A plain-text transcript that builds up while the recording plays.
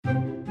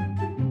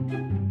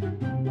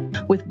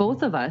with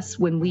both of us,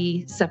 when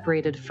we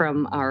separated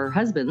from our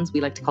husbands, we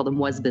like to call them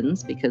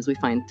husbands because we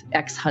find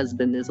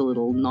ex-husband is a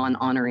little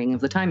non-honoring of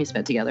the time you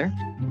spent together.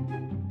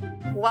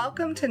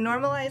 Welcome to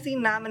Normalizing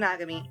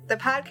Non-Monogamy, the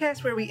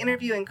podcast where we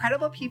interview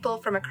incredible people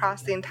from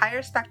across the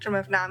entire spectrum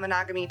of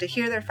non-monogamy to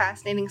hear their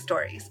fascinating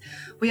stories.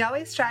 We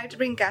always strive to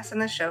bring guests on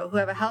the show who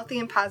have a healthy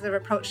and positive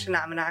approach to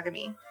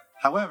non-monogamy.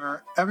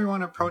 However,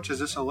 everyone approaches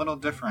this a little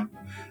different,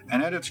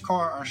 and at its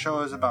core, our show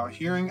is about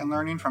hearing and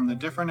learning from the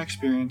different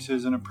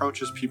experiences and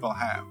approaches people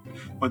have.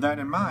 With that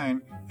in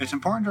mind, it's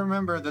important to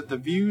remember that the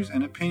views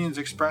and opinions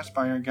expressed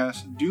by our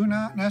guests do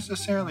not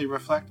necessarily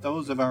reflect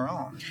those of our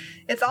own.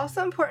 It's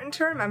also important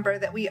to remember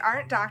that we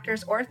aren't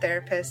doctors or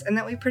therapists and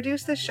that we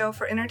produce this show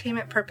for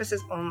entertainment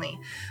purposes only.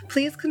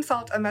 Please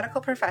consult a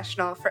medical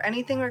professional for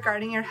anything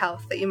regarding your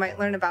health that you might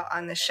learn about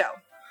on this show.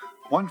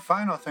 One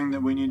final thing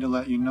that we need to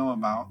let you know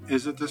about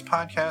is that this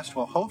podcast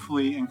will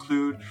hopefully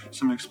include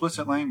some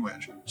explicit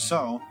language.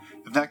 So,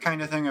 if that kind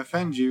of thing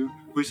offends you,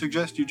 we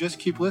suggest you just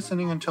keep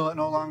listening until it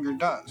no longer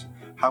does.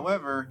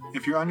 However,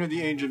 if you're under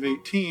the age of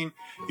 18,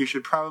 you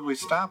should probably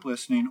stop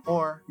listening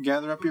or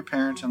gather up your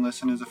parents and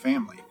listen as a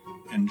family.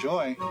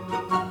 Enjoy!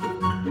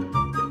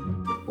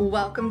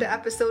 Welcome to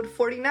episode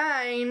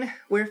 49.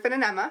 We're Finn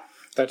and Emma.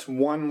 That's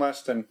one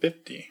less than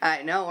 50.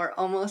 I know, we're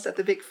almost at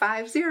the big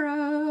 50.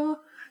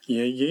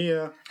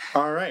 Yeah.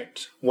 All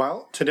right.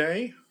 Well,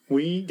 today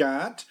we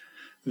got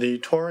the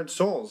Torrid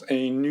Souls,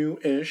 a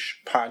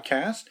new-ish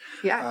podcast.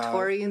 Yeah,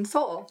 Tori and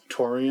Soul.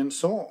 Tori and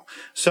Soul.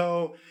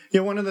 So,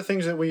 one of the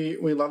things that we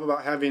love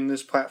about having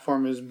this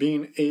platform is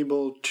being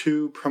able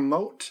to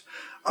promote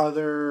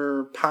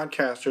other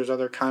podcasters,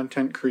 other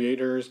content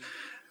creators,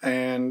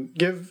 and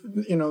give,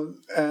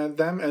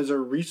 them as a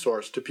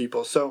resource to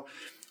people. So,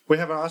 we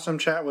have an awesome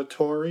chat with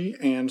Tori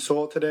and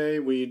Soul today.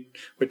 We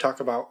talk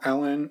about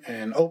Ellen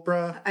and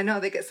Oprah. I know,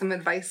 they get some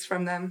advice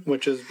from them.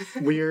 Which is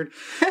weird.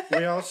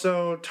 We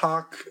also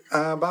talk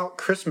about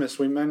Christmas.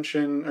 They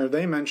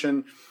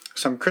mention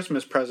some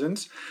Christmas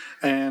presents.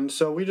 And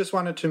so we just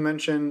wanted to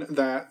mention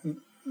that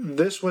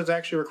this was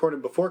actually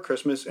recorded before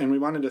Christmas, and we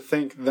wanted to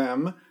thank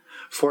them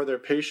for their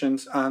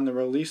patience on the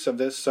release of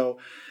this. So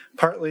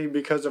partly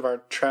because of our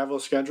travel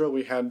schedule,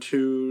 we had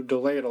to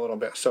delay it a little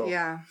bit. So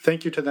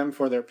Thank you to them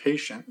for their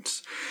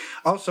patience.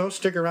 Also,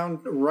 stick around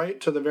right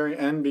to the very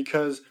end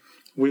because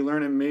we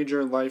learn a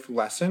major life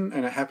lesson,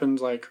 and it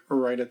happens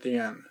right at the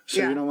end.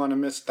 So you don't want to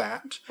miss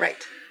that.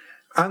 Right.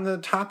 On the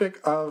topic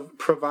of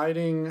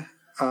providing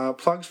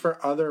plugs for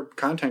other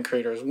content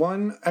creators,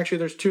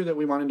 there's two that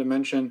we wanted to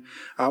mention.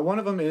 One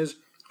of them is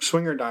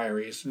Swinger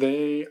Diaries.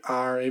 They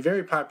are a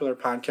very popular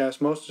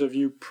podcast. Most of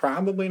you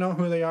probably know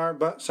who they are,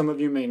 but some of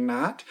you may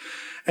not.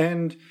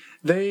 And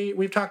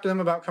we've talked to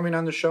them about coming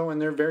on the show,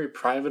 and they're very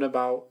private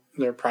about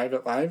their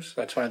private lives.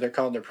 That's why they're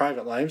called their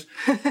private lives.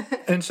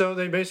 And so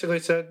they basically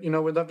said, we'd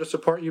love to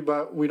support you,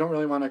 but we don't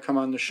really want to come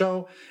on the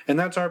show. And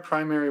that's our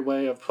primary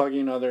way of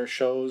plugging other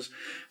shows.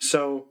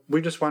 So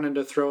we just wanted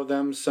to throw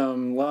them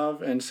some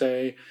love and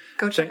say,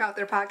 go check out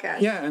their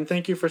podcast. Yeah, and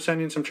thank you for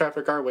sending some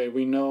traffic our way.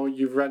 We know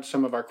you've read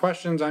some of our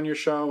questions on your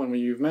show, and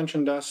you've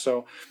mentioned us,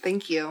 so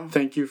thank you.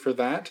 Thank you for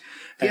that.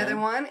 The other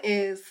one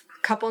is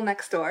Couple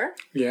Next Door.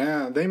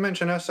 Yeah, they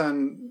mention us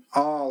on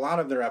a lot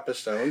of their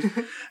episodes,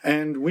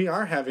 and we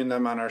are having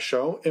them on our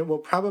show. It will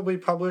probably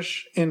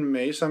publish in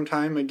May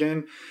sometime.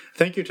 Again,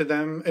 thank you to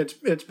them.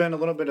 It's been a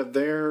little bit of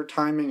their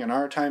timing and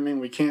our timing.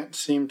 We can't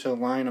seem to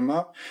line them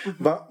up,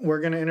 but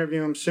we're going to interview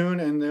them soon,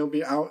 and they'll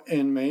be out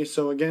in May.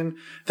 So again,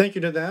 thank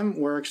you to them.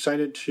 We're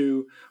excited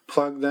to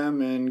plug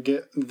them and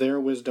get their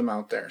wisdom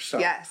out there. So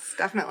yes,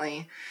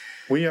 definitely.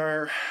 We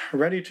are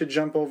ready to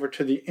jump over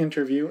to the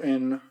interview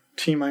in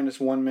T-minus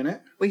 1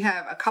 minute. We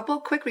have a couple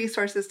quick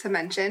resources to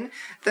mention.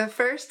 The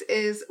first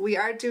is we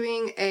are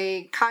doing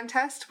a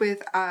contest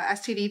with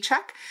STD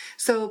Check.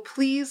 So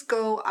please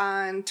go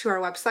on to our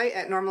website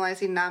at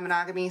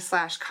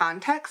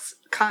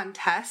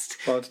normalizingnonmonogamy.com/contest.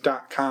 Well, it's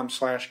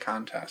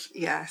 .com/contest.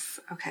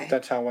 Yes. Okay.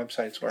 That's how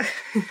websites work.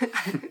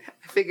 I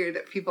figured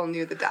that people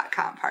knew the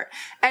 .com part.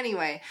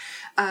 Anyway,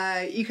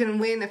 you can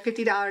win a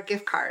 $50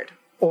 gift card.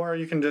 Or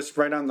you can just,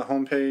 right on the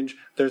homepage,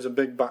 there's a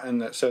big button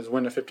that says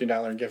win a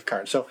 $50 gift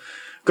card. So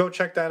go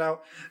check that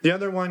out. The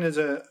other one is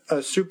a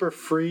super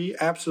free,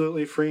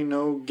 absolutely free,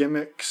 no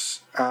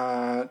gimmicks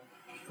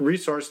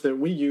resource that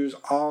we use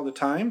all the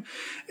time.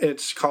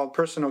 It's called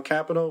Personal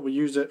Capital. We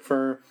use it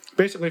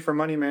basically for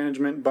money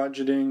management,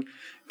 budgeting,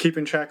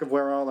 keeping track of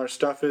where all our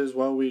stuff is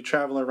while we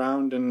travel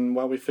around and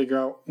while we figure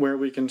out where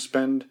we can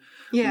spend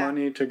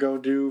money to go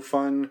do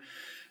fun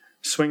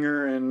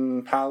swinger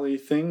and poly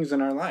things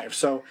in our life.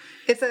 So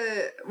it's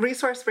a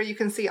resource where you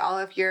can see all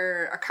of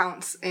your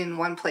accounts in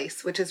one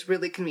place, which is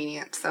really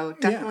convenient. So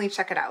definitely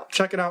check it out.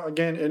 Check it out.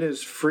 Again, it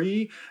is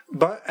free,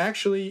 but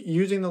actually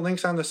using the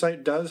links on the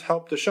site does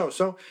help the show.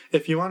 So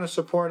if you want to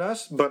support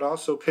us, but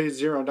also pay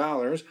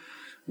 $0,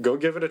 go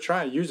give it a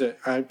try. Use it.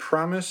 I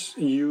promise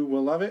you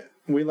will love it.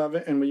 We love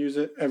it, and we use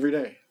it every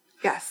day.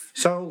 Yes.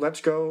 So let's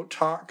go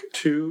talk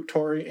to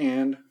Tori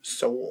and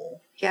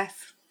Soul.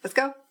 Yes. Let's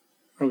go.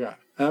 Oh, God.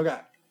 Oh,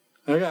 God.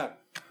 Oh, God.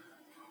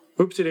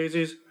 Oopsie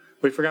daisies.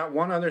 We forgot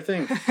one other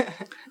thing.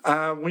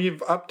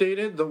 We've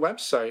updated the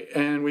website,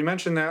 and we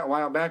mentioned that a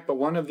while back, but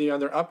one of the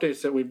other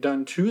updates that we've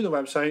done to the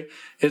website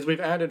is we've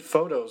added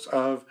photos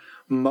of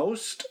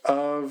most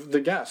of the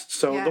guests.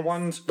 So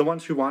Yes. the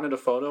ones who wanted a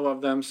photo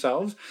of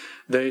themselves,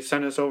 they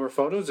sent us over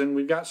photos, and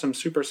we've got some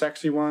super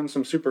sexy ones,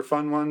 some super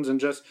fun ones, and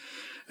just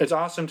it's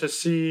awesome to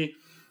see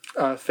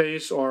a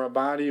face or a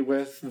body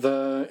with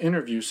the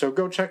interview. So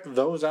go check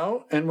those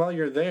out, and while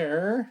you're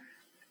there,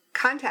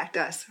 Contact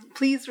us.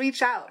 Please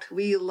reach out.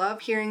 We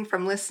love hearing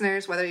from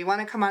listeners, whether you want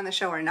to come on the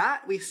show or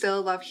not. We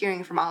still love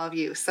hearing from all of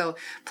you. So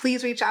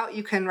please reach out.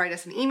 You can write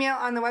us an email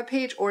on the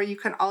webpage, or you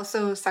can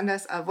also send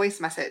us a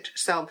voice message.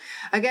 So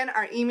again,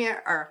 our email,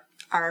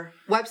 our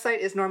website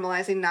is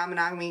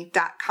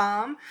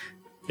normalizingnomonogamy.com.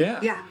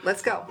 Yeah,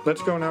 let's go.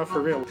 Let's go now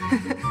for real.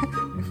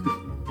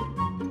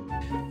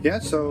 Yeah,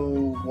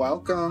 so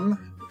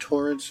welcome,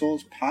 Torrid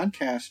Souls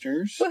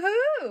podcasters,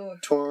 Woohoo!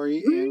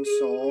 Tori and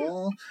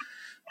Soul,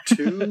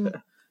 to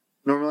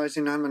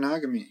Normalizing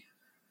Non-Monogamy.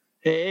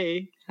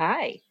 Hey,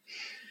 Hi.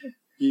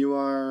 You who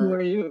are...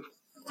 are you?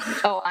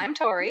 Oh, I'm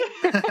Tori.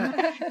 Do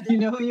you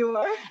know who you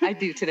are? I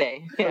do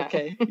today. Yeah.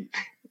 Okay.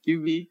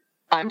 You be,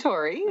 I'm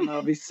Tori. and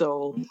I'll be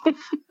Soul.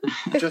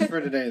 just for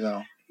today,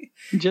 though.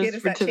 Just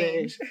Does for that today.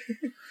 change?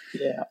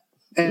 Yeah.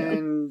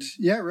 And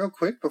yeah, real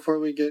quick, before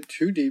we get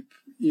too deep,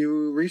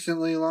 you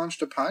recently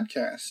launched a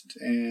podcast,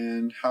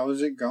 and how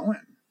is it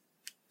going?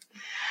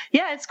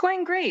 Yeah, it's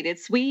going great.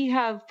 We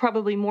have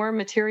probably more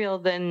material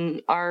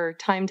than our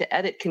time to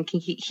edit can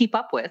keep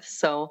up with.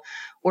 So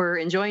we're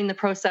enjoying the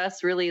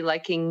process, really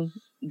liking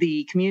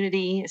the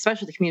community,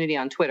 especially the community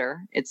on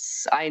Twitter.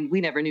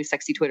 We never knew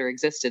Sexy Twitter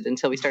existed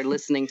until we started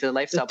listening to the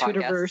Lifestyle The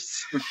podcast. Twitterverse.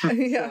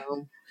 Yeah.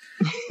 So,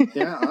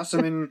 Yeah,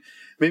 awesome. And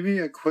maybe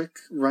a quick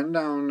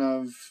rundown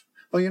of...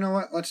 Well, you know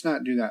what? Let's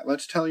not do that.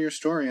 Let's tell your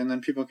story, and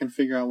then people can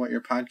figure out what your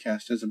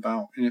podcast is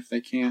about. And if they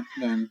can't,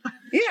 then...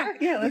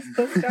 Yeah, let's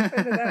jump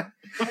into that.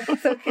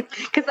 So,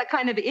 because that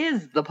kind of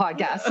is the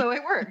podcast, so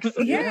it works.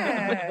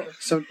 yeah.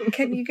 So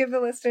Can you give the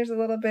listeners a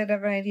little bit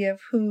of an idea of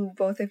who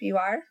both of you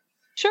are?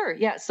 Sure.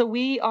 Yeah. So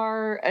we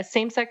are a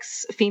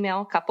same-sex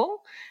female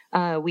couple.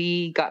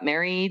 We got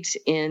married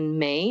in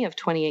May of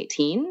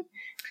 2018.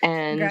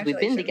 And we've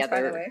been Congratulations,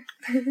 by the together.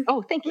 way.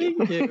 Oh, thank you.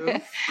 Thank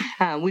you.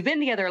 We've been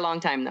together a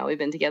long time now. We've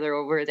been together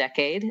over a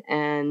decade,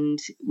 and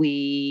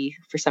we,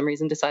 for some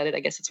reason, decided I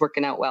guess it's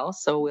working out well,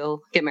 so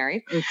we'll get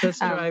married. The test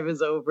drive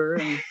is over,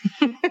 and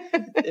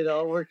it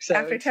all works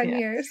out. After 10 yeah.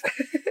 years.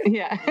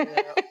 Yeah.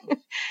 Yeah.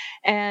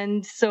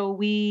 And so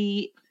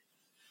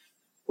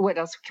what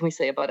else can we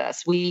say about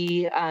us?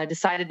 We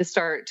decided to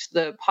start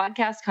the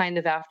podcast kind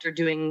of after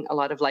doing a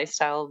lot of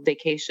lifestyle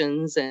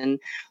vacations and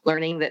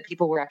learning that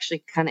people were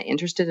actually kind of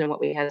interested in what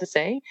we had to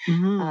say.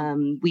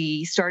 Mhm.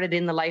 We started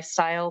in the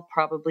lifestyle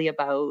probably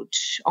about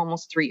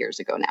almost 3 years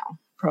ago now.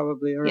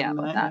 Probably around Yeah,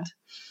 about that.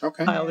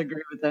 okay. I'll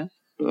agree with that.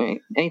 All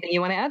right. Anything you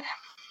want to add?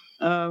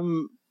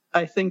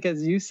 I think,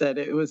 as you said,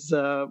 it was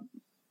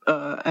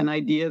an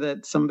idea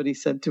that somebody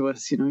said to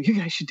us, you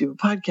guys should do a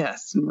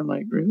podcast. And we're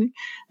like, really?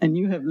 And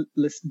you have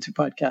listened to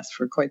podcasts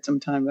for quite some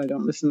time. I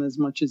don't listen as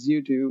much as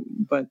you do,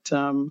 but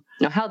Now,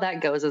 how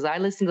that goes is I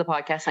listen to the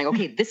podcast and I go,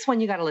 okay, this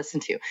one you got to listen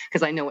to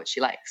because I know what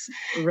she likes.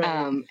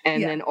 right.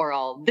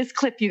 This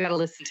clip you got to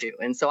listen to.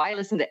 And so I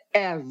listen to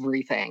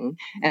everything.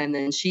 And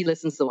then she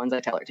listens to the ones I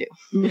tell her to.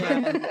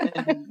 Yeah,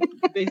 and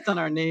based on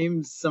our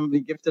names,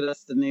 somebody gifted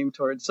us the name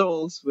Torrid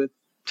Souls with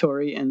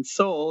Tori and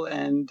Soul,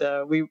 and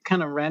we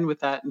kind of ran with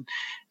that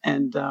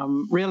and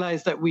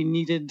realized that we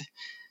needed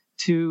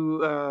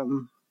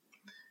to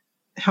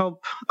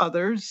help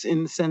others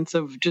in the sense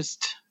of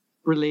just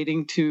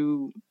relating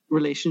to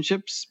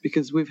relationships,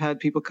 because we've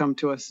had people come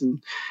to us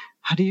and,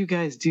 how do you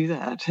guys do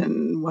that?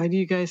 And why do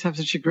you guys have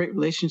such a great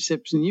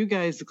relationships? And you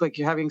guys look like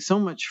you're having so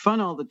much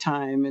fun all the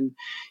time. And,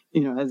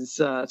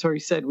 as Tori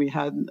said, we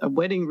had a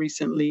wedding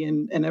recently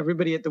and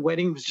everybody at the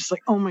wedding was just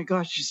like, oh my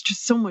gosh, it's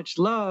just so much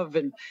love.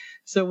 And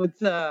so with,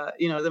 the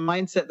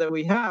mindset that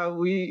we have,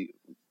 we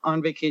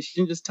on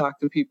vacation just talk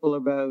to people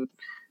about,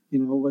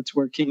 what's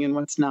working and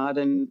what's not,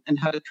 and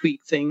how to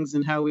tweak things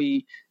and how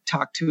we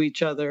talk to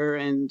each other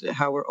and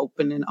how we're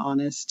open and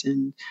honest.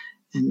 And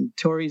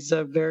Tori's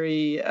a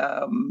very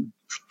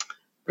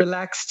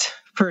relaxed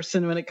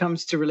person when it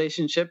comes to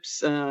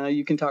relationships.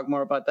 You can talk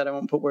more about that. I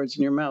won't put words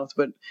in your mouth,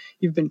 but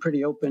you've been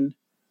pretty open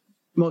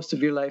most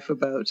of your life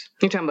about...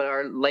 You're talking about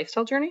our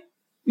lifestyle journey?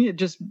 Yeah,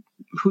 just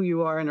who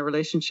you are in a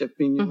relationship.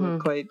 And you were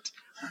quite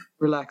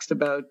relaxed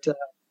about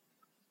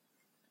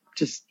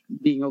just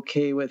being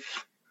okay with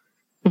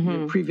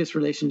your previous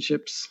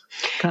relationships.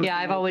 Yeah,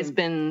 I've always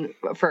been,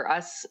 for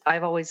us,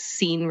 I've always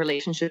seen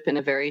relationship in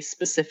a very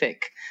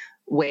specific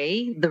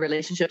way. The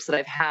relationships that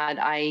I've had,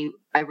 I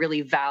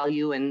really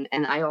value, and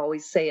I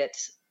always say it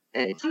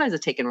sometimes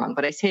it's taken wrong,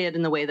 but I say it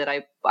in the way that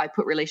I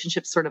put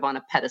relationships sort of on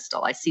a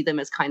pedestal. I see them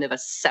as kind of a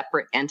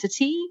separate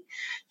entity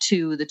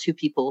to the two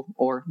people,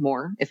 or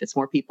more, if it's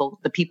more people,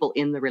 the people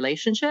in the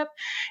relationship.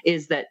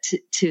 Is that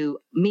to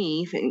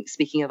me,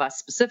 speaking of us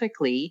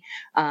specifically,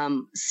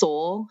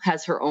 Soul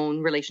has her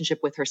own relationship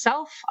with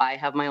herself. I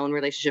have my own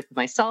relationship with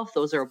myself.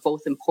 Those are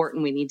both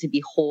important. We need to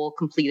be whole,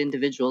 complete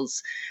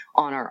individuals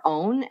on our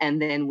own.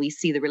 And then we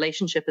see the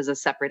relationship as a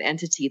separate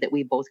entity that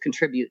we both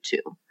contribute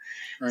to.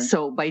 Right.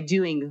 So by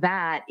doing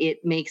that, it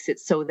makes it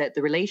so that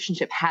the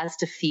relationship has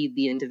to feed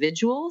the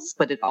individuals,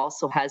 but it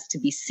also has to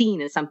be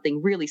seen as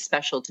something really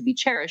special to be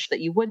cherished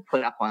that you would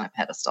put up on a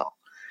pedestal.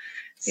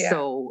 Yeah.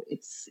 So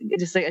it's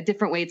just a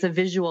different way. It's a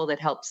visual that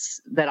helps,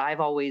 that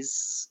I've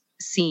always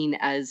seen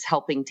as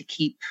helping to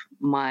keep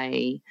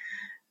my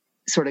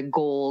sort of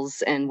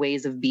goals and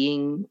ways of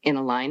being in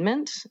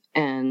alignment.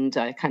 And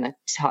I kind of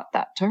taught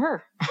that to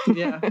her.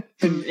 Yeah.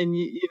 And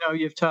you know,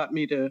 you've taught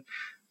me to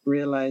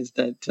realize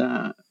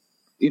that,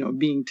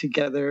 being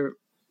together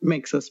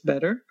makes us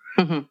better.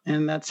 Mm-hmm.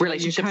 And that's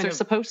relationships are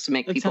supposed to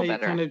make people better.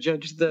 That's how you kind of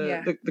judge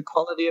the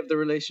quality of the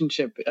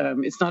relationship.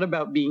 It's not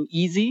about being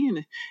easy,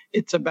 and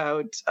it's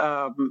about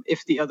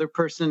if the other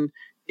person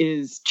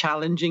is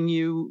challenging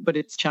you, but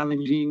it's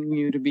challenging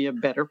you to be a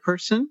better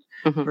person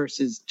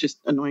versus just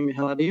annoying the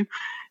hell out of you,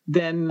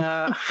 then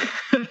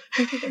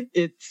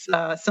it's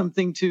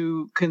something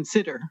to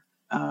consider.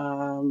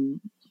 And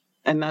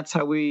that's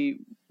how we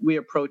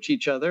approach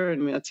each other,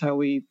 and that's how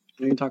we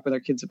can talk with our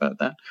kids about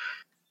that.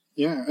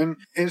 Yeah, and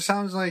it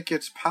sounds like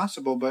it's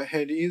possible, but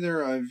had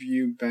either of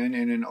you been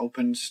in an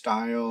open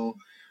style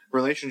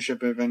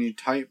relationship of any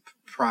type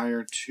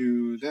prior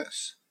to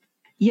this?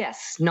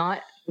 Yes, the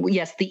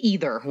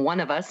either. One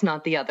of us,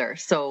 not the other.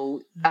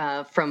 So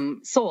from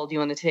Soul, do you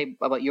want to say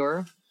about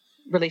your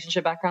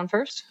relationship background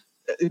first?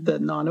 The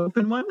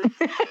non-open one?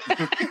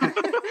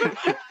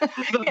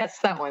 Yes,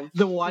 that one.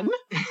 The one?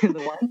 The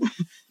one?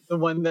 The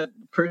one, that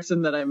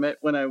person that I met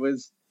when I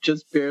was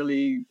just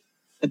barely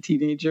a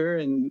teenager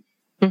and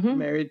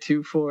married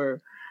to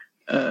for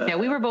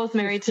we were both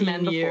married to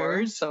men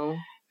before, so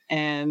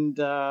and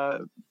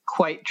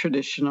quite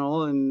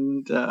traditional.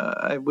 And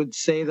I would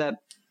say that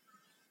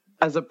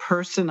as a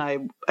person, I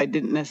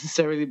didn't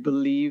necessarily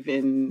believe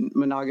in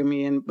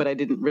monogamy, but I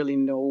didn't really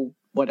know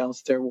what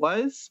else there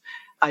was.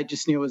 I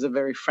just knew it was a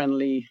very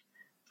friendly,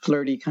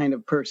 flirty kind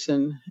of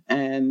person,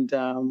 and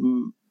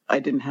I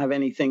didn't have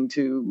anything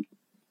to.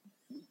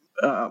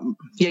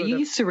 You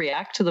used to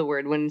react to the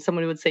word when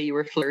someone would say you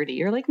were flirty.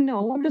 You're like,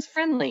 no, I'm just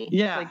friendly.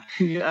 Yeah,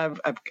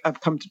 I've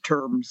come to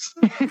terms.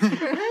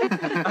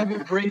 I've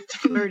embraced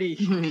flirty.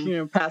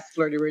 Past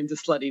flirty, we're into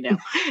slutty now.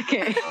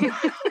 Okay.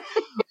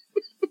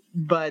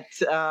 But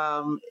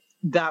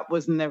that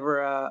was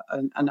never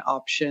an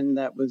option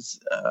that was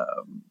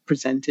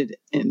presented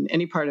in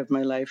any part of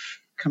my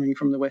life. Coming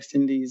from the West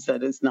Indies,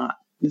 that is not.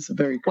 It's a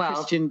very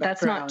Christian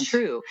background. That's not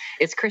true.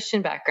 It's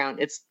Christian background.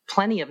 It's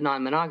plenty of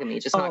non-monogamy,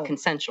 just not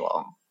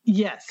consensual.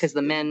 Yes. Because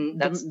the men...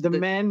 The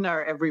men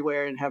are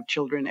everywhere and have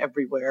children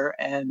everywhere.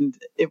 And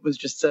it was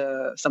just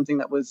something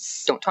that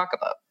was... Don't talk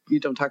about. You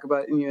don't talk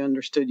about, and you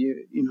understood,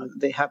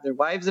 they have their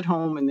wives at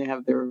home and they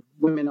have their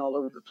women all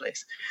over the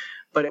place.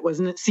 But it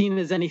wasn't seen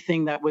as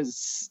anything that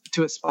was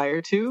to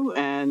aspire to.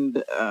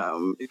 And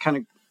it kind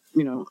of,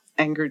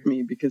 angered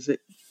me because it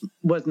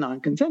was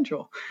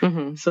non-consensual.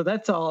 Mm-hmm. So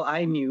that's all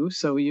I knew.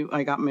 So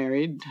I got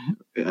married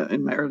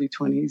in my early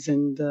 20s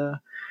and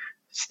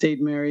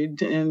stayed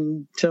married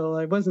until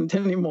I wasn't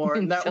anymore.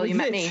 And that until was you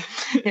met me.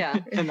 Yeah.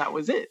 And that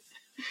was it.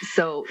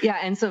 So, yeah.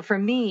 And so for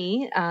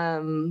me,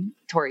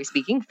 Tori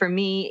speaking, for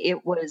me,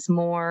 it was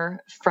more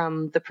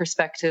from the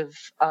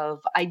perspective of,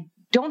 I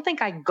don't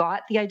think I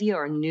got the idea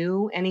or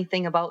knew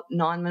anything about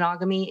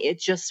non-monogamy. It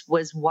just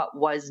was what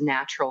was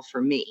natural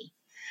for me.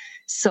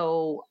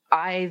 So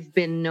I've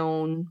been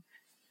known,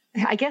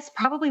 I guess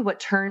probably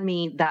what turned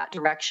me that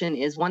direction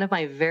is one of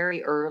my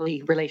very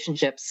early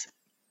relationships.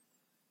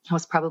 I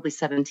was probably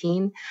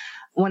 17.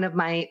 One of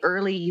my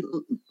early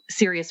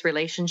serious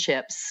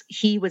relationships,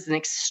 he was an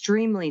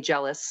extremely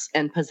jealous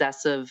and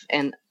possessive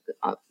and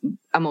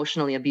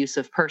emotionally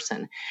abusive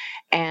person.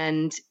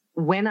 And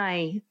when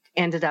I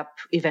ended up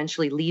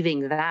eventually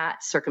leaving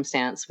that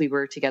circumstance, we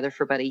were together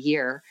for about a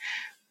year,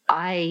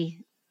 I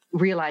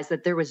realized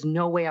that there was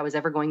no way I was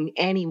ever going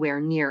anywhere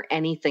near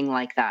anything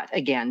like that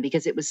again,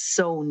 because it was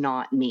so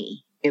not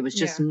me. It was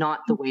just not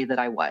the way that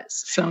I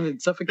was.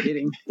 Sounded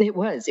suffocating. It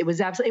was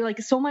absolutely, like,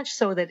 so much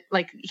so that,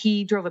 like,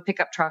 he drove a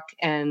pickup truck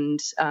and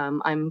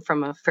I'm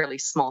from a fairly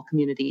small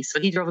community. So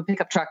he drove a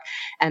pickup truck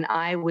and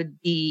I would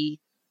be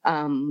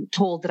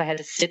told that I had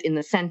to sit in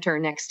the center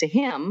next to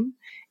him.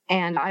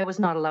 And I was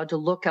not allowed to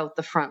look out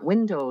the front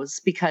windows,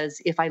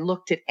 because if I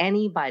looked at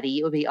anybody,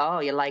 it would be, oh,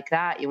 you like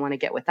that? You want to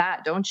get with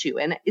that, don't you?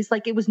 And it's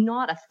like, it was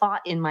not a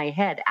thought in my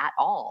head at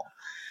all.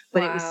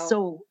 But It was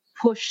so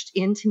pushed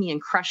into me and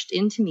crushed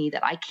into me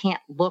that I can't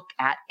look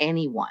at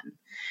anyone.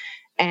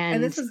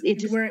 And this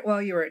is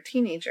while you were a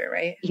teenager,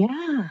 right?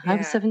 Yeah. I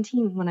was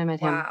 17 when I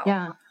met him.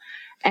 Yeah.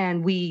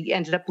 And we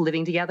ended up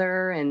living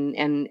together.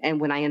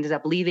 And when I ended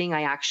up leaving,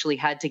 I actually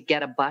had to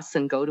get a bus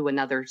and go to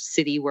another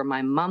city where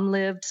my mom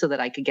lived so that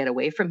I could get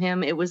away from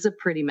him. It was a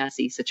pretty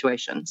messy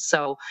situation.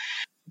 So,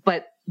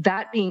 but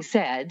that being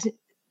said,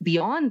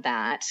 beyond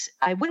that,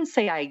 I wouldn't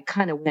say I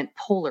kind of went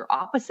polar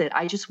opposite.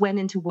 I just went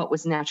into what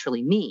was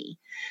naturally me.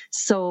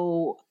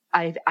 So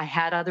I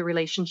had other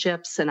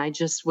relationships, and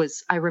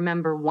I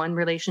remember one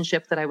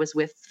relationship that I was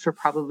with for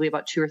probably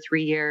about 2 or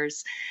 3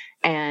 years.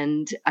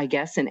 And I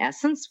guess in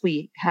essence,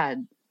 we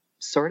had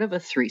sort of a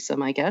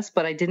threesome, I guess,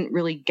 but I didn't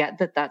really get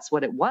that that's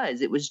what it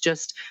was. It was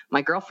just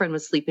my girlfriend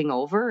was sleeping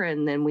over,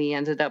 and then we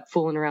ended up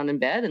fooling around in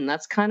bed, and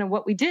that's kind of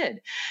what we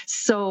did.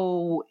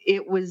 So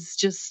it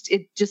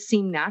just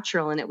seemed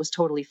natural, and it was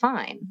totally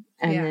fine.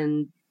 And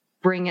then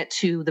bring it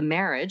to the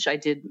marriage. I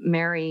did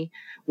marry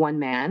one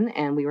man,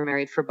 and we were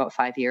married for about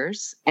 5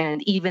 years.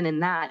 And even in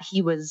that,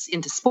 he was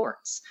into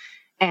sports.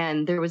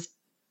 And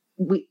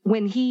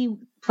when he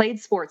played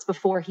sports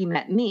before he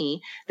met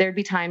me, there'd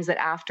be times that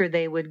after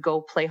they would go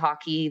play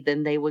hockey,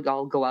 then they would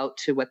all go out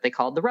to what they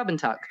called the rub and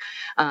tuck,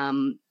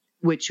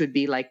 which would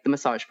be like the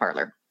massage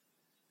parlor.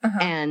 Uh-huh.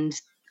 And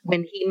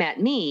when he met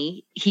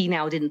me, he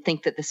now didn't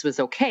think that this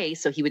was okay.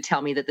 So he would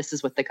tell me that this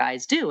is what the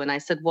guys do. And I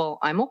said, well,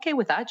 I'm okay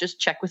with that.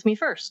 Just check with me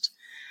first.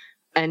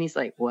 And he's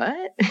like,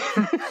 what?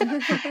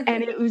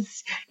 And it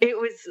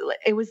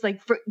was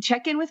like,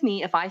 check in with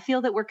me. If I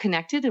feel that we're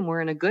connected and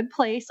we're in a good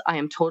place, I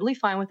am totally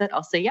fine with it.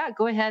 I'll say, yeah,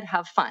 go ahead,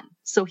 have fun.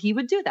 So he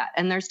would do that.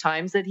 And there's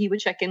times that he would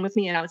check in with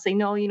me and I would say,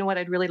 no, you know what?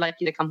 I'd really like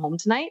you to come home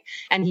tonight.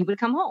 And he would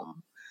come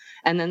home.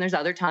 And then there's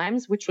other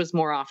times, which was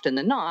more often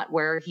than not,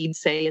 where he'd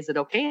say, is it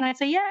okay? And I'd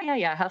say,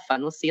 yeah, have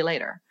fun. We'll see you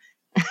later.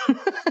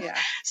 Yeah.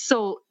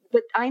 So,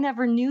 but I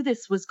never knew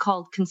this was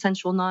called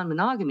consensual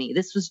non-monogamy.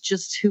 This was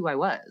just who I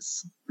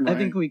was. Right. I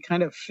think we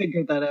kind of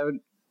figured that out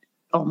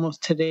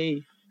almost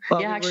today.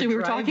 We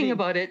were talking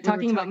about it,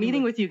 talking about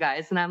meeting with you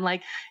guys. And I'm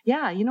like,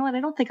 yeah, you know what? I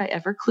don't think I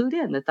ever clued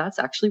in that that's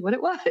actually what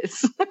it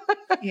was.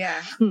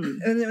 Yeah.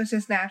 And it was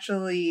just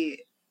naturally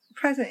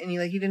present in you.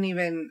 Like you didn't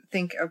even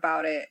think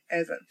about it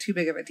as too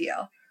big of a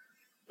deal.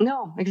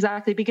 No,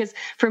 exactly. Because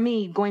for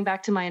me, going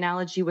back to my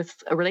analogy with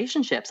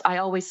relationships, I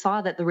always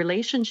saw that the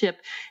relationship,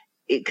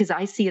 because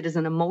I see it as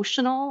an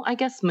emotional, I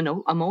guess,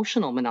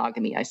 emotional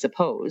monogamy, I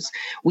suppose.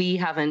 We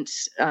haven't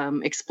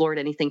explored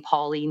anything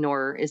poly,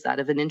 nor is that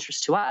of an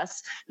interest to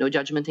us. No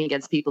judgment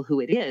against people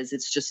who it is.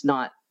 It's just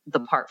not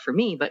the part for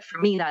me. But for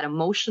me, that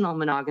emotional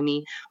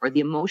monogamy, or the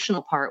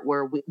emotional part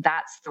where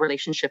that's the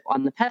relationship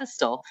on the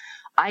pedestal,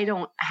 I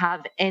don't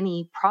have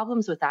any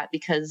problems with that,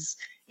 because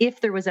if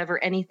there was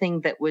ever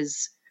anything that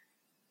was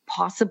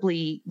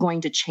possibly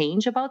going to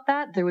change about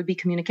that, there would be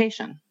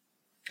communication.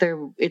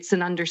 It's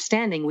an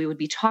understanding. We would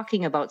be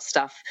talking about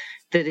stuff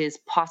that is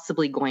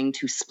possibly going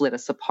to split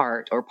us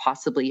apart or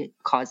possibly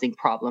causing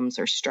problems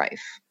or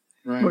strife.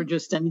 Right. Or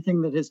just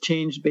anything that has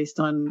changed based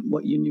on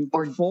what you knew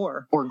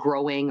before. Or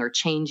growing or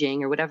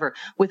changing or whatever.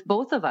 With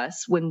both of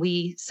us, when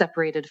we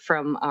separated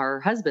from our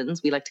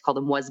husbands, we like to call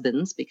them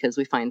husbands because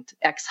we find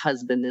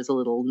ex-husband is a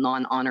little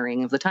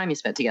non-honoring of the time you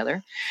spent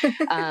together.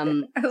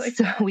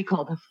 We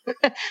call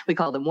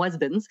them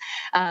husbands.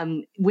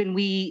 When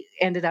we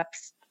ended up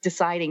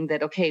deciding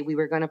that, okay, we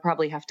were going to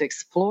probably have to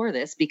explore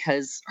this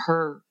because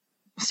her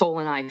soul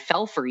and I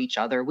fell for each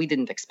other. We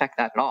didn't expect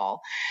that at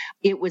all.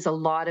 It was a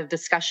lot of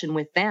discussion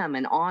with them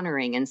and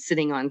honoring and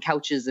sitting on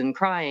couches and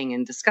crying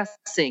and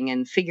discussing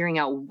and figuring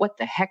out what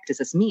the heck does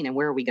this mean and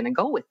where are we going to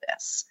go with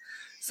this?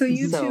 So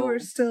you two were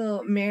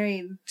still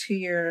married to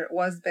your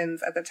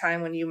husbands at the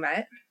time when you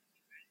met?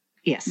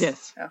 Yes.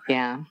 Okay.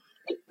 Yeah.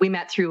 We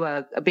met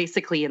through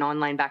basically an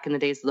online, back in the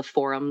days of the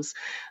forums,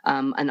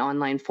 an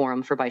online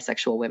forum for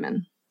bisexual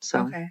women.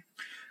 So. Okay.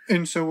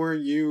 And so were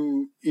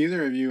you,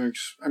 either of you,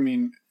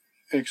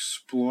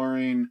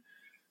 exploring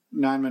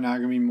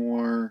non-monogamy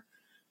more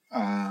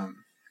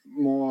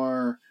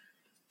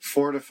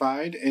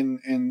fortified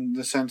in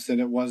the sense that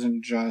it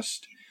wasn't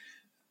just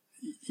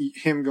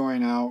him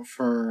going out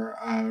for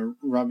a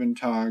rub and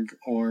tug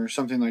or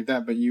something like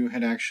that, but you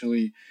had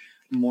actually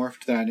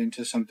morphed that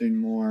into something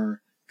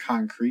more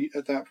concrete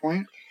at that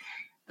point?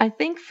 I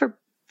think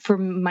for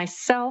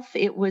myself,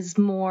 it was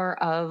more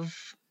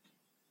of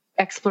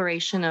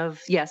exploration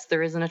of, yes,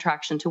 there is an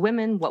attraction to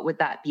women. What would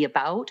that be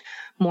about?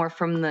 More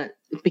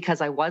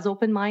because I was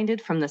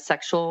open-minded from the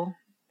sexual,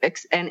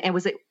 and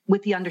was it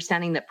with the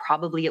understanding that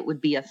probably it would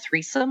be a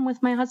threesome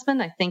with my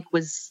husband, I think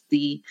was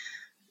the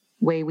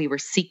way we were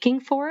seeking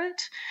for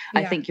it. Yeah.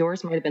 I think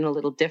yours might have been a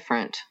little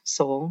different.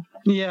 So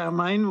yeah,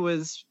 mine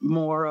was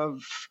more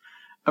of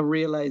a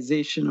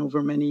realization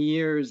over many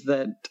years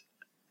that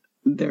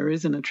there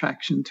is an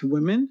attraction to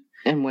women.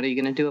 And what are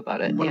you going to do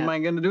about it? What am I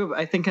going to do?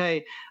 I think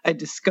I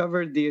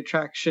discovered the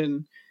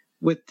attraction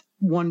with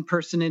one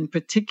person in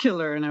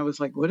particular. And I was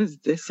like, what is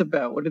this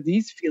about? What are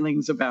these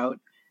feelings about?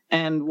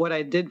 And what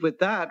I did with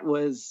that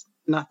was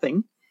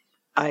nothing.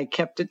 I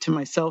kept it to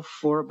myself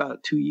for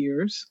about 2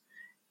 years.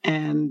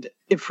 And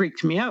it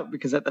freaked me out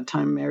because at the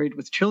time, married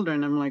with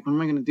children, I'm like, what am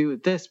I going to do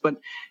with this? But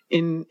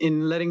in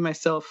letting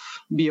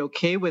myself be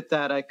okay with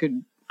that, I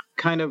could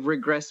kind of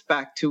regress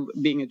back to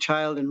being a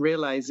child and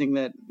realizing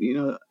that,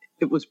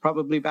 it was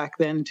probably back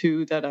then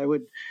too that I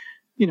would,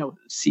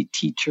 see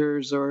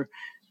teachers or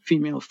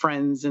female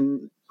friends,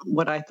 and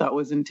what I thought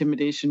was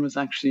intimidation was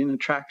actually an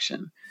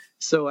attraction.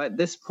 So at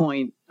this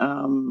point,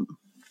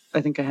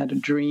 I think I had a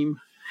dream.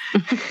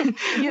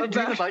 You had a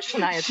dream about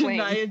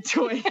Shania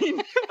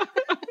Twain.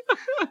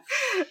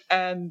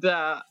 And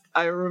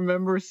I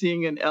remember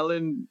seeing an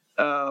Ellen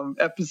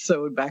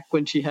episode back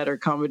when she had her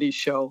comedy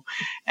show,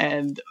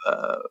 and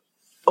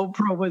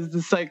Oprah was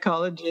the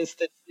psychologist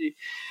that she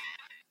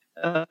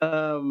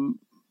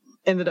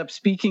ended up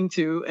speaking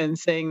to and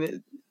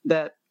saying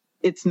that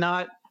it's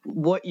not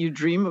what you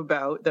dream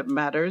about that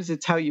matters,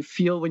 it's how you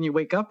feel when you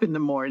wake up in the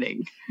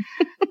morning.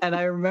 And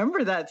I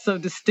remember that so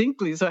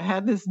distinctly. So I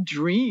had this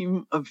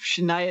dream of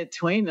Shania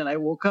Twain, and I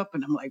woke up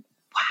and I'm like,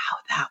 wow,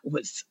 that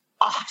was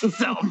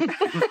awesome.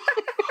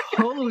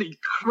 Holy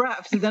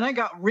crap. So then I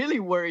got really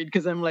worried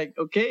because I'm like,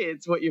 okay,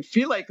 it's what you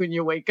feel like when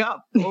you wake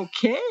up.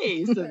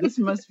 Okay, so this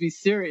must be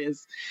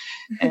serious.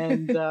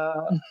 And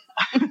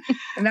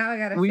now I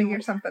got to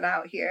figure something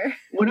out here.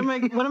 What am I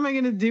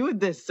going to do with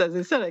this? As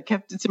I said, I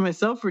kept it to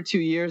myself for 2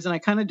 years, and I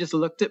kind of just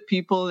looked at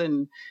people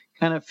and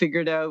kind of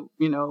figured out,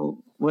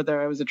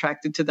 whether I was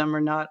attracted to them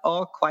or not,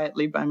 all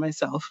quietly by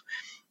myself.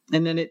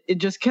 And then it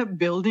just kept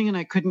building, and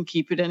I couldn't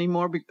keep it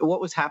anymore. What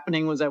was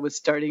happening was I was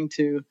starting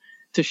to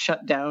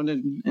shut down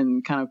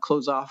and kind of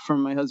close off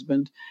from my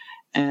husband.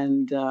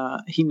 And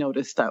he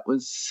noticed that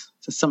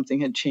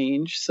something had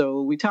changed.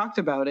 So we talked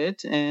about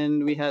it,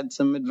 and we had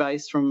some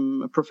advice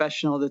from a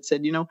professional that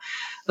said,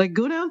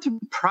 go down to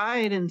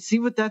Pride and see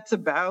what that's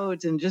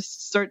about and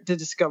just start to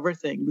discover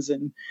things.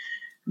 And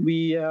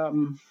we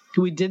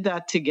did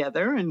that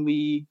together, and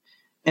we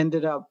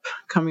ended up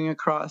coming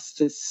across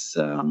this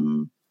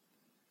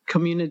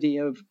community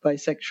of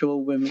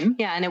bisexual women.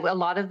 Yeah, and a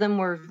lot of them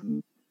were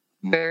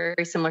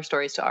very similar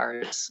stories to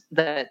ours,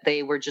 that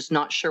they were just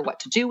not sure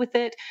what to do with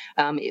it.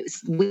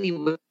 We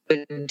would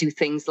do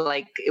things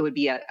like it would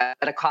be at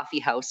a coffee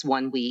house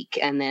one week,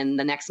 and then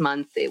the next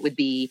month it would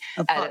be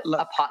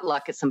a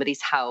potluck at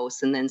somebody's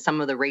house, and then some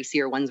of the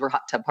racier ones were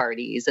hot tub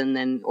parties,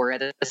 or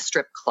at a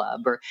strip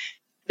club, or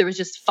there was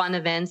just fun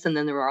events, and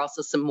then there were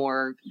also some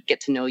more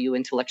get to know you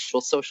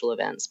intellectual social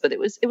events. But it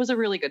was a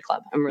really good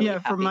club. I'm really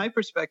happy. From my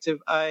perspective,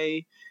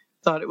 I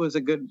thought it was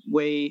a good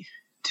way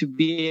to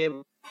be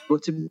able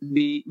to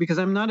be, because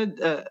I'm not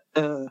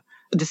a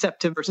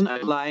deceptive person. I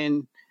lie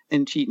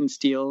and cheat and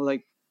steal.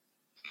 Like,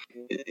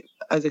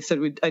 as I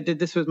said, I did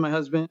this with my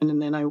husband,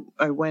 and then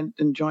I went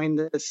and joined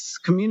this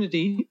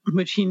community,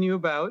 which he knew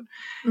about.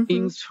 Mm-hmm.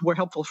 Things were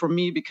helpful for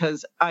me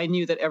because I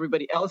knew that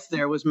everybody else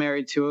there was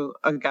married to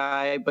a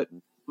guy, but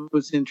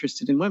was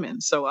interested in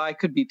women. So I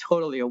could be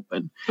totally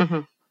open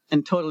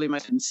and totally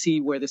and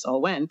see where this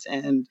all went.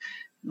 And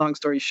long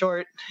story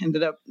short,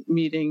 ended up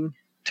meeting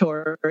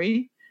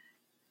Tori.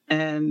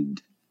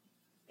 And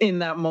in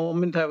that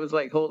moment, I was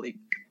like, holy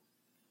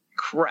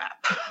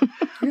crap.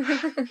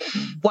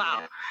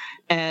 Wow.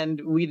 And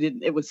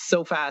it was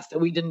so fast that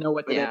we didn't know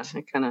what to do. Yeah,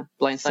 it kind of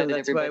blindsided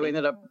everybody. So that's why we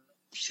ended up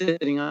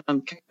sitting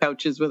on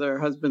couches with our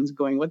husbands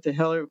going, what the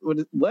hell,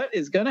 what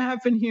is going to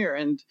happen here?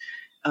 And,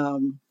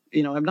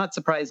 I'm not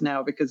surprised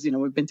now because,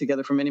 we've been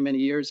together for many, many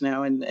years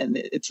now. And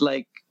it's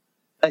like,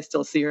 I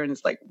still see her and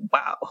it's like,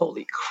 wow,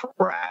 holy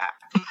crap.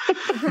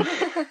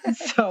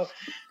 So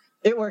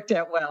it worked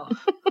out well.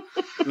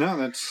 No,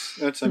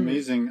 that's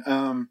amazing.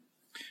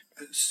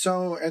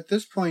 So at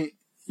this point,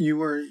 you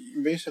were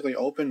basically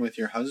open with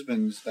your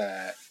husbands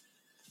or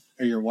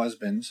your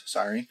husbands,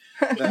 sorry.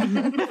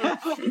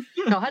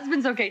 No,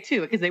 husbands okay too,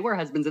 because they were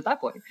husbands at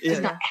that point. Yeah.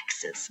 It's not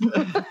exes.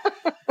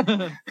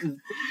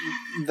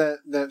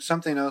 that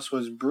something else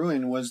was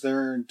brewing. Were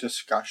there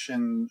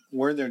discussions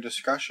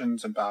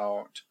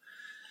about,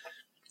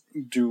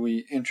 do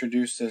we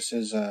introduce this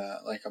as a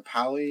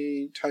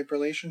poly type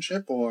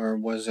relationship, or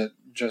was it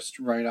just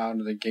right out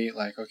of the gate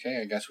like,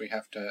 okay, I guess we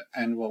have to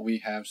end what we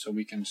have so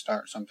we can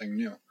start something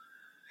new?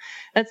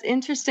 That's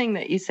interesting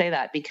that you say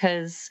that,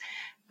 because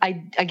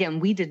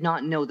we did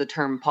not know the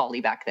term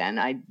poly back then.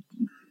 I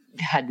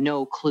had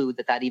no clue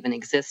that even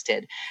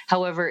existed.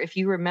 However, if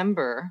you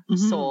remember,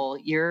 Sol,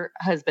 your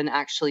husband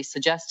actually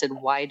suggested,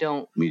 why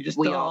don't we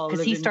all,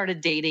 because he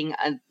started dating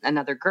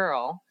another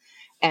girl,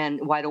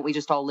 and why don't we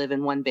just all live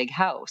in one big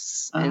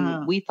house?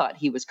 And we thought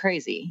he was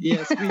crazy.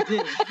 Yes, we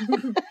did.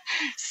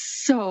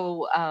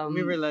 So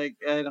we were like,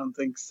 I don't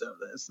think so.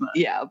 That's not.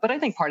 Yeah, but I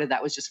think part of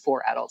that was just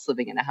 4 adults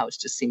living in a house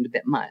just seemed a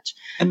bit much.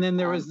 And then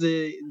there was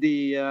the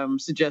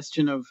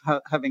suggestion of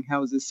having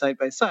houses side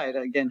by side.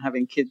 Again,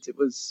 having kids. It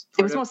was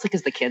mostly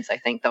because the kids, I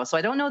think, though. So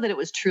I don't know that it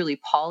was truly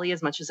poly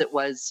as much as it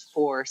was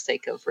for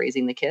sake of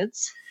raising the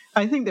kids.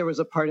 I think there was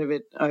a part of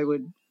it. I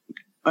would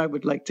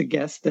like to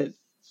guess that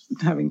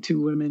having 2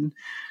 women.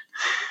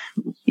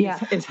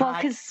 Is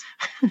hot.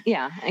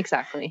 Yeah,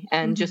 exactly.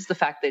 And just the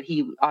fact that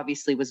he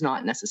obviously was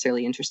not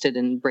necessarily interested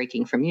in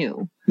breaking from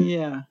you.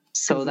 Yeah.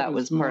 So that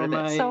was part of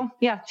it. So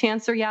yeah,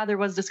 there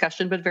was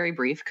discussion, but very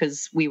brief,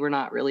 because we were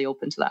not really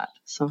open to that.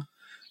 So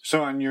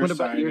So on your What side,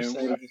 about your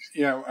side?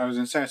 Yeah, I was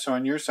going to say, so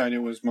on your side, it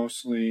was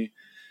mostly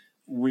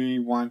we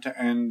want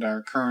to end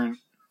our current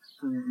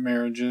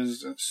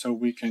marriages so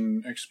we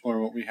can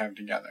explore what we have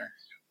together.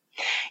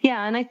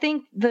 Yeah, and I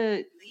think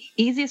the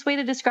easiest way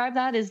to describe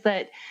that is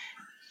that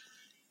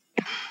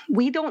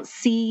we don't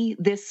see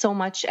this so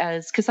much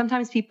as, because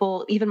sometimes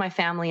people, even my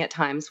family at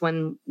times,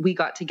 when we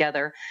got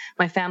together,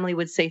 my family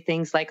would say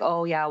things like,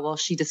 oh yeah, well,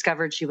 she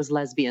discovered she was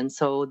lesbian,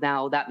 so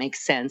now that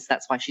makes sense.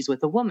 That's why she's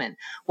with a woman.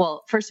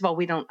 Well, first of all,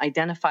 we don't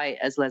identify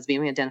as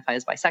lesbian, we identify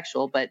as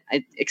bisexual, but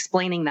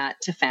explaining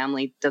that to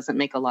family doesn't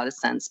make a lot of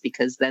sense,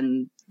 because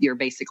then you're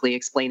basically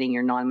explaining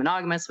you're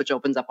non-monogamous, which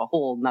opens up a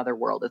whole nother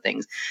world of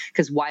things.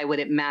 Because why would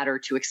it matter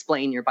to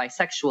explain you're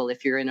bisexual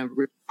if you're in a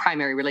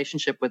primary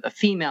relationship with a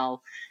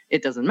female?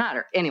 It doesn't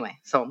matter. Anyway,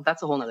 so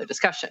that's a whole nother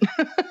discussion.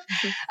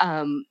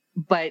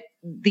 But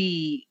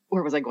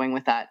where was I going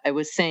with that? I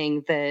was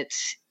saying that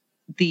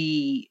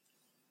the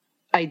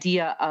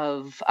idea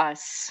of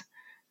us,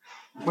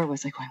 where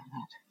was I going with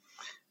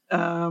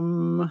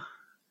that?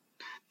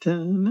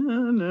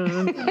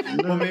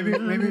 Well, maybe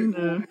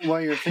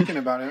while you're thinking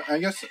about it, I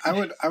guess I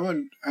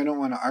don't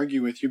want to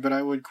argue with you, but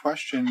I would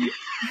question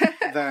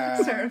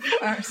that.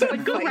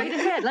 But go right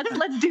ahead.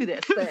 Let's do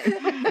this.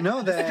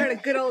 No, that start a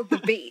good old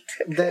debate.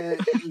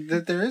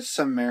 that there is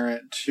some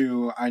merit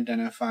to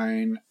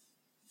identifying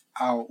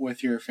out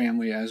with your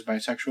family as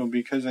bisexual,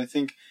 because I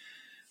think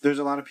there's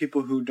a lot of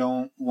people who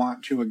don't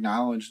want to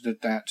acknowledge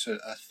that that's a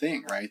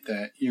thing, right?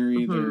 That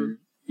you're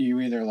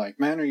either like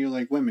men or you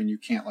like women. You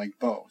can't like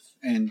both.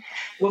 And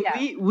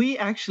we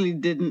actually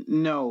didn't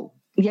know.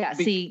 Yeah,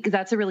 see,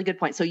 that's a really good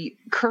point. So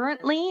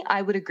currently,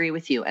 I would agree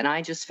with you. And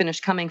I just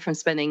finished coming from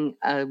spending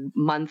a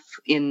month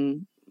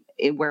in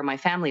where my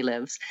family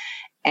lives.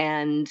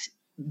 And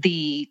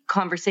the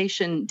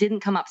conversation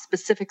didn't come up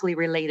specifically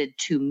related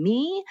to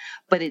me,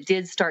 but it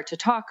did start to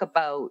talk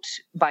about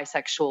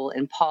bisexual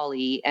and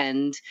poly.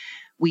 And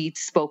we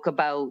spoke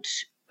about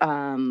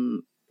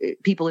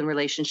people in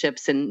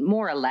relationships, and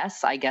more or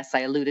less, I guess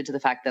I alluded to the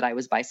fact that I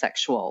was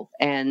bisexual,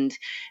 and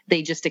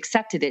they just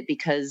accepted it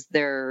because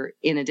they're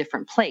in a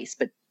different place.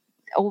 But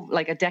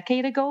like a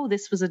decade ago,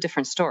 this was a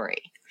different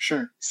story.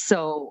 Sure.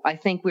 So I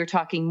think we're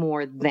talking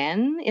more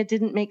then. It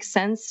didn't make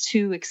sense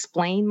to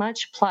explain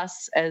much.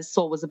 Plus, as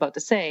Sol was about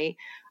to say,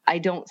 I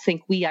don't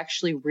think we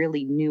actually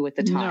really knew at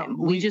the time.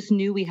 No, we just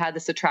knew we had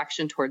this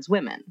attraction towards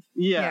women.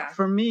 Yeah.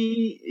 For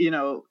me,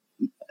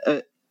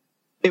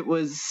 it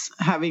was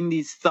having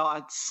these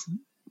thoughts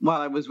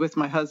while I was with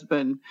my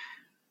husband.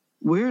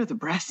 Where are the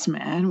breasts,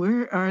 man?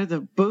 Where are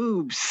the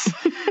boobs?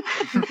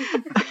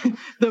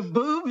 The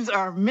boobs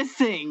are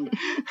missing.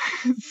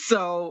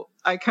 So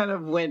I kind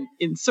of went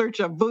in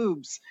search of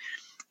boobs.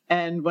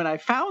 And when I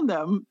found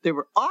them, they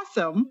were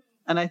awesome.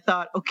 And I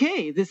thought,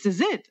 okay, this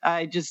is it.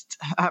 I just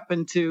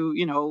happened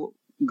to,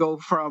 go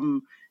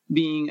from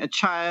being a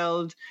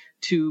child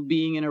to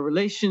being in a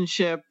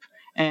relationship.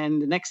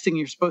 And the next thing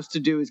you're supposed to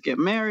do is get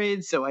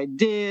married. So I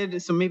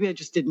did. So maybe I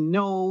just didn't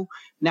know.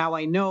 Now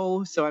I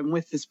know. So I'm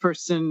with this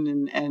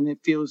person and it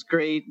feels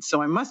great.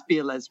 So I must be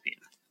a lesbian.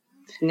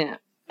 Yeah.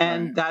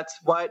 And that's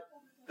what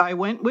I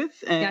went with.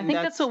 And I think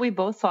that's what we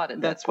both thought.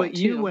 That's what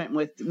you went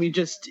with. We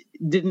just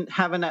didn't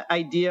have an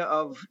idea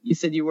of, you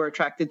said you were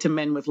attracted to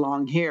men with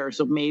long hair.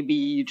 So maybe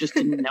you just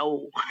didn't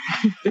know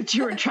that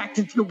you were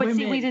attracted to women. But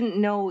see, we didn't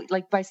know,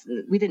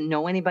 we didn't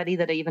know anybody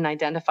that even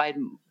identified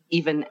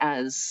even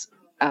as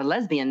a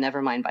lesbian,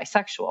 never mind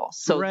bisexual.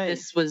 So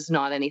This was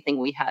not anything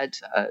we had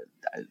a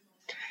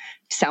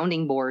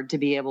sounding board to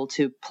be able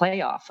to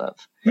play off of.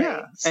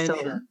 Yeah.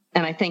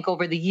 And I think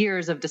over the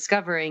years of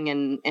discovering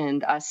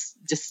and us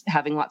just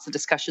having lots of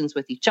discussions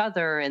with each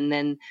other, and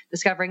then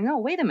discovering, no,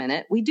 wait a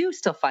minute, we do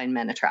still find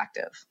men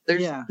attractive.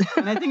 Yeah.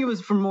 And I think it was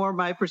from more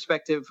my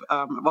perspective.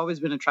 I've always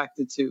been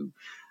attracted to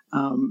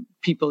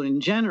people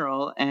in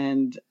general.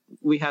 And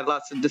we had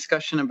lots of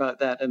discussion about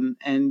that.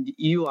 And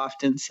you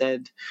often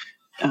said,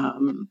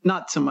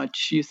 not so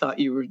much, you thought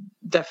you were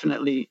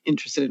definitely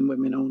interested in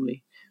women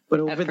only. But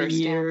over the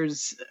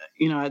years,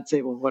 I'd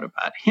say, well, what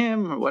about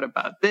him? Or what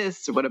about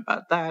this? Or what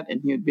about that?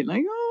 And you'd be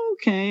like, oh,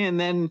 okay. And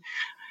then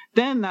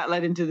that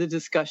led into the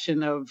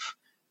discussion of,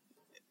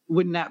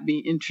 wouldn't that be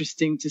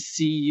interesting to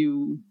see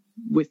you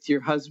with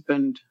your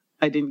husband?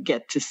 I didn't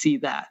get to see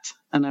that.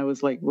 And I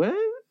was like, what?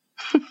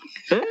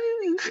 What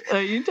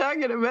are you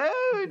talking about?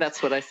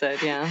 That's what I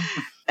said, yeah.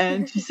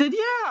 And she said,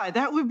 yeah,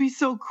 that would be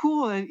so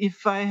cool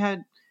if I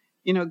had,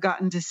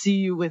 gotten to see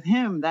you with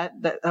him.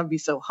 That'd be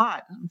so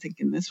hot. I'm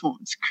thinking, this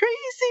woman's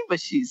crazy, but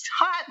she's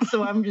hot.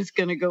 So I'm just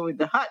going to go with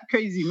the hot,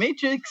 crazy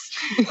matrix.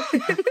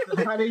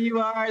 The hotter you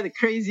are, the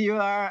crazier you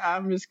are.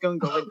 I'm just going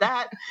to go with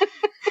that.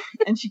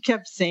 And she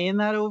kept saying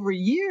that over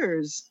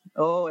years.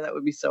 Oh, that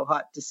would be so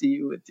hot to see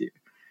you with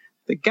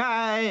the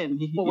guy.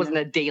 And it wasn't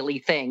a daily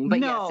thing, but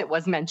yes, it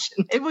was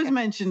mentioned. It was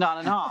mentioned on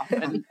and off.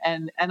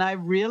 And I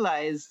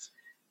realized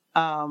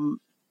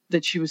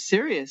that she was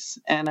serious.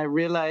 And I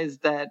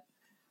realized that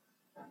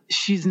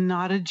she's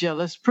not a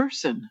jealous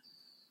person.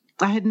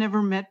 I had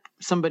never met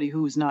somebody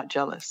who was not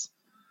jealous.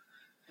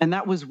 And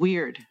that was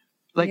weird.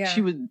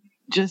 She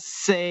just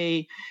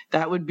say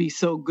that would be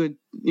so good,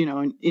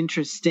 and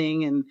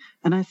interesting.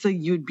 And I said,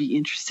 you'd be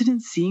interested in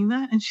seeing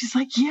that? And she's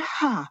like,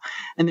 yeah.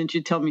 And then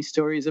she'd tell me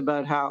stories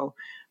about how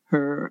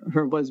her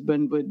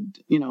husband would,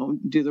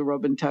 do the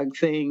rub and tug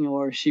thing,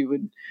 or she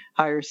would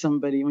hire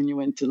somebody when you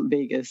went to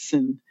Vegas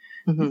and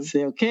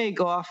say, okay,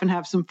 go off and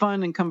have some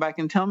fun and come back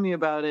and tell me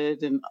about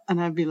it. And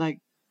I'd be like,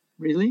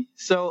 really?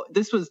 So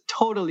this was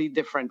totally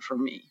different for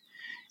me.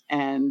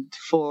 And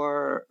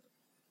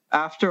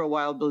after a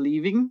while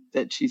believing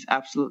that she's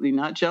absolutely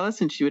not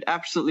jealous and she would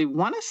absolutely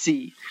want to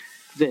see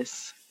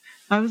this,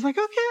 I was like,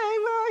 okay, well,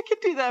 I can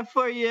do that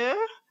for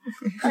you.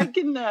 I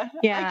can.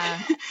 Yeah.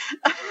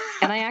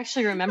 And I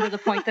actually remember the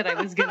point that I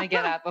was going to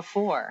get at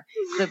before.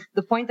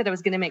 The point that I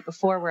was going to make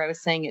before, where I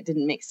was saying it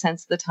didn't make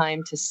sense at the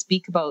time to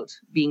speak about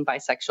being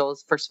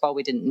bisexuals. First of all,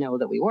 we didn't know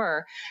that we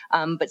were.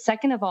 But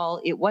second of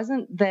all, it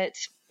wasn't that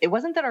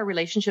our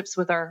relationships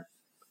with our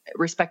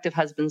respective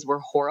husbands were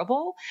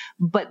horrible,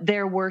 but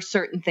there were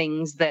certain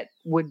things that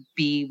would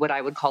be what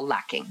I would call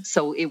lacking.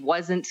 So it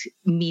wasn't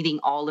meeting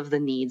all of the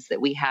needs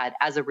that we had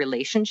as a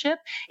relationship.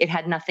 It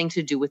had nothing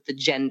to do with the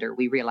gender,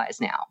 we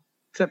realize now.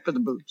 Except for the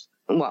boobs.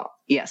 Well,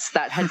 yes,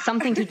 that had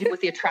something to do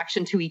with the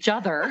attraction to each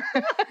other.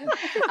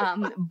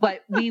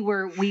 But we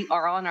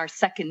are on our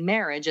second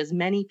marriage, as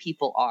many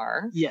people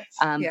are. Yes.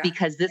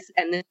 Because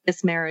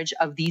this marriage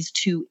of these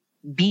two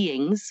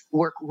beings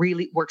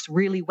works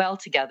really well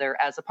together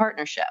as a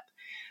partnership,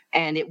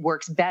 and it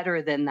works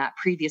better than that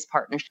previous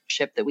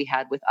partnership that we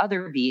had with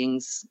other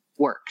beings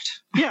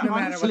worked. Yeah, no honestly,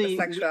 matter what the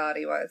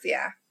sexuality was.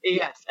 Yeah.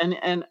 Yes,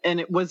 and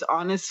it was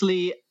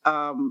honestly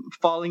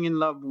falling in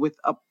love with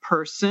a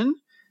person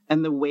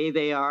and the way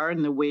they are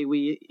and the way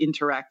we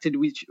interacted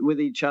with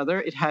each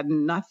other. It had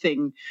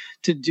nothing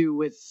to do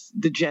with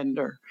the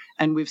gender.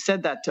 And we've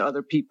said that to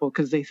other people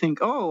because they think,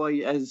 oh,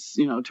 as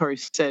Tori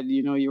said,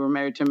 you were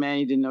married to a man,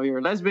 you didn't know you were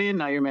a lesbian,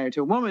 now you're married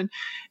to a woman.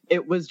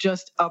 It was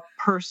just a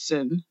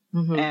person.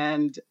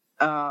 And,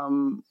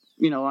 on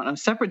a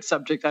separate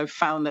subject, I've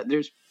found that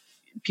there's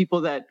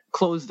people that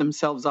close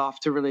themselves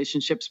off to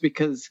relationships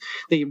because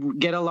they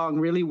get along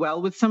really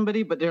well with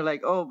somebody, but they're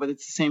like, oh, but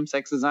it's the same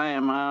sex as I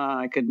am.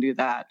 I couldn't do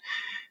that.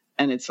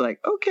 And it's like,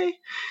 okay.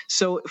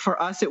 So for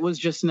us, it was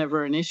just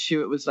never an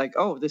issue. It was like,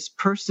 oh, this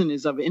person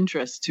is of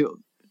interest to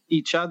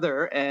each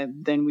other.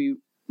 And then we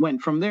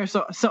went from there.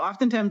 So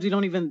oftentimes we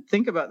don't even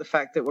think about the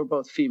fact that we're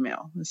both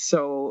female.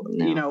 So,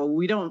 No.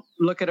 We don't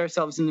look at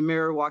ourselves in the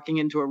mirror walking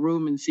into a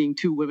room and seeing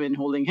two women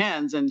holding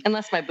hands. And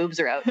unless my boobs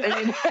are out.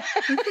 I mean,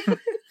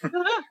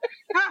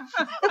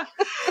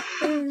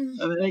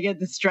 and then I get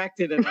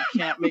distracted and I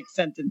can't make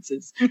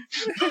sentences.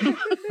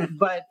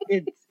 But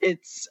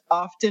it's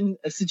often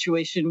a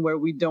situation where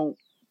we don't,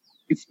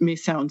 it may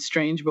sound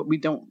strange, but we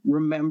don't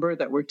remember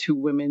that we're two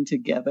women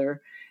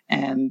together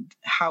and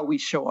how we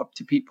show up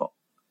to people.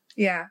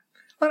 Yeah.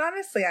 Well,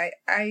 honestly,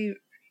 I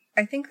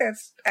think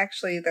that's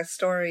actually, the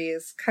story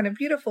is kind of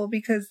beautiful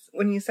because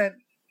when you said,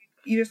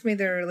 you just made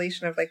the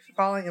relation of like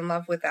falling in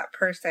love with that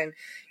person,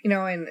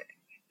 and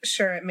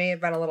sure, it may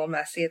have been a little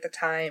messy at the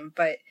time,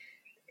 but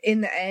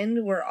in the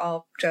end, we're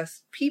all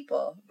just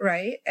people,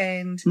 right?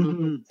 And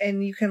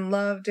and you can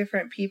love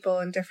different people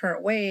in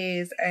different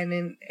ways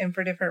and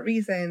for different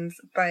reasons,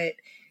 but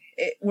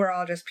we're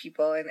all just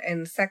people,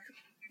 and sex,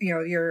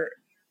 your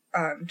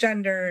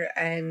gender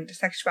and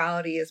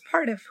sexuality is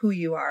part of who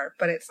you are,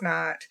 but it's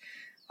not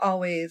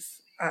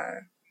always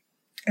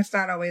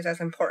as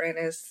important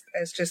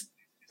as just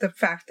the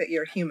fact that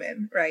you're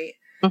human, right?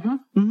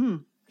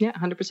 Yeah,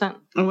 100%.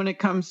 And when it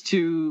comes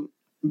to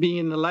being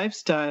in the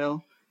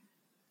lifestyle,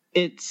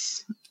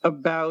 it's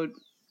about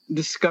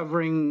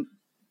discovering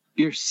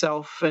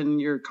yourself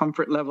and your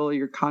comfort level,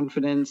 your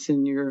confidence,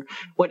 and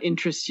what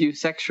interests you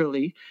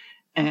sexually.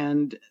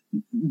 And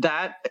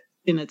that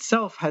in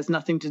itself has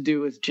nothing to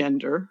do with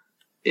gender.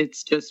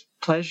 It's just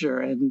pleasure.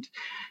 And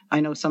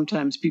I know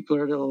sometimes people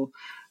are a little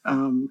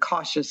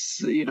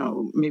cautious,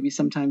 maybe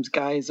sometimes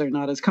guys are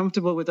not as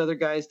comfortable with other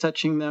guys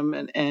touching them.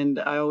 And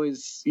I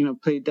always,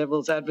 play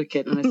devil's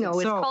advocate. And I said,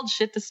 it's called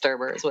shit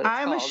disturber is what it's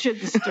I'm called. a shit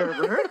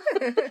disturber.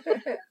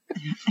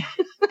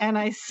 And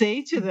I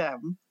say to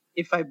them,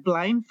 if I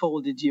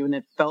blindfolded you and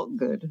it felt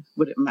good,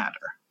 would it matter?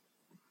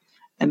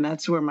 And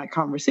that's where my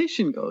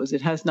conversation goes.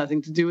 It has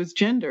nothing to do with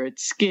gender.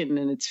 It's skin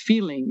and it's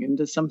feeling. And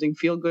does something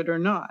feel good or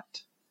not?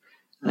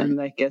 Right. And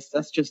I guess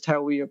that's just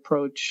how we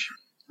approach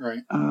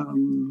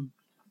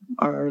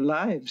our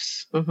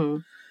lives.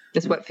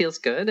 It's what feels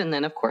good. And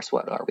then, of course,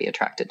 what are we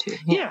attracted to?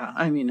 Yeah.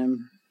 I mean,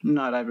 I'm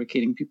not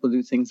advocating people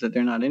do things that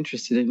they're not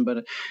interested in,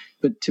 but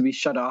to be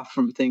shut off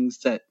from things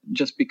that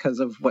just because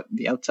of what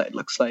the outside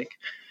looks like.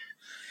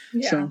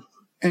 Yeah. So,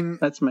 and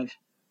that's my...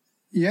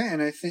 Yeah,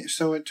 and I think,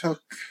 so it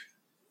took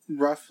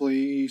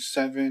roughly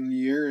 7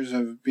 years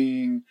of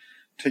being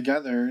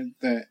together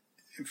that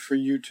for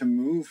you to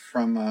move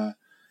from a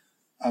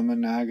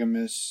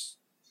monogamous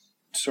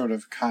sort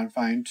of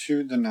confine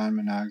to the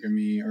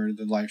non-monogamy or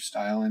the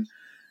lifestyle. And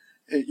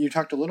you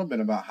talked a little bit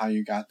about how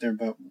you got there,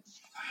 but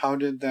how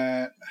did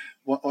that,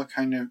 what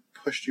kind of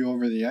pushed you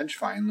over the edge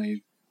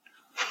finally?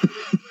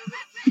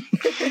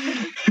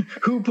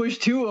 Who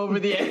pushed who over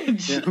the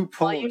edge? Yeah, who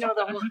pulled?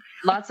 Well,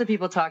 lots of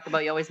people talk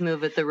about you always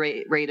move at the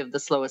rate of the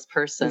slowest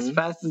person. As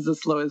fast as the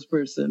slowest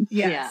person.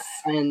 Yes.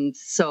 Yeah. And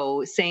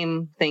so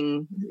same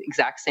thing,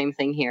 exact same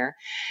thing here.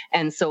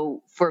 And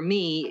so for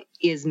me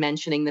is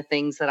mentioning the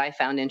things that I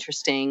found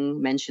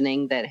interesting,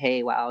 mentioning that,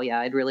 hey, wow, yeah,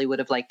 I'd really would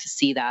have liked to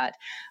see that.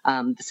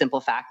 The simple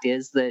fact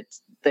is that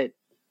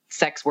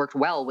sex worked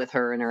well with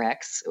her and her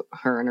ex,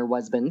 her and her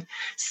husband.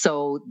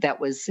 So that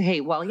was, hey,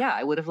 well, yeah,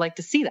 I would have liked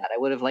to see that. I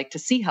would have liked to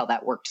see how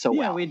that worked so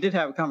well. Yeah, we did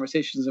have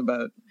conversations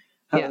about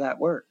how that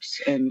works.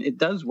 And it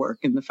does work.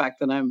 And the fact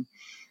that I'm,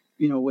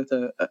 with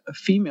a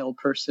female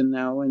person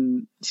now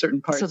in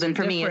certain parts. So then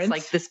for me, it's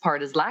like this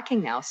part is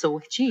lacking now. So,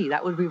 gee,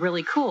 that would be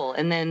really cool.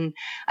 And then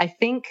I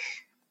think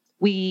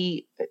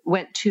we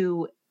went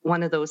to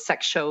one of those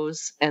sex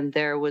shows and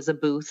there was a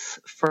booth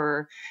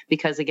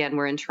because again,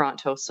 we're in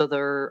Toronto. So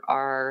there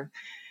are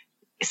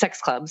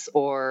sex clubs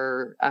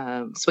or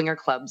swinger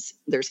clubs.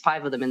 There's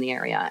 5 of them in the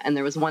area. And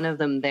there was one of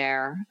them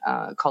there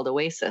called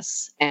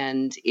Oasis.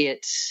 And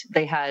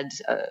they had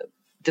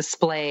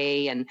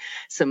display and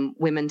some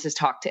women to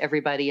talk to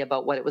everybody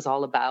about what it was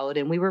all about.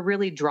 And we were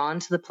really drawn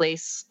to the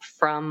place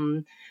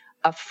from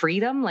a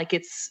freedom. Like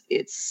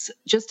it's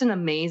just an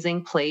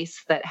amazing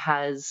place that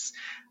has...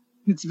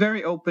 It's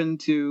very open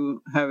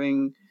to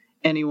having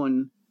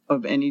anyone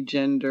of any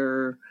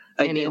gender,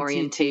 any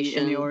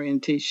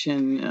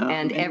orientation,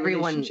 and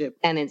everyone,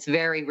 and it's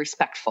very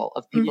respectful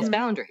of people's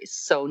boundaries.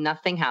 So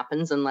nothing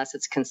happens unless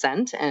it's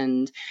consent,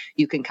 and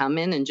you can come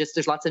in and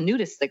there's lots of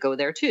nudists that go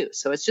there too.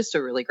 So it's just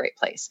a really great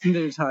place.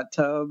 There's hot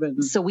tub,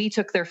 and so we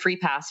took their free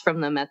pass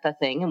from them at the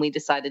thing, and we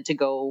decided to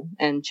go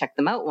and check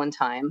them out one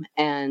time.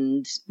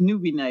 And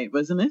newbie night,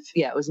 wasn't it?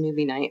 Yeah, it was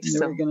newbie night.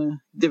 They were gonna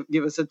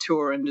give us a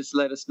tour and just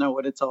let us know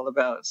what it's all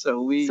about.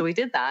 So we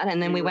did that,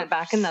 and then we went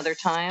back another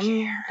time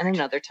and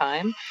another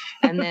time,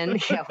 and then.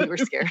 Yeah, we were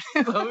scared.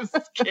 So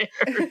scared.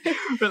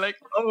 We're like,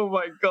 oh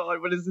my God,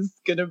 what is this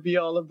going to be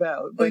all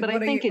about? But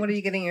what are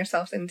you getting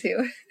yourself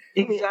into?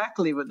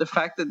 Exactly. But the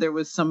fact that there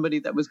was somebody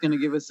that was going to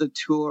give us a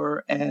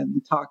tour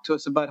and talk to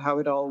us about how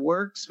it all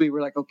works, we were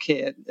like,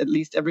 okay, at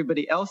least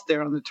everybody else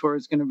there on the tour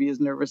is going to be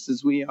as nervous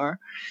as we are.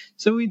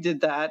 So we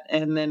did that.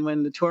 And then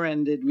when the tour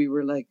ended, we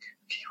were like,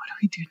 okay, what do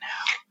we do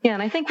now? Yeah,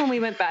 and I think when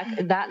we went back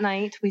that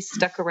night, we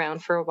stuck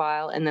around for a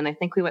while, and then I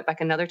think we went back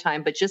another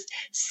time, but just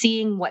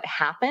seeing what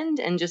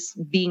happened and just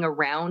being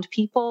around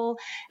people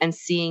and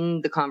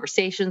seeing the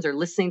conversations or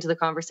listening to the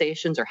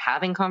conversations or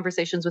having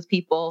conversations with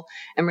people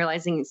and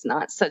realizing it's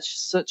not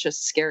such a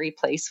scary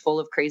place full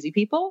of crazy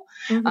people.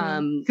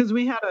 Because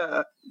we had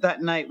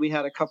that night we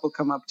had a couple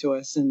come up to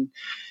us and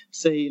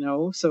say,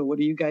 so what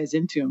are you guys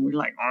into? And we're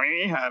like,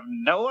 we have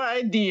no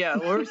idea.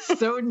 We're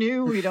so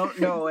new, we don't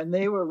know. And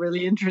they were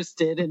really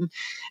interested. And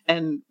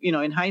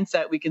in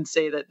hindsight, we can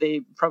say that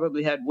they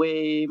probably had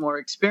way more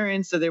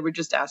experience. So they were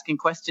just asking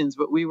questions,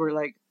 but we were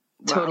like,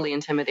 wow, totally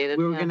intimidated.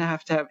 We were going to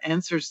have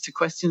answers to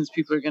questions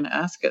people are going to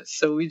ask us.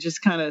 So we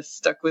just kind of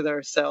stuck with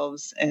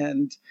ourselves.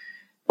 And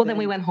then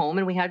we went home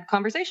and we had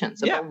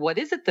conversations about what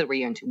is it that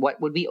we're into?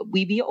 What would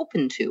we be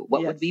open to?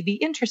 What would we be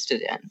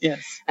interested in?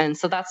 Yes. And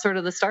so that's sort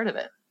of the start of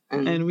it.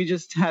 And we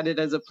just had it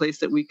as a place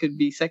that we could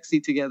be sexy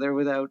together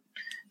without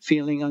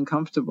feeling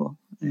uncomfortable.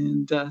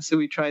 And so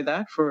we tried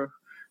that for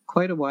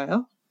quite a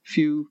while.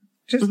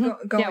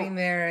 Going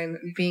there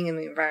and being in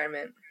the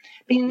environment.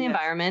 Being in the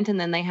environment, and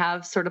then they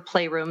have sort of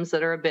playrooms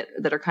that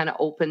are kind of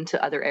open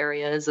to other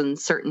areas, and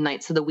certain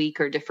nights of the week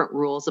are different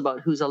rules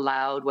about who's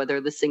allowed, whether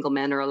the single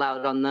men are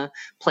allowed on the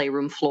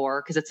playroom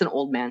floor, because it's an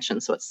old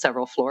mansion, so it's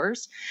several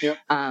floors. Yep.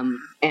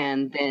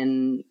 And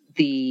then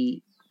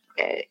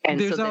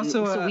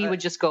so we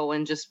would just go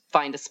and just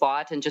find a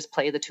spot and just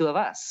play the two of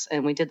us,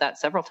 and we did that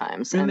several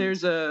times. And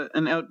there's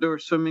an outdoor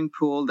swimming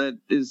pool that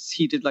is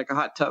heated like a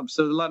hot tub,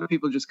 so a lot of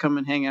people just come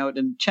and hang out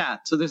and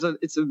chat. So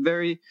it's a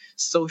very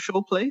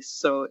social place.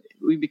 So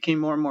we became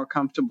more and more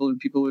comfortable, and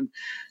people would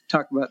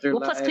talk about their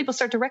lives. Plus people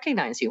start to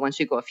recognize you once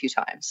you go a few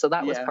times, so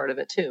that was part of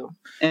it too.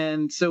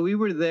 And so we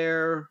were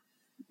there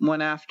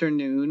one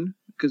afternoon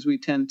because we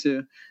tend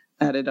to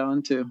add it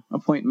on to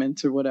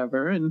appointments or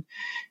whatever, and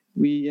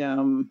we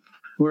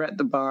were at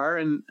the bar,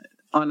 and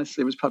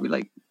honestly, it was probably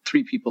like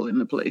 3 people in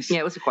the place.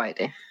 Yeah, it was a quiet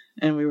day.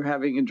 And we were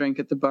having a drink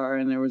at the bar,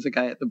 and there was a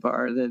guy at the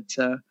bar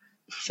that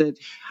said,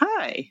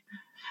 hi.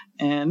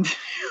 And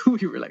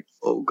we were like,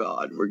 oh,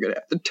 God, we're going to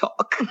have to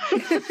talk.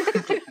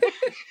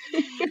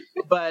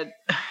 But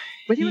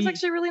he was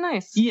actually really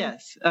nice.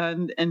 Yes.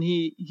 And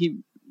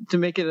he to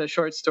make it a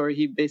short story,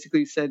 he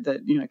basically said that,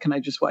 can I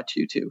just watch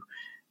you two?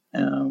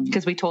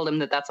 Because we told him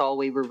that that's all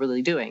we were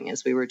really doing,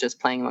 is we were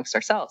just playing amongst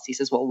ourselves. He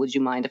says, well, would you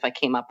mind if I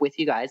came up with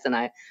you guys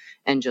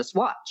and just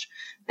watch?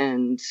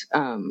 And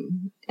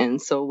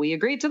so we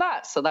agreed to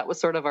that. So that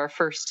was sort of our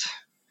first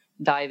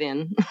dive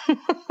in.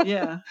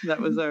 Yeah, that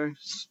was our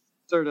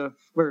sort of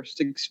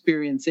first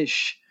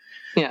experience-ish.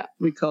 Yeah.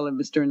 We call him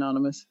Mr.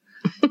 Anonymous.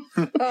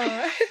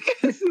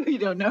 Because we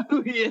don't know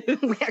who he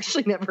is. We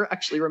actually never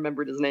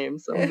remembered his name.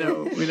 So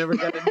No, we never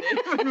got a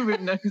name, and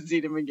we've never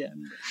seen him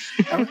again.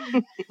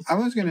 I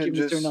was going to Thank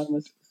you, Mr. just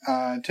Anonymous.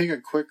 take a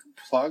quick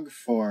plug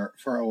for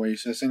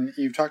Oasis, and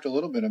you've talked a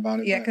little bit about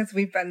it. Yeah, because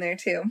we've been there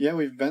too. Yeah,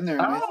 we've been there.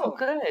 Oh,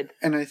 good.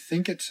 And I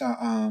think it's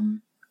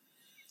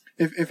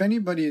if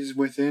anybody's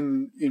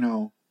within,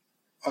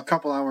 a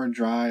couple hour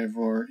drive,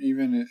 or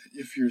even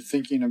if you're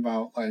thinking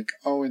about like,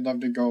 oh, we'd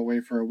love to go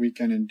away for a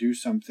weekend and do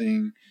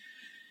something.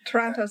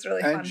 Toronto's a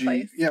really fun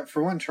place. Yeah,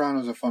 for one,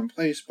 Toronto's a fun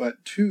place,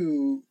 but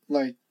two,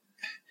 like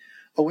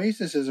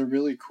Oasis is a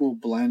really cool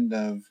blend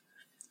of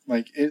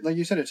like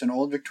you said, it's an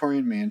old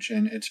Victorian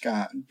mansion. It's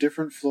got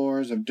different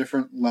floors of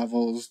different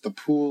levels. The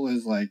pool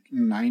is like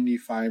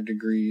 95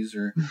 degrees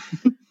or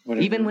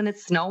whatever. Even when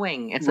it's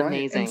snowing, it's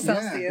amazing. In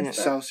Celsius. Yeah.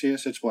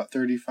 Celsius, it's what,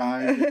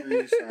 35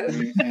 degrees?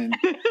 Sorry.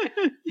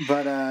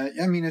 But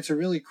I mean, it's a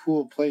really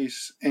cool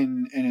place,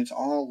 and it's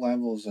all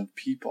levels of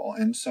people.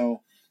 And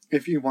so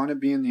if you want to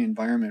be in the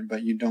environment,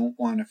 but you don't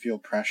want to feel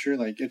pressure,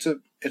 like it's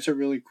a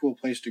really cool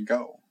place to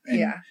go. And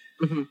yeah.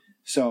 Mm-hmm.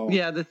 So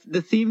yeah,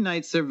 the theme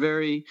nights are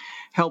very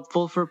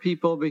helpful for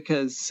people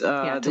because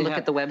to look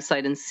at the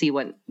website and see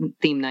what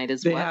theme night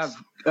is. They have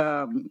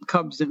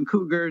Cubs and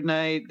Cougar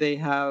night. They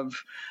have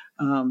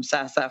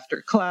SAS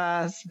after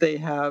class. They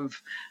have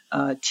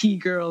Tea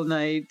Girl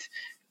night.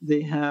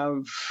 They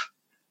have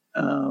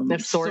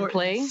sword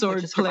play,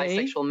 which is for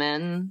bisexual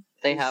men.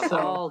 They have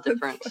all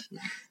different.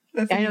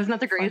 I know it's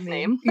not the greatest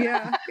name.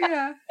 Yeah.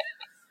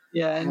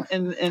 Yeah,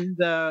 and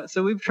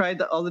so we've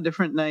tried all the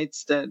different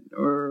nights that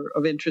are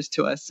of interest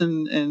to us,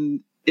 and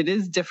it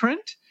is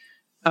different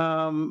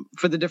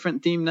for the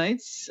different theme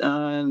nights,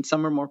 and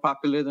some are more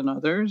popular than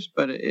others,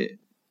 but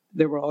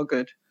they were all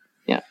good.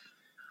 Yeah.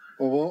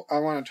 Well, I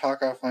want to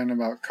talk offline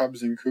about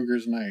Cubs and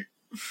Cougars night.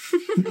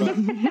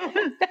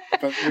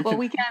 But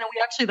we can. And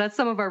we actually, that's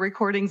some of our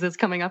recordings is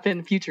coming up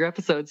in future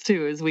episodes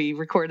too, as we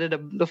recorded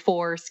the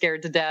 4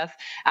 Scared to Death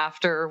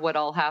after what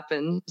all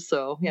happened.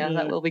 So yeah,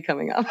 that will be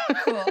coming up.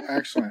 Cool.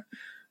 Excellent.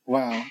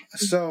 Wow.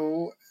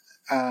 So,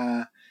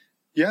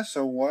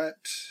 so what,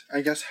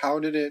 I guess, how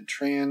did it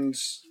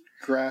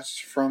transgress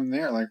from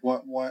there? Like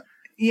what?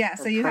 Yeah.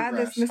 So you had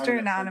this Mr.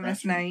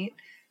 Anonymous night,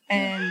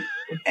 and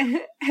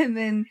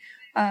then,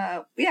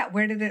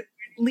 where did it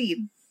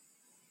lead?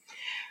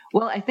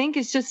 Well, I think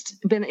it's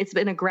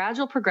been a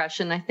gradual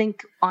progression. I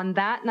think on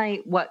that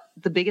night, what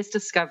the biggest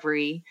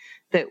discovery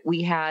that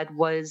we had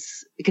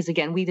was, because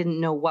again, we didn't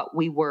know what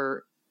we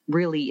were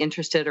really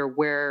interested or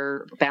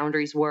where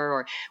boundaries were,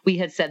 or we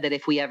had said that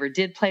if we ever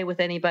did play with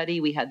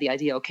anybody, we had the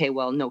idea, okay,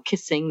 well, no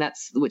kissing,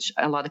 which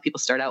a lot of people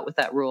start out with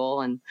that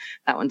rule, and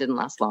that one didn't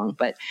last long.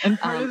 But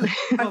I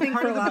think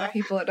for a lot of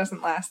people it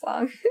doesn't last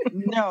long.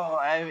 No,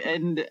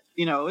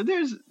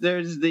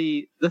 there's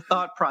the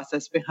thought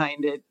process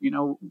behind it.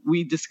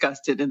 We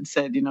discussed it and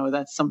said,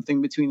 that's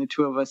something between the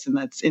two of us and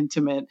that's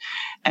intimate,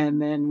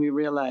 and then we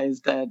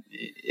realized that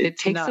it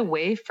takes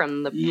away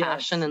from the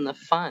passion and the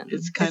fun.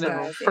 It's kind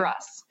of for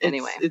us.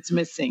 Anyway, it's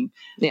missing.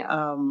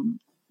 Yeah.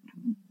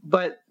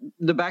 But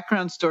the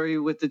background story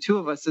with the two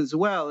of us as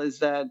well is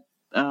that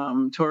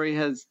Tori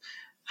has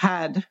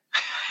had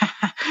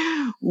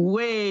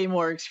way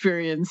more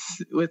experience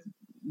with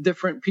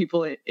different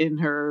people in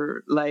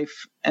her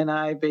life, and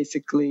I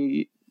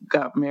basically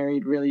got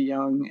married really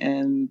young,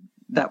 and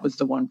that was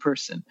the one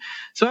person.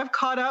 So I've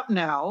caught up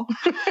now.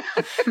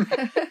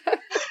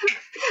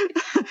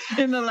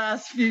 In the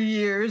last few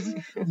years,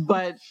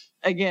 but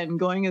again,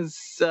 going as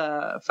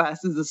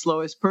fast as the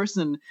slowest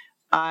person,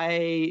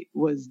 I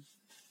was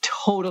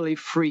totally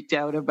freaked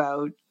out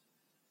about,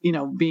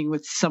 being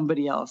with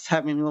somebody else,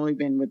 having only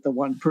been with the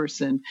one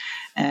person.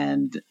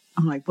 And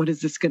I'm like, what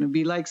is this going to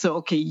be like? So,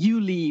 okay, you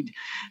lead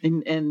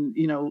and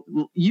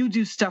you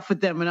do stuff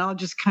with them, and I'll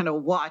just kind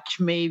of watch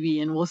maybe,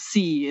 and we'll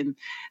see. And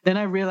then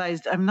I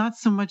realized I'm not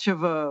so much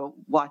of a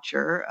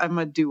watcher, I'm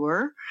a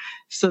doer.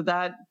 So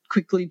that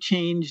quickly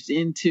changed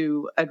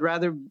into, I'd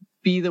rather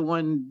be the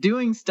one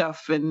doing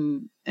stuff,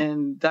 and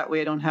that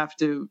way I don't have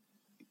to,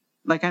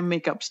 like, I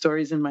make up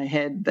stories in my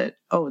head that,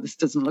 oh, this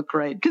doesn't look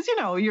right. Because,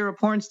 you're a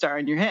porn star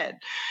in your head.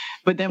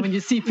 But then when you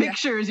see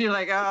pictures, you're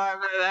like,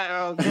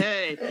 oh,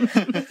 okay.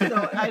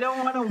 So I don't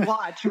want to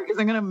watch because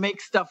I'm going to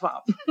make stuff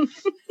up.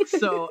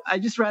 So I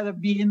just rather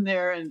be in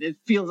there, and it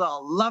feels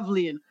all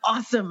lovely and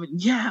awesome. And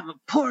yeah, I'm a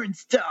porn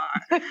star.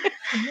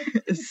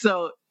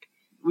 So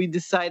we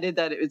decided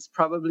that it's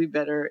probably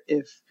better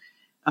if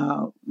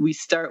we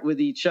start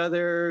with each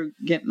other,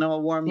 getting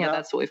all warmed up. Yeah,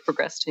 that's what we've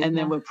progressed to. And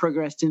then we've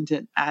progressed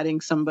into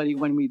adding somebody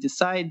when we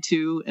decide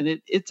to.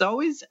 And it's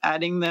always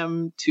adding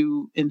them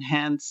to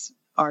enhance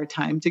our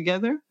time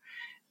together.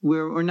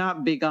 We're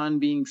not big on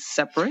being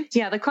separate.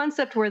 Yeah, the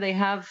concept where they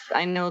have,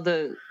 I know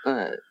the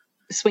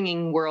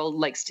swinging world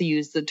likes to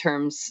use the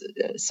terms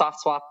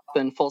soft swap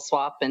and full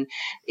swap, and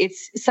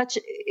it's such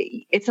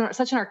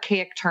an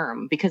archaic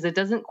term because it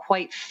doesn't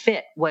quite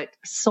fit what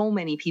so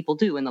many people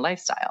do in the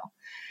lifestyle.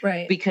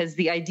 Right. Because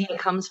the idea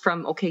comes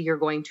from, okay, you're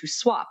going to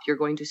swap, you're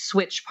going to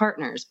switch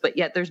partners, but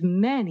yet there's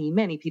many,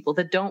 many people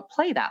that don't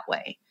play that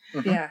way.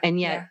 Yeah. And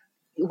yet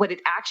what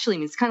it actually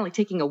means, kind of like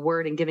taking a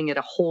word and giving it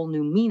a whole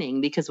new meaning,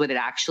 because what it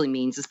actually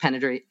means is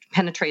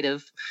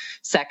penetrative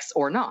sex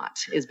or not,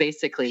 is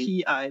basically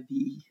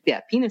P-I-V.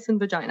 Yeah, penis and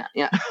vagina.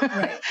 Yeah.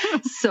 Right.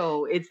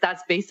 So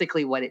that's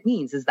basically what it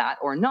means, is that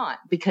or not,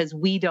 because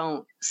we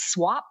don't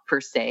swap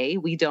per se.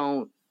 We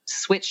don't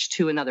switch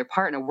to another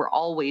partner. We're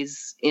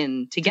always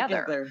in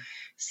together.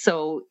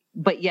 So,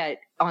 but yet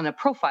on a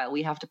profile,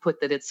 we have to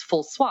put that it's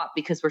full swap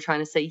because we're trying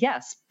to say,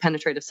 yes,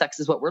 penetrative sex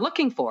is what we're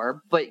looking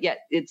for, but yet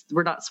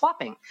we're not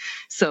swapping.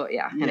 So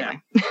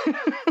anyway.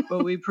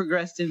 But we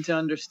progressed into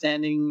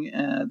understanding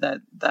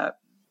that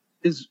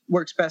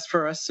works best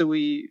for us. So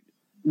we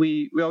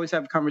always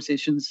have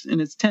conversations, and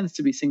it tends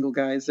to be single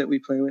guys that we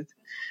play with.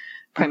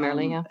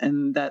 Primarily, yeah.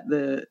 And that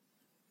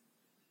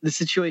the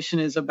situation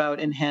is about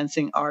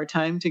enhancing our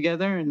time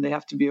together, and they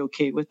have to be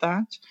okay with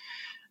that.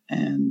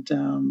 And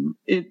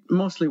it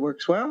mostly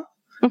works well.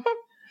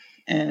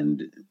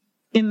 And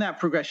in that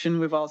progression,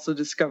 we've also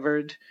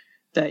discovered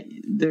that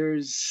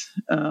there's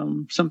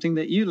something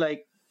that you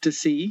like to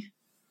see,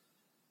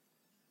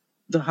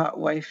 the hot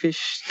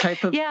wife-ish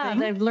type of thing. Yeah,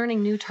 they're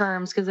learning new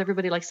terms because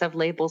everybody likes to have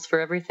labels for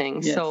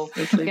everything. Yes, so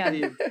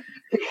I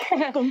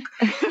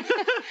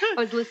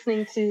was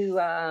listening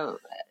to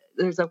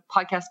there's a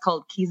podcast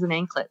called Keys and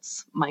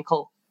Anklets.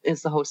 Michael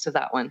is the host of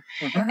that one.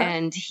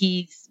 And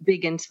he's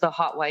big into the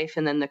hot wife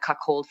and then the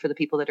cuckold for the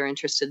people that are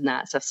interested in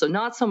that stuff. So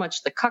not so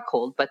much the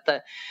cuckold, but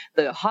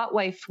the hot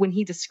wife, when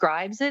he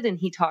describes it and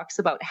he talks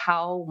about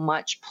how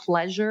much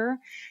pleasure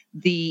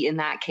in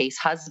that case,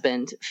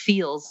 husband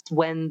feels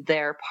when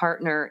their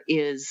partner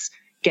is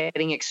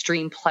getting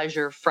extreme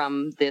pleasure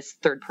from this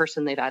third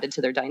person they've added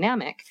to their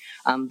dynamic,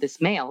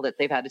 this male that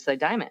they've added to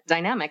their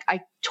dynamic,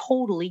 I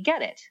totally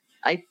get it.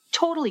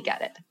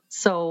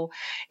 So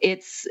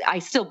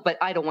but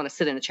I don't want to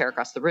sit in a chair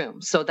across the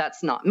room. So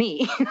that's not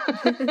me.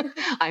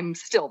 I'm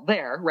still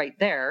there, right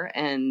there,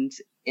 and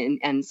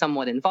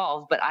somewhat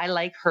involved, but I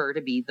like her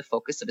to be the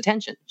focus of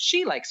attention.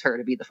 She likes her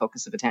to be the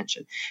focus of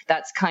attention.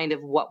 That's kind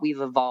of what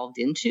we've evolved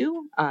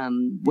into.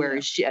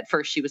 Whereas at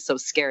first she was so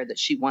scared that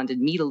she wanted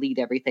me to lead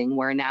everything,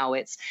 where now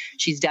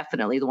she's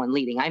definitely the one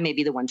leading. I may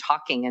be the one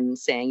talking and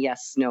saying,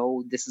 yes,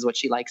 no, this is what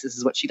she likes, this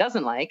is what she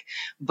doesn't like,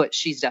 but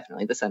she's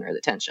definitely the center of the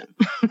attention.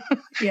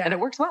 And it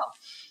works well.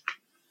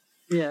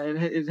 Yeah,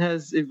 it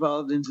has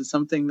evolved into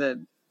something that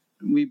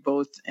we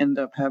both end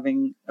up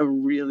having a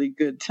really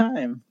good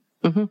time.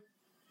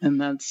 And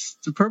that's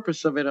the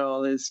purpose of it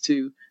all, is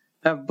to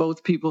have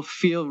both people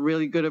feel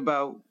really good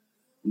about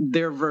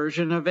their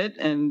version of it,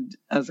 and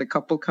as a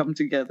couple come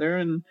together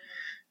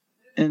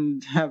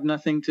and have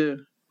nothing to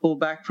pull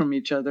back from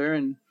each other.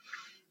 And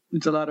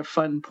it's a lot of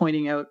fun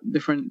pointing out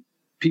different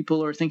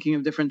people or thinking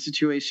of different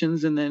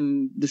situations and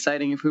then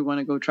deciding if we want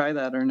to go try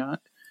that or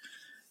not.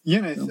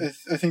 Yeah, and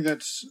I think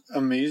that's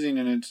amazing,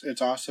 and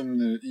it's awesome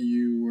that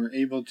you were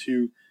able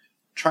to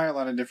try a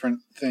lot of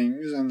different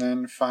things and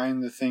then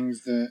find the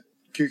things that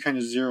you kind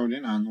of zeroed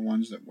in on, the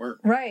ones that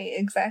work. Right,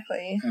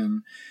 exactly.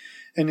 And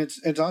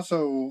it's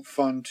also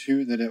fun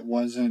too that it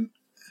wasn't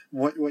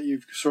what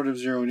you've sort of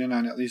zeroed in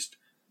on, at least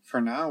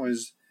for now,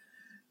 is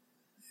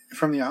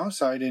from the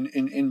outside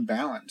in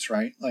balance,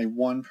 right? Like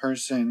one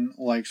person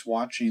likes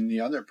watching the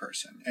other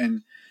person,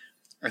 and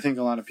I think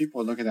a lot of people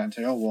would look at that and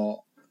say, "Oh,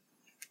 well,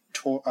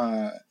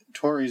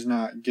 Tori's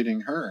not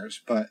getting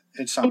hers," but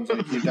it sounds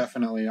like you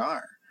definitely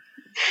are.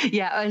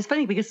 Yeah, it's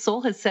funny because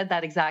Soul has said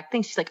that exact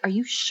thing. She's like, "Are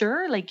you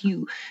sure? Like,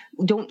 you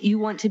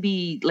want to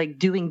be like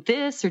doing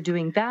this or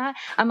doing that?"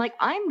 I'm like,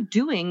 "I'm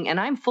doing, and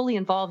I'm fully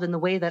involved in the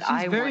way that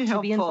I want to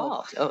be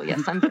involved." Oh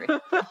yes, I'm very.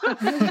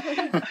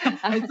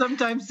 I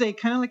sometimes say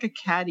kind of like a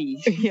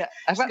caddy. Yeah,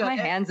 I've got my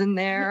hands in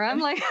there. I'm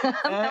like, I'm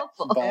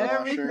helpful.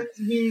 Everything's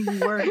being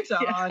worked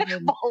on.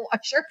 And... ball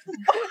washer.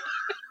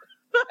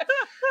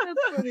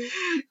 That's funny.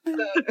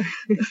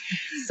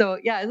 So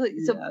yes.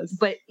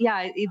 But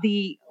yeah,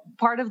 the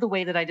part of the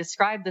way that I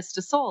describe this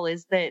to Soul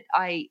is that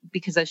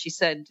because as she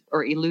said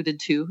or alluded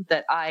to,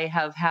 that I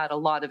have had a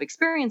lot of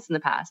experience in the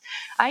past.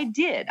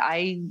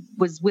 I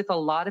was with a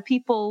lot of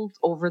people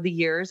over the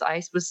years.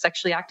 I was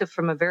sexually active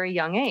from a very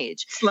young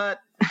age. Slut.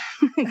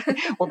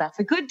 Well, that's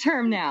a good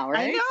term now,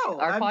 right? I know.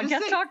 Our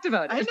podcast talked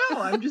about it. I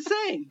know. I'm just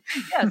saying.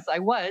 Yes, I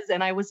was.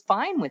 And I was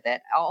fine with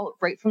it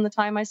right from the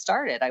time I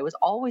started. I was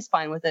always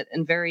fine with it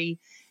and very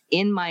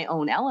in my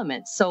own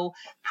element. So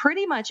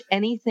pretty much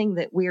anything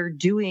that we're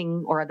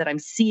doing or that I'm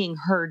seeing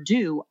her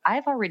do,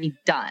 I've already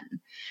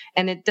done.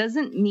 And it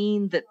doesn't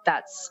mean that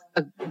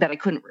that I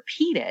couldn't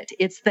repeat it.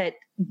 It's that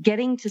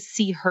getting to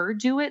see her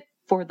do it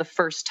for the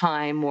first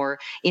time or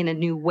in a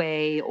new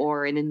way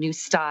or in a new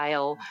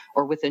style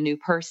or with a new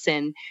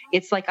person,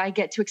 it's like I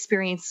get to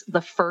experience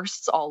the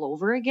firsts all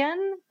over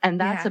again. And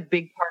that's a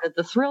big part of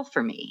the thrill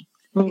for me.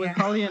 Well, with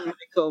Holly and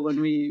Michael,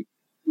 when we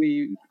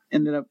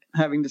ended up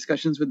having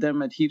discussions with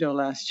them at Hito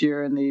last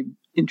year, and they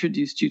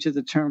introduced you to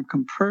the term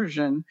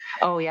compersion.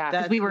 Oh yeah,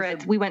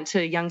 because we went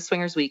to Young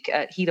Swingers Week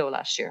at Hito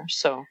last year.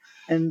 So,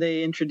 and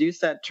they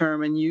introduced that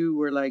term, and you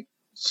were like,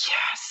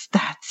 "Yes,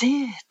 that's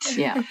it."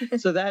 Yeah.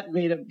 So that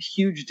made a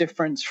huge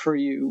difference for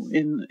you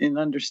in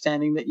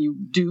understanding that you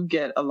do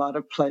get a lot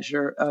of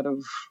pleasure out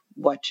of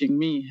watching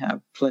me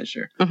have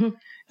pleasure. Mm-hmm.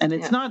 And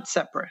it's not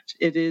separate.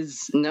 It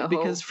is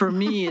because for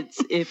me, it's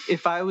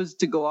if I was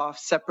to go off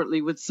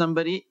separately with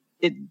somebody,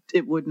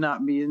 it would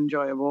not be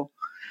enjoyable.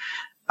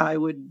 I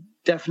would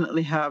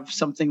definitely have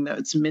something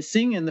that's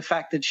missing, and the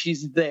fact that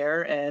she's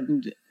there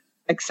and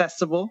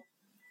accessible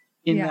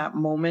in that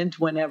moment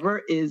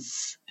whenever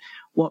is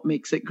what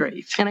makes it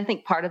great. And I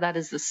think part of that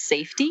is the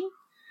safety,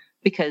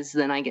 because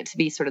then I get to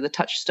be sort of the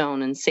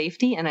touchstone and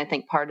safety. And I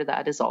think part of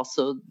that is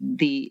also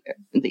the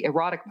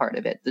erotic part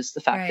of it. There's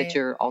the fact that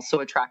you're also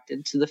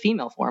attracted to the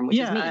female form, which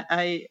is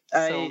me.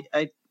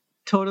 I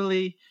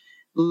totally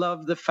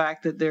love the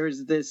fact that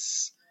there's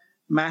this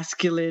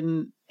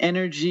masculine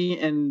energy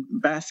and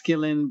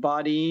masculine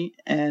body,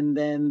 and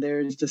then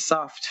there's the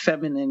soft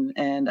feminine,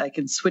 and I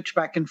can switch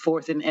back and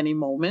forth in any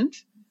moment.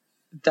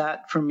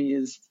 That for me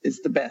is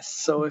the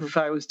best. So if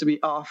I was to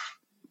be off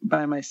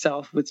by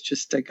myself with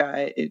just a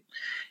guy,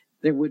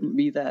 there wouldn't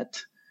be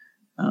that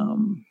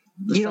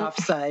the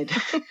soft side.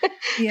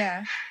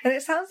 Yeah. And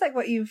it sounds like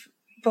what you've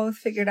both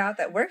figured out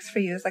that works for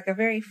you is like a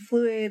very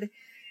fluid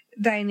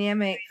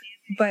dynamic,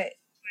 but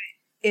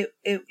it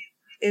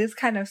is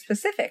kind of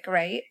specific,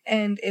 right?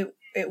 And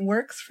it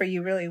works for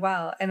you really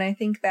well. And I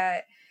think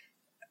that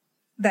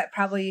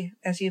probably,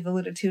 as you've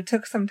alluded to,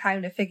 took some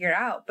time to figure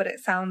out, but it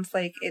sounds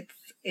like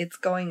it's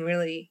going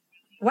really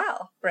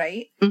well,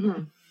 right?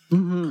 Mm-hmm.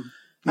 Mm-hmm.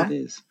 It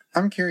is.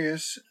 I'm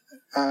curious,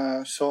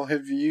 Sol,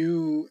 have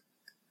you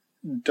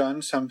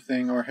done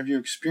something or have you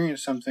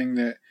experienced something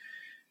that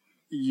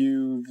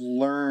you've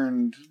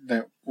learned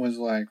that was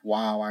like,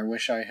 wow, I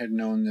wish I had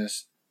known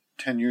this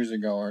 10 years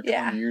ago or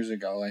 20 years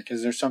ago? Like,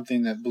 is there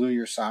something that blew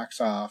your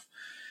socks off?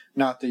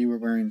 Not that you were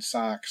wearing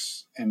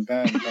socks in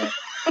bed,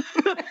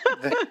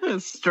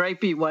 but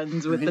stripy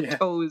ones with the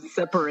toes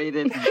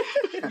separated.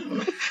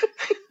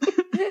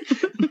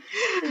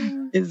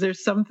 Is there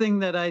something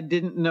that I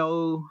didn't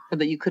know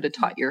that you could have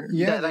taught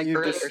that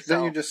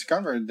you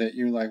discovered that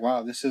you're like,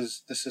 wow, this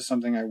is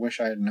something I wish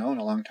I had known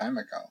a long time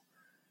ago?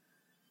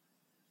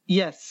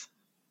 Yes,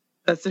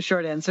 that's the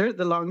short answer.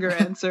 The longer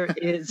answer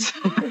is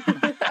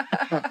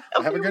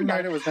have a good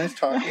night. It was nice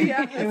talking.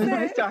 Yeah, it was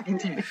nice talking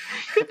to you.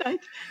 Good night.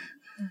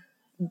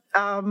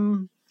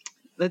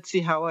 Let's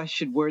see how I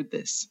should word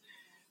this.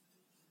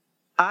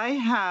 I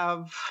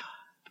have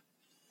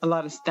a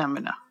lot of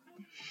stamina.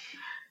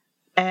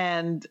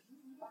 And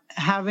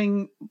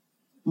having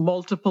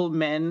multiple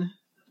men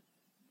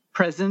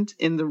present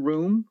in the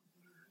room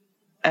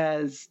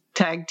as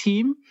tag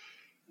team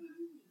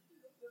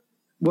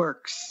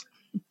works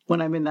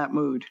when I'm in that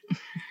mood.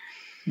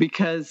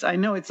 Because I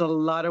know it's a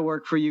lot of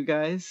work for you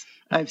guys.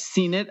 I've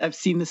seen it. I've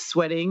seen the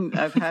sweating.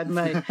 I've had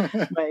my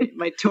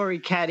Tory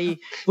caddy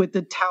with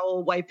the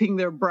towel wiping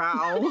their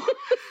brow,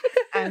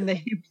 and they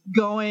keep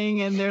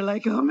going, and they're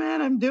like, "Oh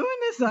man, I'm doing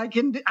this. I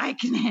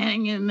can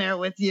hang in there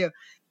with you."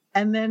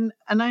 And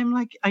I'm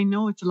like, I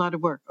know it's a lot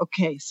of work.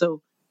 Okay,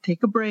 so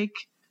take a break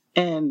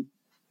and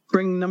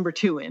bring number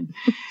 2 in,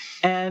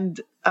 and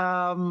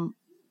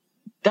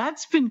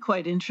that's been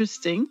quite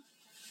interesting.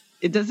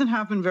 It doesn't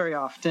happen very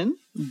often,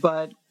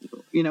 but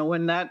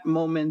when that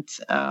moment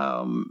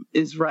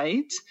is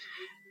right,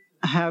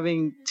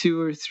 having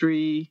 2 or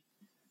 3,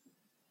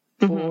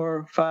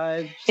 4,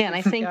 5, 6 and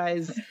I think,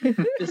 guys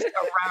just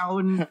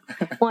around.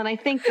 Well, and I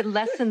think the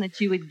lesson that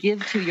you would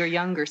give to your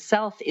younger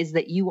self is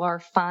that you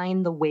are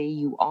fine the way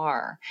you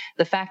are.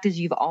 The fact is,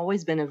 you've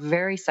always been a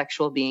very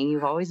sexual being.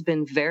 You've always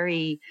been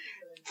very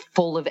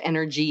full of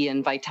energy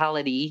and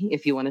vitality,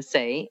 if you want to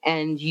say,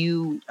 and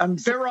I'm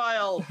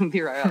virile,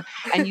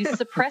 and you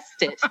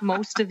suppressed it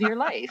most of your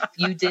life.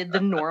 You did the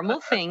normal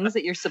things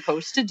that you're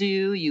supposed to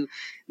do. You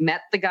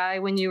met the guy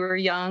when you were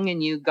young,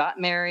 and you got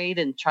married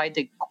and tried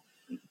to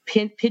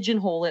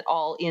pigeonhole it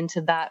all into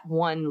that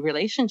one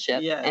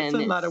relationship. Yeah, it's a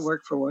lot of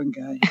work for one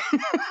guy.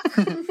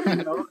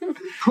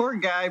 Poor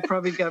guy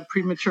probably got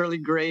prematurely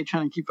gray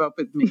trying to keep up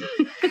with me.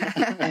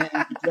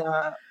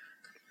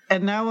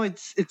 And now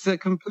it's a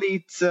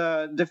complete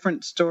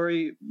different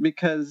story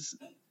because,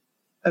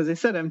 as I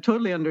said, I'm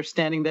totally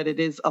understanding that it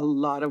is a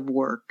lot of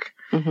work.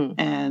 Mm-hmm.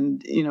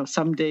 And,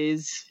 some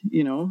days,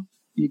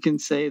 you can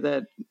say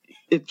that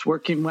it's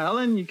working well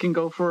and you can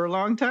go for a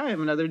long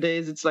time. And other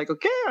days it's like,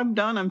 okay, I'm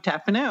done. I'm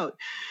tapping out.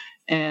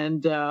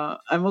 And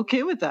I'm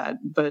okay with that.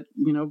 But,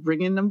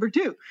 bring in number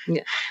 2.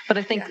 Yeah. But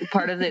I think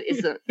part of it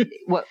is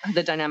what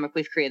the dynamic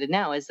we've created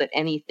now is that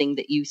anything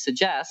that you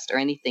suggest or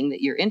anything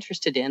that you're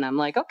interested in, I'm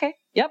like, okay,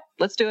 Yep,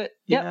 let's do it.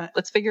 Yep, Yeah.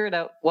 let's figure it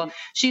out. Well,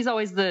 she's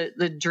always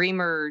the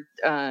dreamer,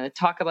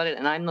 talk about it,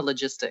 and I'm the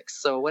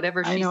logistics. So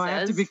whatever she I know says, I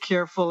have to be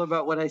careful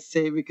about what I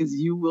say because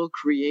you will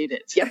create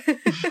it. Yep.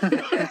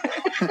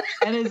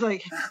 And it's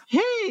like,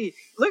 hey,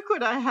 look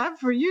what I have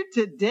for you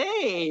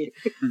today.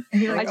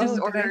 And you're like, I just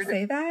did I ordered-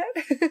 say that?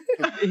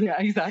 Yeah,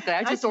 exactly.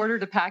 I just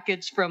ordered a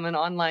package from an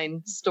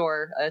online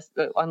store, an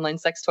online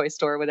sex toy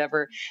store, or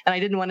whatever, and I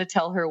didn't want to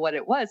tell her what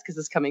it was because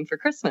it's coming for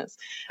Christmas,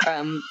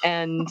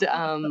 and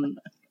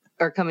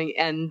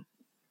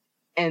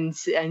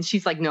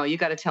she's like, no, you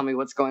got to tell me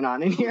what's going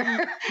on in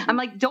here. I'm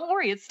like, don't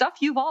worry, it's stuff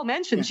you've all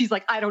mentioned. She's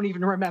like, I don't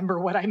even remember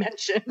what I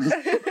mentioned.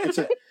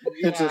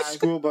 It's a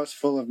school bus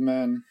full of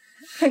men.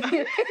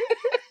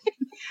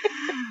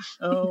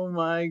 Oh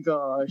my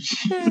gosh.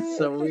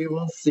 So we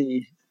will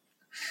see.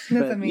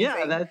 That's But amazing.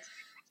 yeah,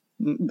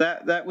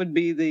 that would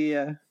be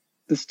the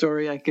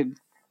story I could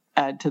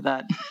add to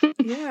that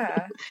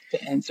Yeah.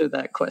 to answer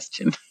that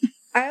question.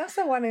 I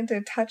also wanted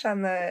to touch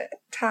on the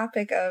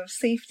topic of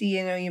safety.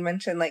 You know, you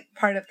mentioned like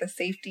part of the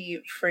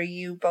safety for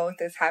you both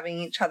is having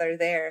each other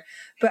there.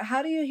 But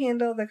how do you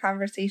handle the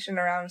conversation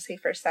around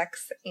safer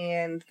sex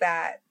and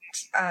that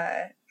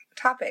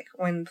topic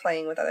when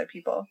playing with other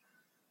people?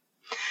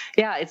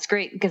 Yeah, it's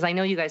great because I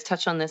know you guys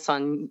touch on this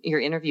on your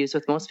interviews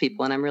with most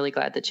people, and I'm really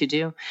glad that you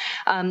do.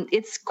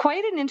 It's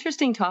quite an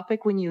interesting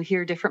topic when you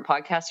hear different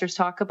podcasters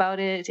talk about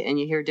it and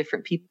you hear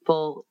different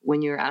people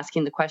when you're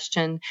asking the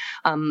question.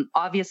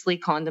 Obviously,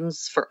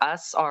 condoms for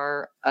us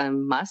are a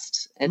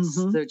must.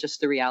 It's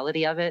just the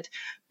reality of it.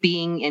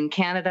 Being in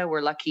Canada,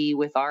 we're lucky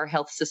with our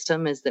health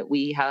system is that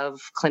we have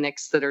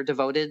clinics that are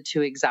devoted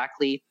to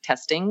exactly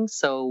testing.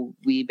 So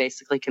we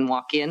basically can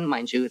walk in.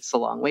 Mind you, it's a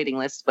long waiting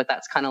list, but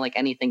that's kind of like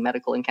anything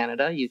medical in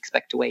Canada. You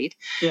expect to wait.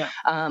 Yeah.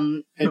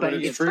 Hey, but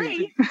it's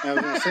free. I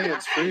was going to say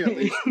it's free at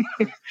least.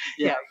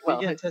 Yeah, well,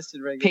 we get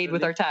tested regularly. paid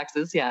with our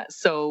taxes. Yeah.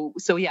 So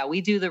yeah,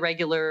 we do the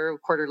regular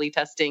quarterly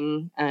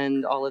testing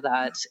and all of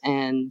that.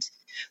 And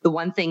the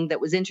one thing that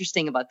was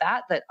interesting about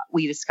that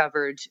we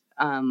discovered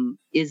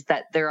is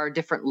that there are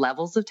different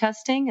levels of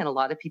testing, and a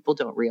lot of people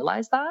don't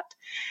realize that.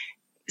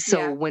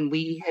 So when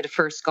we had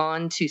first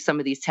gone to some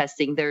of these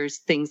testing, there's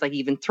things like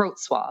even throat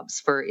swabs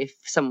for if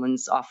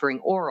someone's offering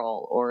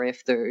oral, or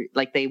if they're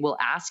like, they will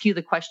ask you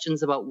the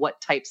questions about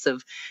what types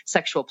of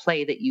sexual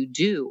play that you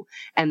do.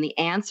 And the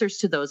answers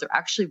to those are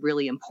actually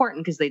really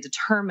important because they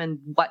determine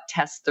what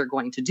tests they're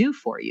going to do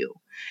for you.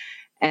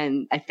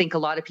 And I think a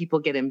lot of people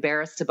get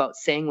embarrassed about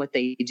saying what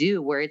they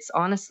do, where it's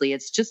honestly,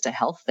 it's just a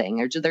health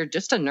thing. They're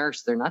just a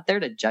nurse. They're not there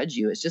to judge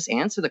you. It's just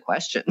answer the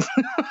questions.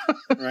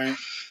 Right.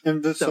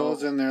 And the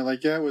soul's in there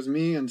like, yeah, it was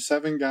me and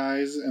 7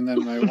 guys. And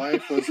then my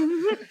wife was.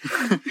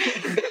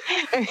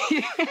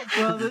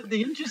 Well,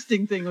 the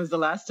interesting thing was the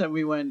last time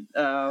we went,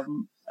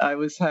 I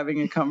was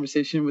having a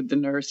conversation with the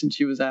nurse and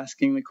she was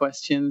asking the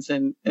questions.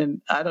 And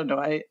I don't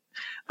know,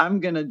 I'm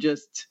going to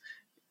just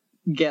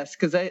guess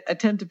because I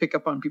tend to pick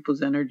up on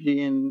people's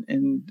energy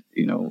and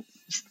you know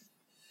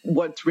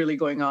what's really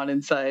going on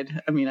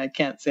inside. I mean, I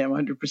can't say I'm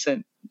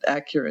 100%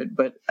 accurate,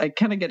 but I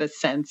kind of get a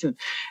sense.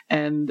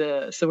 And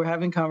so we're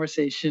having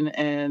conversation,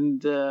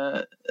 and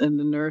the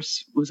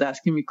nurse was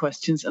asking me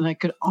questions, and I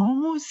could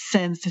almost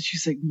sense that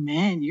she's like,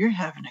 "Man, you're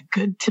having a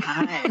good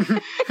time."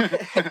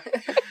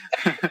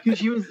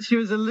 She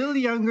was a little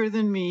younger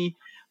than me,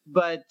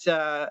 but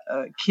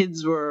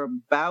kids were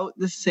about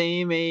the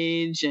same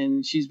age,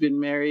 and she's been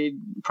married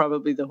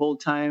probably the whole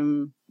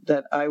time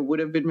that I would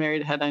have been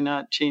married had I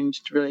not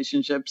changed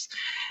relationships.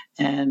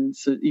 And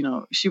so, you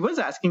know, she was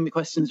asking the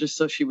questions just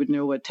so she would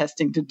know what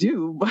testing to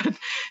do, but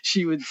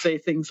she would say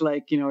things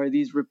like, you know, are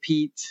these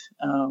repeat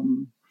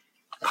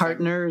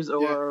partners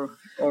or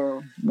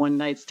one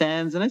night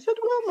stands? And I said,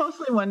 well,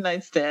 mostly one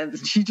night stands.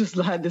 And she just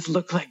had this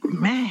look like,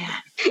 man,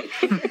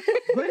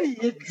 what are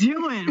you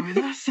doing? Well,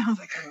 that sounds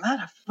like a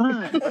lot of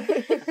fun.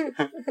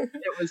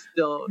 It was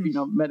still, you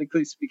know,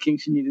 medically speaking,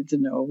 she needed to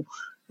know.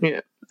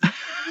 Yeah.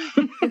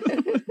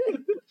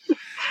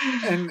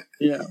 And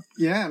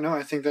no,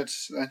 I think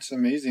that's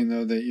amazing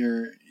though that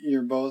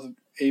you're both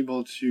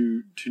able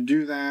to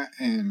do that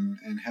and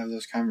have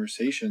those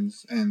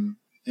conversations, and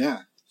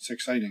yeah, it's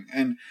exciting.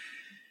 And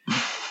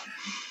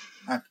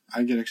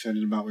I get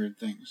excited about weird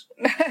things.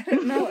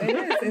 No, it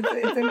is.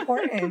 It's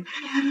important.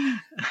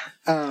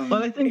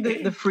 Well, I think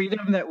the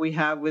freedom that we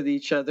have with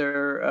each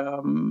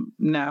other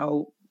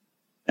now,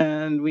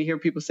 and we hear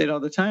people say it all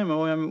the time,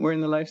 we're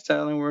in the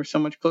lifestyle and we're so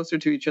much closer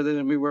to each other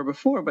than we were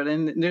before. But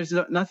there's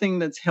nothing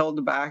that's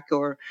held back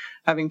or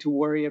having to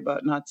worry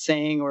about not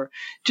saying, or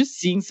just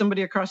seeing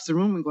somebody across the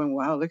room and going,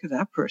 wow, look at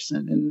that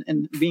person.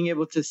 And being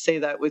able to say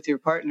that with your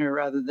partner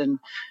rather than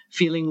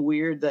feeling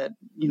weird that,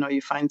 you know,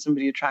 you find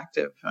somebody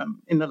attractive.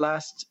 In the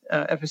last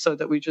episode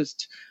that we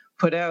just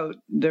put out,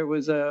 there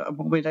was a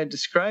moment I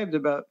described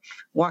about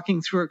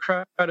walking through a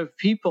crowd of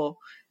people,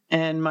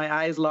 and my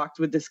eyes locked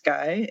with this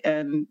guy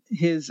and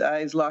his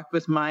eyes locked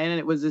with mine. And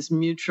it was this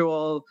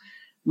mutual,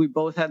 we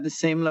both had the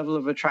same level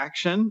of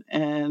attraction.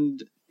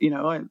 And, you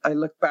know, I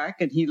looked back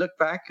and he looked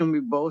back and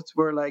we both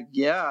were like,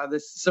 yeah,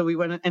 this. So we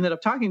ended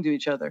up talking to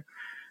each other.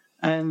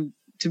 And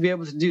to be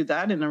able to do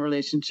that in a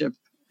relationship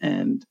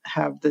and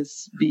have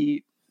this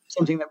be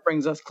something that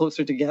brings us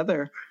closer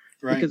together,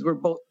 Right. because we're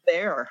both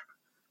there.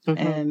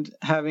 Mm-hmm. And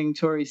having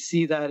Tori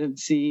see that and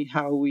see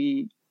how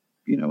we,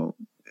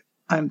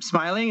 I'm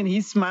smiling and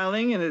he's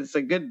smiling and it's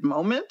a good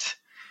moment.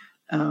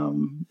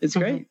 It's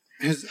great.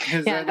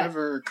 Has that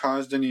ever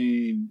caused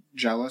any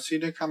jealousy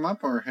to come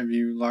up, or have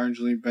you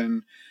largely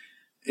been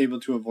able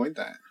to avoid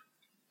that?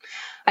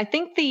 I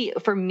think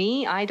for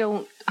me, I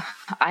don't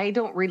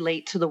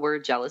relate to the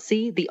word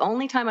jealousy. The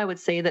only time I would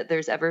say that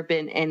there's ever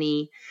been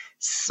any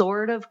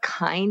sort of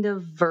kind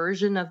of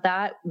version of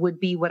that would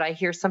be what I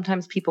hear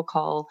sometimes people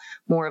call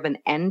more of an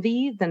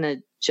envy than a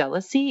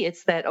jealousy.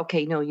 It's that,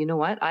 okay, no, you know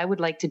what? I would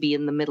like to be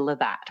in the middle of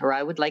that, or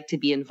I would like to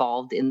be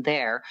involved in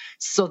there.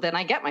 So then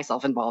I get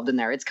myself involved in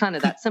there. It's kind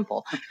of that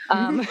simple.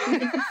 I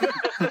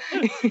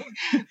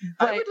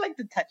would like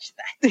to touch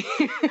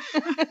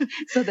that.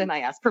 So then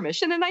I ask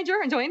permission and I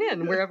join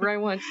in wherever I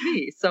want to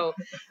be. So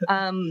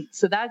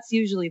that's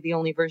usually the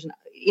only version.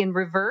 In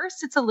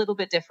reverse, it's a little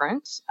bit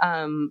different.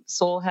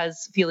 Soul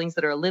has feelings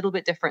that are a little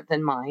bit different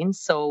than mine.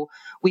 So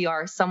we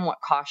are somewhat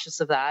cautious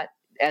of that.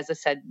 As I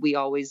said, we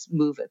always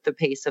move at the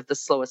pace of the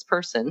slowest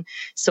person.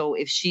 So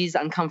if she's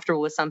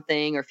uncomfortable with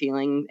something or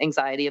feeling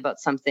anxiety about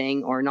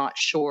something or not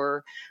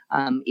sure,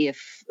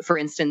 if, for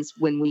instance,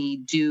 when we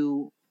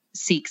do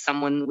seek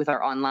someone with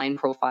our online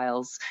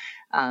profiles,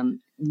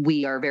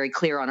 we are very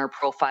clear on our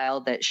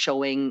profile that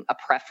showing a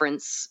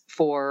preference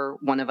for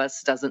one of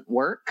us doesn't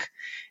work,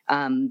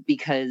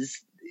 because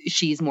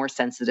she's more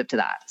sensitive to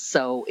that.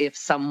 So if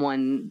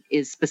someone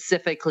is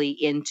specifically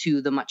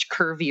into the much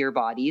curvier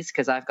bodies,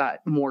 because I've got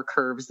more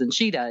curves than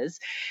she does,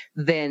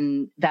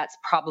 then that's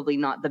probably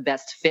not the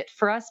best fit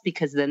for us,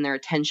 because then their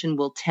attention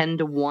will tend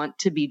to want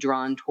to be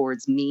drawn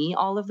towards me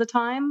all of the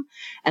time.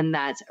 And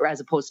that's as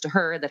opposed to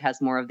her that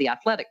has more of the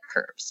athletic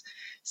curves.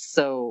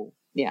 So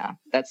yeah,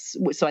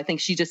 so I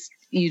think you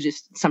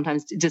just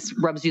sometimes just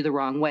rubs you the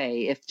wrong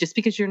way just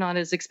because you're not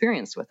as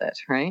experienced with it,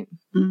 right?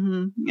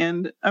 Mm-hmm.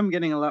 And I'm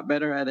getting a lot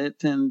better at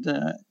it. And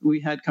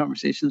we had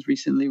conversations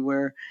recently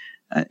where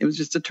it was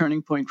just a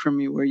turning point for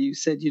me, where you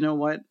said, you know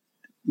what,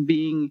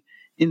 being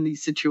in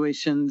these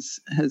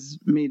situations has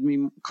made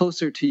me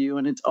closer to you,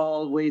 and it's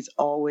always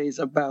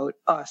about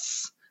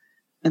us.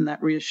 And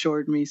that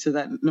reassured me, so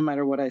that no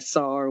matter what I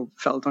saw or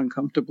felt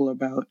uncomfortable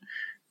about,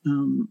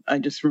 I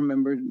just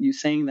remembered you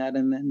saying that,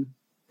 and then,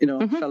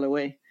 fell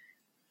away.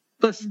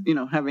 Plus,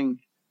 having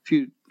a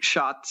few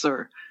shots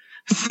or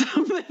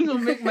something will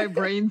make my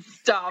brain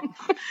stop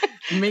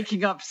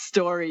making up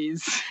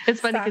stories.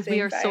 It's funny because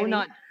we're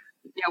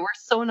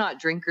so not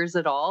drinkers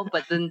at all.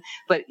 But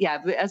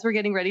as we're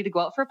getting ready to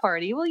go out for a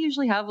party, we'll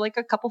usually have like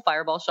a couple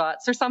fireball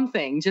shots or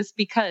something, just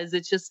because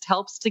it just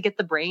helps to get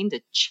the brain to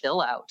chill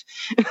out.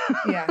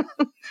 Yeah.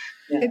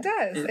 It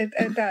does.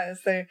 It does.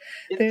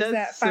 There's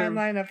that fine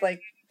line of like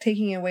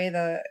taking away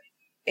the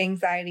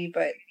anxiety,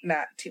 but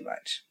not too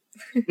much.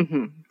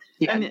 Mm-hmm.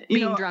 Yeah, and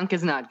being drunk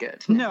is not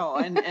good. No,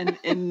 and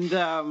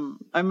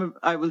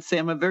I would say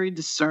I'm a very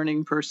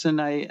discerning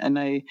person.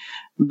 I'm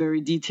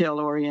very detail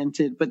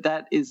oriented, but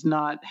that is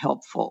not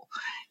helpful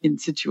in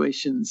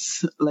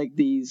situations like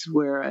these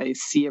where I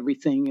see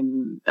everything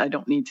and I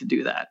don't need to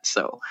do that.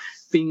 So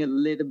being a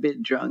little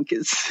bit drunk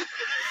is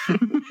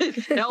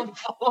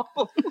helpful.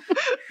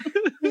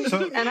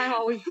 And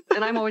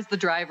I'm always the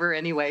driver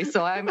anyway,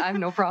 so I'm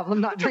no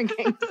problem not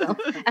drinking. So,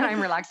 and I'm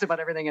relaxed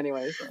about everything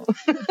anyway.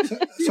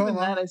 So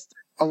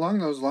along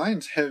those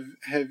lines, have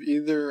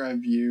either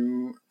of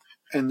you,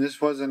 and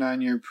this wasn't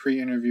on your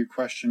pre-interview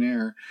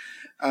questionnaire,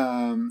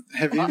 have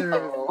either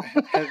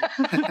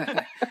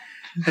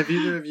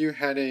of you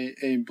had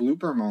a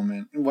blooper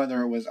moment,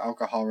 whether it was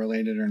alcohol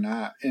related or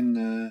not,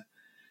 in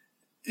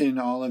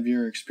all of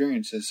your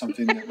experiences?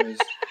 Something that was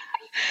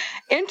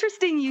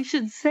interesting. You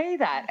should say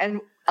that.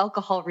 And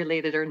alcohol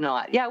related or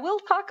not. Yeah, we'll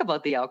talk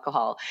about the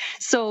alcohol.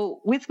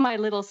 So with my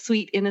little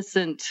sweet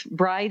innocent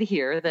bride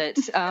here that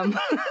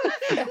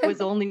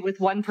was only with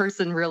one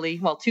person really,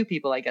 well, two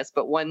people, I guess,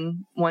 but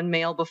one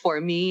male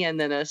before me and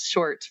then a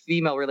short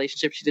female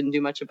relationship she didn't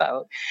do much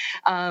about.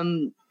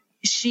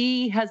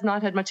 She has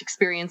not had much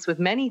experience with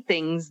many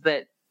things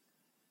that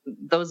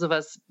those of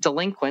us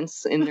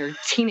delinquents in their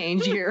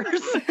teenage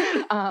years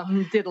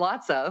did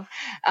lots of.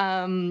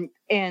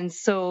 And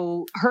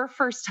so her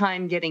first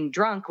time getting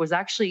drunk was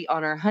actually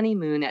on our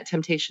honeymoon at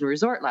Temptation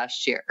Resort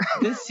last year.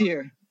 This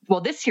year.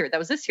 Well, that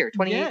was this year,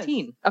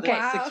 2018. Yes, okay.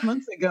 Wow. 6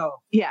 months ago.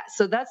 Yeah.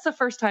 So that's the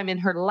first time in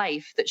her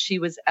life that she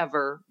was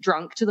ever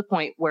drunk to the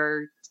point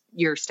where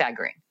you're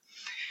staggering.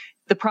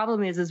 The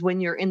problem is when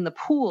you're in the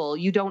pool,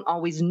 you don't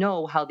always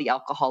know how the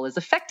alcohol is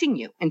affecting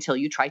you until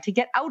you try to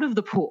get out of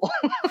the pool.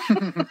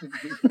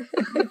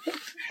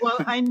 Well,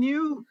 I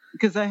knew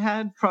because I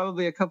had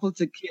probably a couple of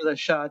tequila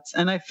shots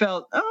and I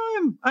felt,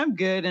 I'm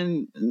good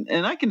and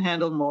I can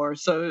handle more.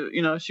 So,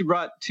 she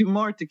brought 2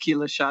 more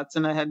tequila shots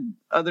and I had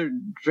other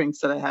drinks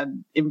that I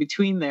had in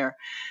between there.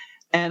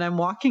 And I'm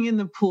walking in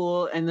the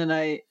pool and then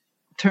I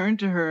turned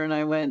to her and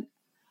I went,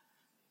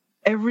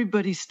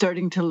 everybody's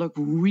starting to look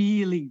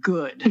really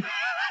good.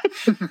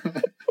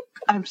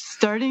 I'm I'm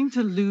starting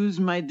to lose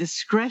my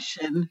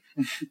discretion.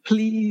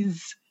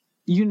 Please,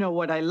 you know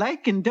what I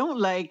like and don't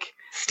like.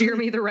 Steer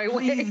me the right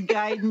Please way.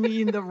 guide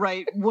me in the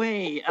right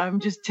way. I'm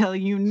just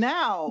telling you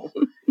now.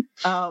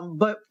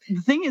 But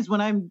the thing is, when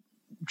I'm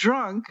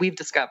drunk, We've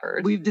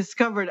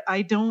discovered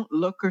I don't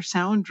look or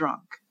sound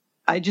drunk.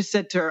 I just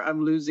said to her,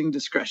 I'm losing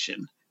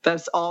discretion.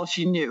 That's all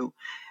she knew.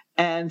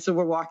 And so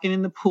we're walking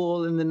in the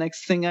pool, and the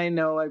next thing I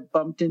know, I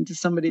bumped into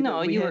somebody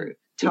that we had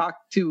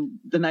talked to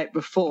the night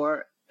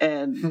before,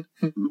 and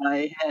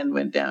my hand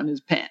went down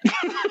his pants.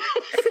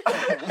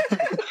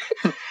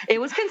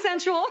 It was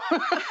consensual.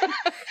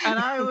 And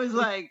I was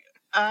like,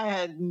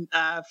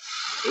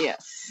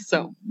 yes.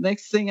 So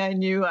next thing I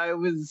knew,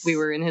 we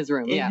were in his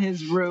room.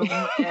 His room,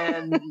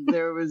 and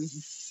there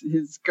was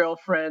his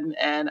girlfriend,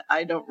 and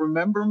I don't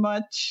remember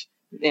much.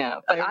 Yeah.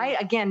 But I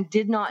again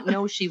did not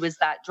know she was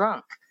that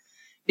drunk,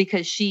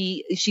 because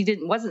she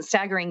wasn't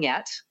staggering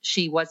yet.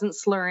 She wasn't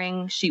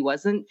slurring. She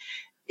wasn't,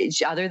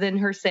 other than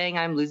her saying,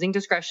 I'm losing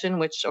discretion,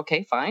 which,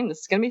 okay, fine. This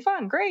is going to be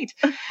fun. Great.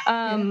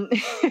 And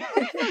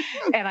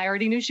I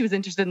already knew she was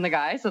interested in the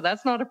guy, so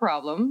that's not a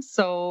problem.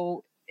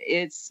 So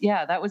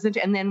that was it.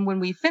 And then when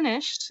we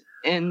finished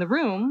in the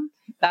room,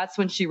 that's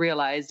when she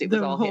realized it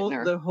was all hitting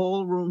her. The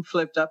whole room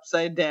flipped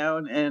upside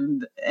down,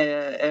 and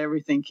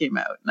everything came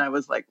out. And I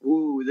was like,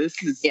 ooh,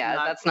 this is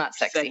that's not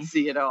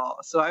sexy at all.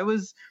 So I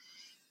was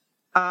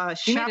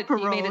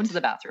chaperoned. You made it to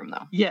the bathroom,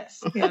 though.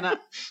 Yes.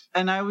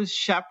 And I was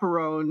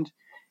chaperoned,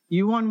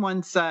 you on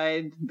one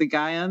side, the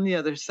guy on the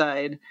other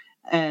side,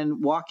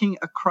 and walking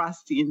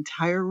across the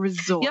entire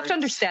resort. You have to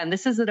understand,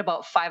 this is at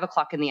about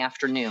 5:00 in the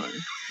afternoon.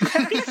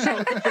 So this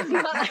is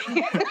not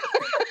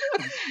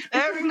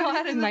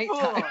at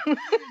nighttime.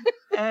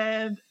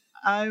 And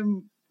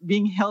I'm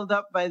being held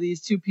up by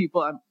these two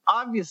people. I'm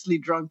obviously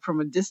drunk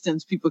from a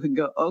distance. People can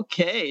go,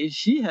 okay,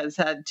 she has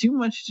had too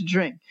much to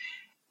drink.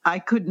 I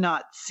could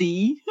not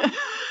see.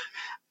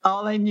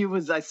 All I knew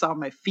was I saw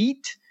my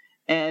feet,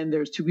 and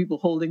there's two people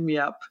holding me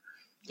up.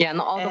 Yeah, and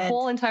the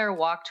whole entire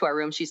walk to our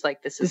room, she's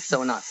like, "This is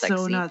so not sexy.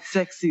 So not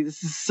sexy.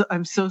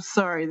 I'm so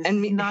sorry. This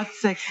is not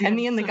sexy." And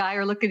me and the guy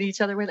are looking at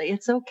each other. We're like,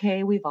 "It's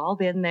okay. We've all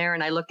been there."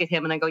 And I look at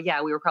him and I go,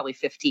 "Yeah, we were probably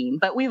 15,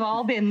 but we've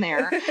all been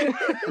there."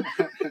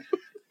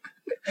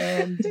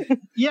 And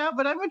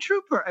but I'm a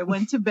trooper. I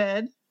went to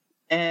bed,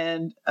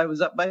 and I was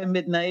up by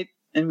midnight,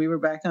 and we were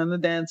back on the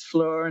dance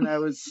floor, and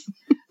that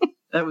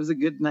was a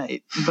good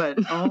night. But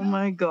oh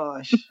my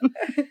gosh,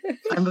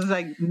 I was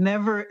like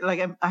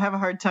I have a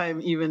hard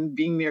time even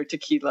being near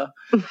tequila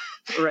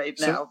right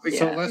now.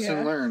 So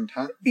lesson learned,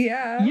 huh?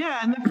 Yeah. Yeah,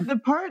 and the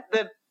part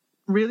that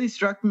really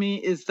struck me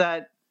is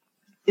that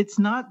it's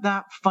not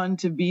that fun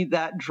to be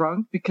that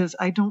drunk, because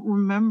I don't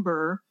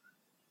remember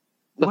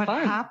what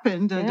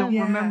happened. I don't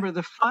remember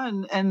the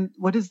fun, and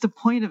what is the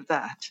point of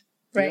that?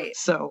 Right.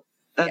 So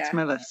that's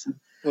my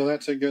lesson. Well,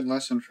 that's a good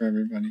lesson for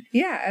everybody.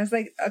 Yeah, as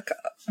like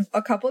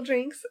a couple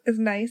drinks is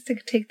nice to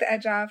take the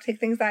edge off, take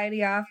the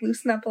anxiety off,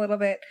 loosen up a little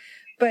bit.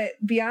 But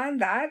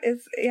beyond that,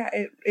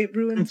 it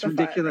ruins the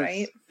ridiculous. Fun,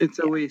 right? It's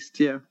a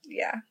waste, yeah.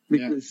 Yeah.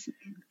 Because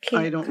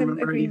I don't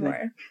remember anything.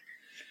 More.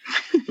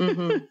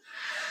 Mm-hmm.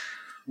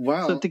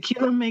 Wow. So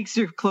tequila makes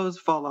your clothes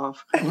fall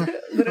off.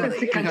 Literally.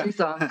 It's a country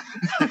song.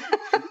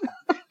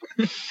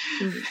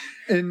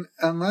 And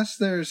unless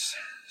there's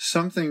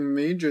something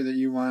major that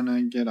you want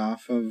to get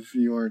off of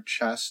your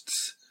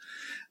chests,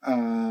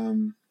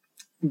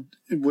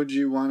 would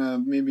you want to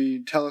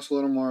maybe tell us a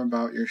little more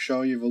about your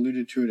show? You've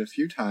alluded to it a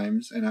few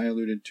times, and I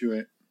alluded to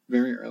it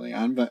very early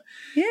on, but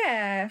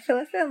fill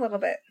us in a little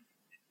bit,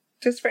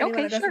 just for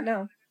anyone that doesn't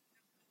know.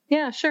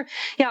 Yeah, sure.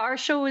 Yeah, our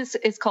show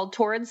is called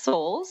Torrid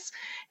Souls.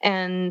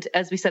 And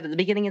as we said at the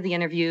beginning of the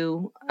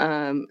interview,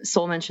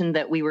 Soul mentioned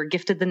that we were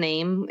gifted the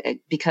name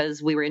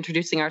because we were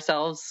introducing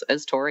ourselves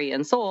as Tori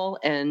and Soul.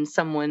 And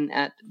someone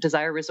at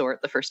Desire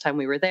Resort, the first time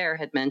we were there,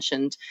 had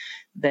mentioned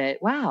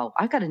that, wow,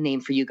 I've got a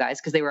name for you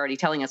guys, because they were already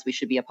telling us we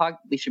should be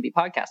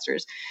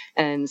podcasters.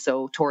 And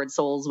so Torrid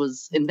Souls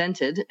was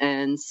invented.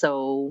 And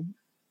so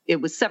it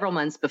was several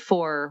months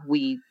before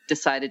we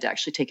decided to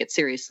actually take it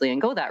seriously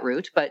and go that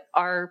route. But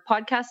our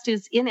podcast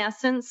is, in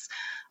essence,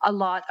 a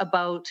lot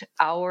about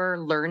our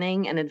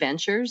learning and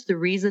adventures. The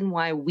reason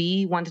why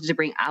we wanted to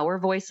bring our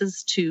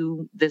voices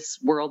to this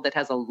world that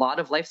has a lot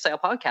of lifestyle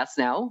podcasts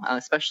now,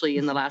 especially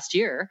in the last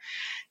year,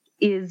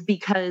 is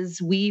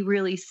because we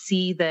really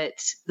see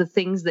that the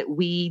things that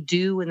we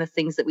do and the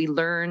things that we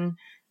learn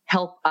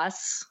help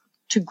us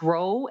to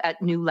grow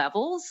at new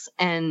levels.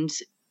 And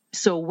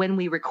so when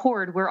we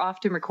record, we're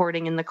often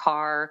recording in the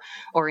car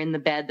or in the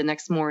bed the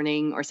next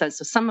morning, so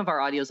some of our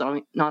audio is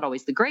not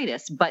always the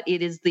greatest, but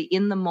it is the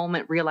in the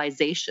moment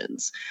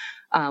realizations.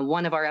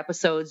 One of our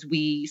episodes,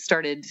 we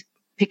started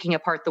picking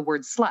apart the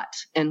word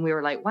slut, and we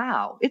were like,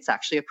 wow, it's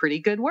actually a pretty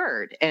good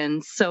word.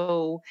 And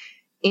so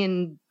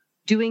in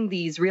doing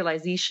these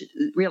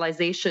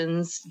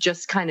realizations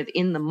just kind of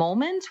in the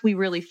moment, we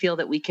really feel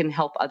that we can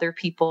help other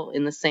people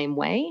in the same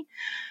way.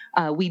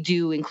 We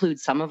do include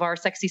some of our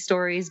sexy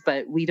stories,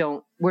 but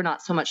we're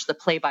not so much the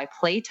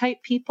play-by-play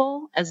type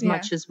people as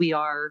much as we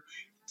are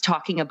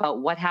talking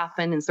about what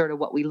happened and sort of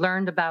what we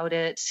learned about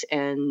it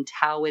and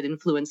how it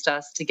influenced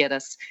us to get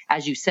us,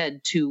 as you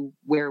said, to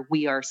where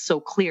we are so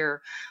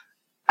clear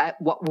at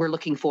what we're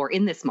looking for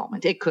in this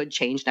moment. It could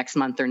change next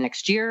month or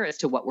next year as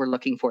to what we're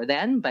looking for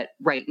then, but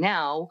right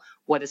now,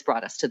 what has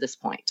brought us to this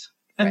point?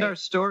 And our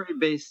story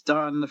based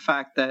on the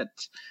fact that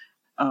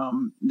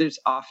there's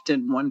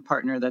often one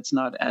partner that's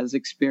not as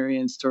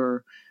experienced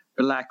or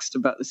relaxed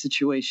about the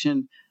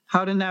situation.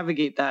 How to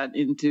navigate that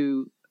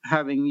into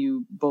having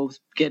you both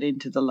get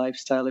into the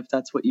lifestyle if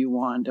that's what you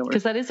want.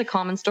 Because that is a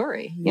common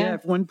story. Yeah,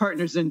 if one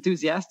partner's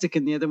enthusiastic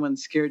and the other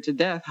one's scared to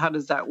death, how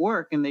does that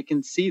work? And they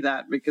can see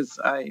that, because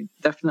I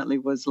definitely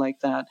was like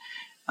that.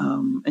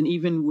 And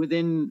even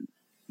within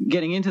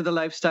getting into the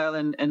lifestyle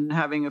and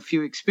having a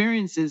few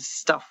experiences,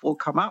 stuff will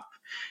come up.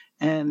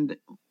 And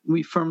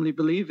we firmly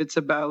believe it's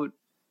about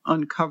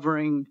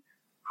uncovering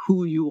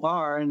who you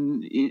are.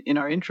 And in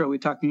our intro, we're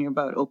talking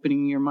about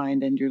opening your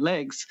mind and your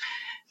legs.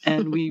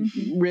 And we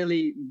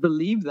really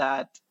believe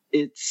that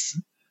it's,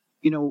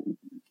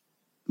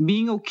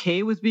 being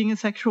okay with being a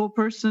sexual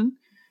person.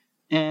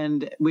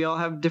 And we all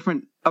have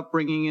different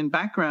upbringing and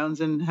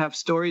backgrounds and have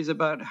stories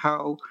about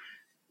how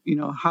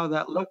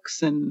that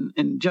looks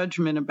and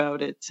judgment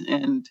about it.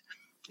 And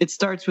it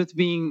starts with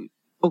being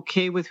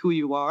okay with who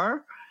you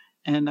are.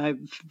 And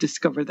I've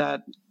discovered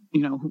that,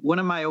 what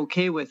am I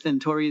okay with?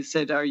 And Tori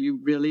said, are you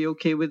really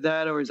okay with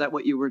that? Or is that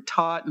what you were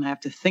taught? And I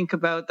have to think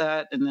about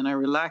that. And then I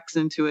relax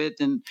into it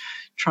and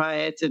try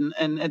it.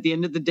 And at the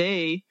end of the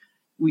day,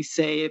 we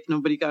say, if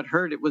nobody got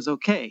hurt, it was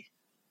okay.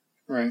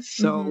 Right.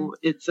 So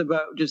it's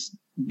about just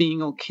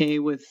being okay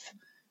with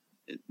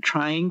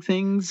trying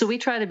things. So we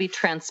try to be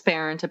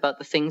transparent about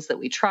the things that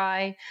we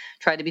try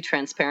to be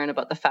transparent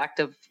about the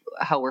fact of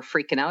how we're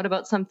freaking out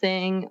about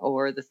something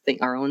or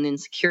our own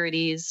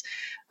insecurities,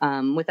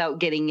 without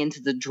getting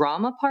into the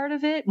drama part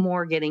of it,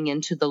 more getting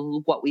into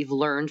what we've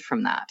learned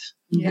from that.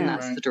 Yeah, and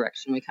that's the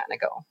direction we kind of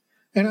go.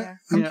 And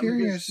I'm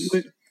curious,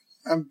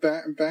 I'm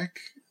back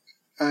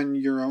on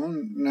your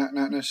own,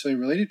 not necessarily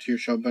related to your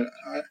show, but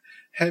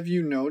have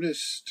you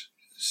noticed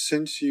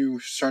since you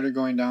started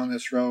going down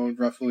this road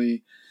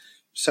roughly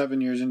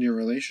 7 years into your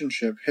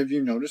relationship, have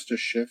you noticed a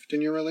shift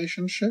in your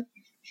relationship?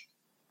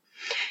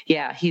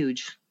 Yeah,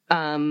 huge.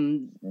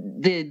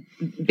 The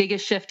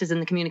biggest shift is in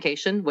the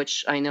communication,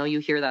 which I know you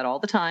hear that all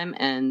the time.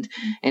 And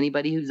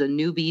anybody who's a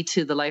newbie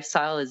to the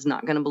lifestyle is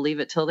not going to believe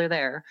it till they're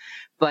there.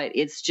 But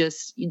it's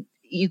just,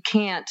 you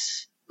can't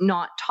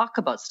not talk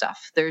about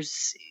stuff.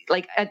 There's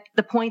at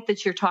the point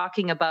that you're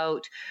talking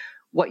about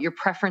what your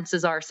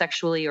preferences are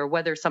sexually, or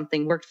whether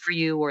something worked for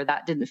you or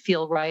that didn't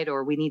feel right,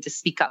 or we need to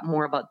speak up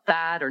more about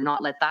that or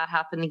not let that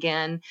happen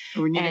again.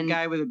 Or we need a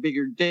guy with a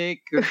bigger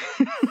dick.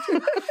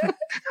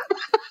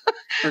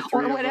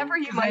 Or whatever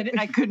you might.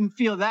 I couldn't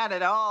feel that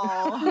at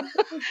all.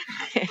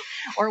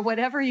 Or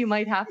whatever you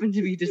might happen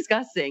to be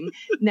discussing.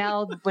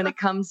 Now, when it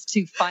comes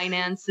to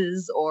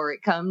finances or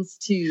it comes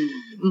to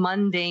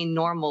mundane,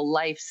 normal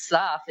life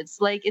stuff, it's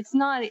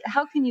not,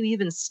 how can you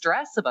even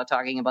stress about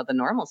talking about the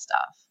normal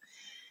stuff?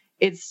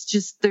 It's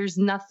just, there's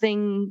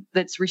nothing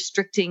that's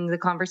restricting the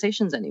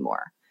conversations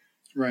anymore.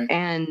 Right.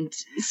 And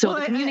so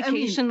the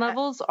communication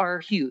levels are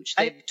huge.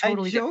 They're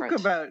totally different. I joke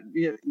about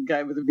a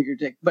guy with a bigger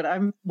dick, but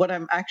what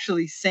I'm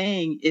actually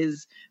saying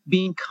is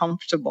being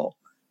comfortable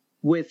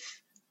with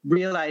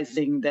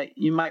realizing that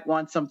you might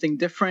want something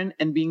different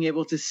and being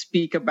able to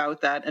speak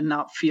about that and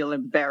not feel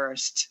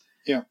embarrassed.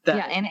 Yeah.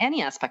 In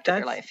any aspect of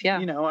your life. Yeah.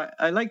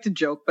 I like to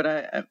joke,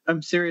 but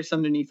I'm serious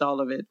underneath all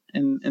of it.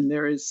 And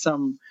there is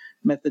some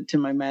method to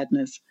my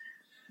madness.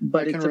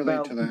 But I can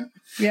relate to that.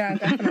 Yeah,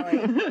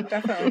 definitely.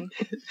 Definitely.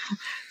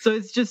 So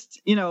it's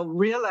just,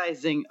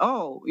 realizing,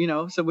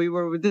 so we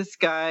were with this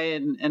guy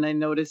and I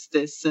noticed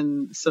this.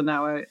 And so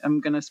now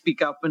I'm going to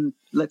speak up and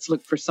let's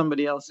look for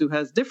somebody else who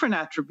has different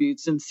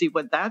attributes and see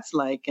what that's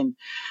like. And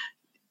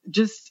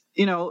just,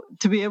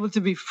 to be able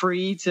to be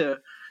free to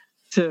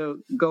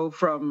go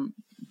from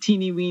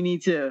teeny weeny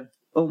to,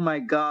 oh my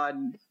God,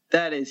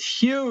 that is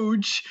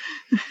huge,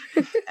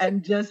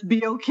 and just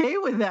be okay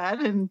with that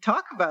and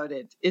talk about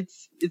it.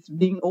 It's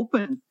being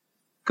open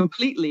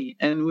completely,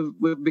 and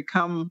we've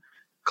become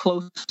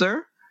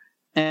closer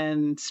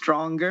and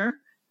stronger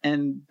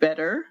and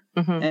better,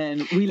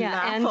 and we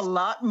laugh a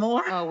lot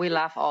more. Oh, we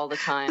laugh all the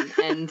time,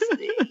 and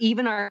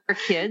even our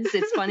kids.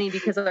 It's funny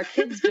because our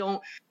kids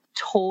don't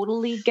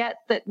totally get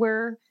that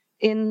we're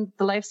in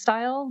the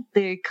lifestyle.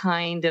 They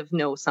kind of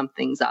know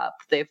something's up.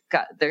 They're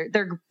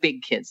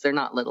big kids. They're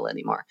not little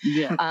anymore.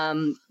 Yeah.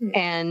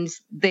 And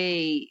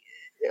the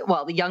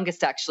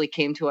youngest actually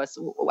came to us.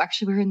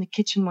 Actually, we were in the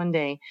kitchen one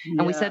day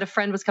and we said a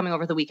friend was coming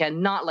over the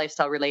weekend, not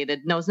lifestyle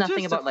related, knows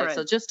nothing about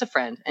lifestyle, just a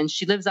friend. And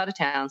she lives out of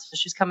town. So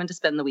she's coming to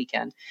spend the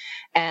weekend,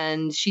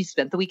 and she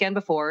spent the weekend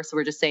before. So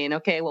we're just saying,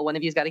 okay, well, one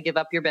of you's got to give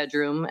up your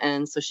bedroom.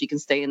 And so she can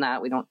stay in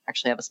that. We don't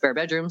actually have a spare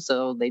bedroom.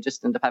 So they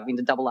just end up having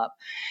to double up.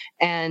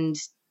 And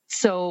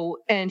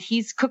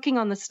he's cooking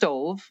on the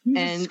stove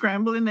and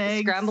scrambling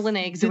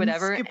eggs or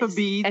whatever. Skip a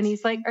beat. And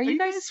he's like, are you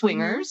guys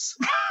swingers?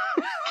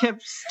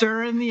 kept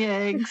stirring the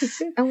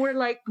eggs. And we're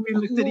like, we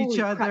looked at each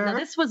crap. other. Now,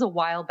 this was a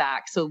while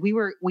back, so we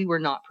were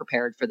not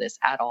prepared for this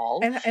at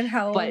all. And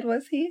how old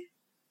was he?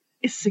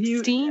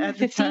 16, at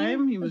 15? the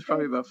time, he was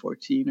probably about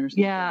 14 or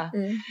something. Yeah,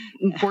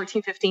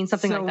 14, 15,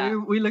 something like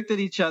that. We looked at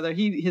each other.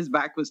 His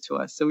back was to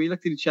us. So we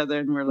looked at each other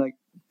and we're like,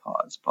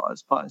 pause.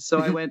 So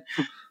I went,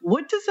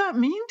 what does that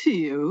mean to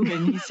you?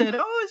 And he said,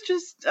 oh, it's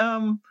just...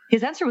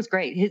 His answer was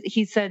greght.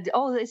 He said,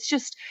 oh, it's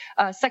just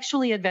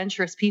sexually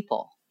adventurous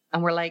people.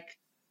 And we're like,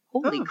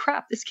 holy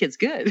crap, this kid's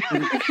good.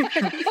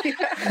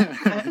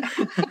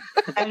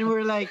 And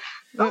we're like,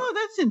 oh,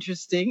 that's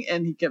interesting.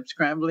 And he kept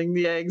scrambling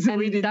the eggs.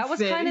 And that was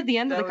kind of the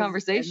end of the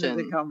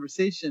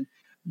conversation.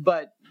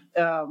 But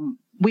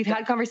we've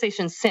had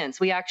conversations since.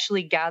 We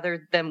actually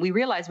gathered them. We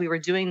realized we were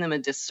doing them a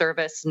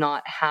disservice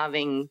not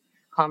having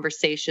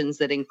conversations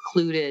that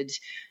included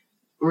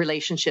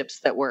relationships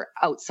that were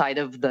outside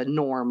of the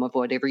norm of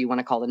whatever you want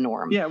to call the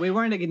norm. Yeah, we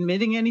weren't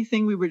admitting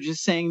anything. We were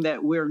just saying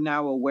that we're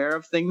now aware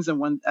of things.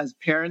 And as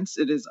parents,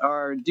 it is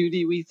our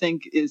duty, we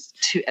think, is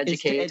to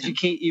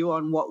educate you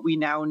on what we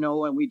now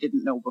know and we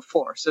didn't know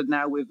before. So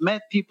now we've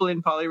met people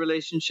in poly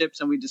relationships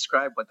and we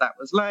describe what that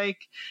was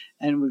like.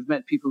 And we've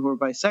met people who are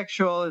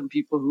bisexual and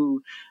people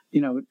who,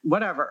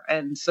 whatever.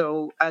 And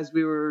so as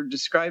we were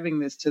describing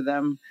this to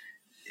them,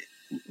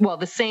 well,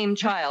 the same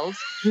child,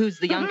 who's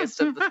the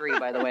youngest of the three,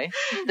 by the way,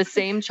 the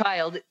same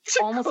child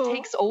almost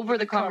takes over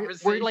the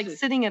conversation. We're like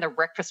sitting at a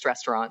breakfast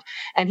restaurant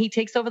and he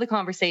takes over the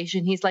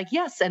conversation. He's like,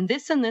 yes, and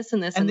this and this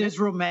and this. And there's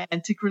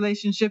romantic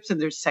relationships and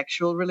there's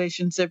sexual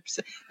relationships.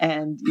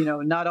 And,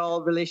 not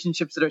all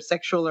relationships that are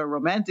sexual are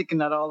romantic and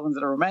not all ones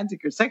that are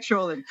romantic are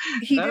sexual. And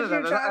he did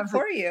your job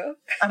for you.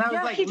 And I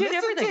was like, he did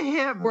listen everything. to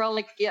him. We're all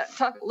like, yeah,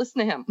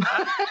 listen to him.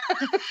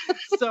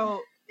 So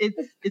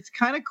it's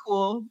kind of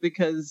cool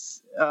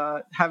because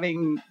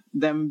having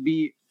them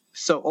be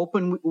so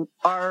open,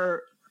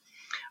 our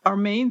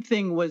main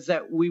thing was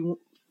that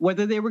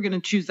whether they were going to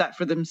choose that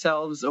for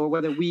themselves or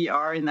whether we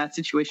are in that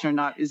situation or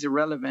not is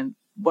irrelevant.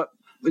 What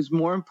is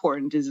more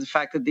important is the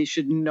fact that they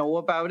should know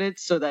about it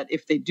so that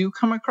if they do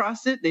come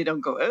across it, they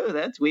don't go, oh,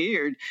 that's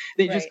weird.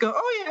 They just go,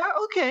 oh, yeah,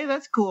 okay,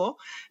 that's cool.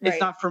 It's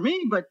not for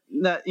me, but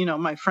that,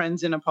 my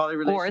friends in a poly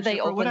relationship or they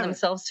open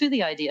themselves to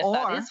the idea if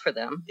that is for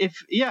them.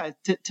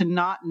 To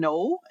not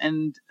know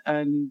and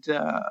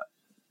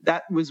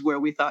that was where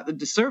we thought the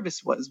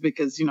disservice was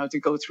because, to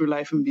go through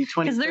life and be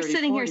 20, because they're 30,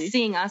 sitting 40. here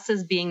seeing us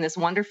as being this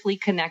wonderfully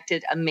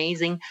connected,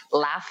 amazing,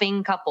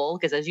 laughing couple.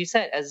 Because as you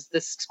said, as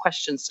this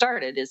question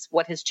started, is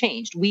what has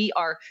changed. We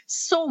are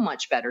so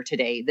much better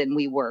today than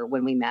we were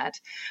when we met.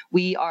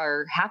 We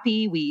are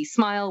happy. We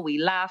smile. We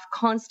laugh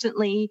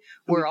constantly.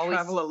 We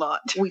travel a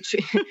lot. We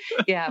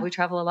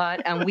travel a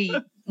lot. And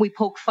we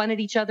poke fun at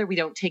each other. We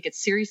don't take it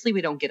seriously.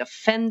 We don't get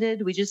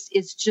offended.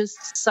 It's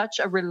just such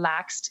a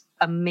relaxed,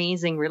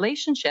 amazing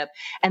relationship.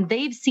 And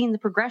they've seen the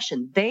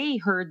progression. They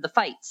heard the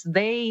fights.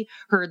 They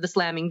heard the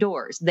slamming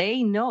doors.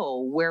 They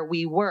know where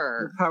we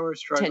were the power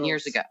struggles 10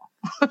 years ago.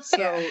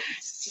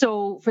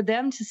 So for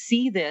them to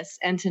see this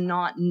and to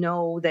not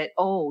know that,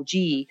 oh,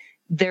 gee,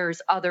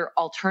 there's other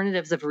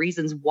alternatives of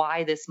reasons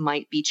why this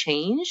might be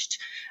changed.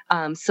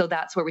 So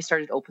that's where we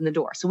started to open the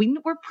door. So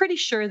we're pretty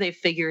sure they've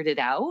figured it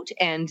out.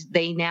 And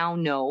they now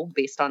know,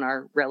 based on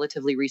our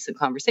relatively recent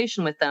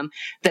conversation with them,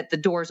 that the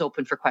door's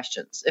open for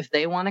questions. If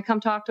they want to come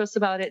talk to us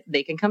about it,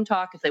 they can come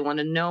talk. If they want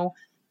to know,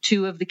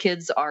 2 of the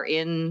kids are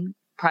in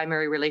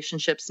primary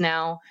relationships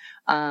now,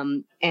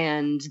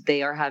 and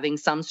they are having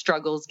some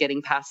struggles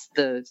getting past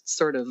the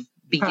sort of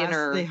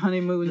beginner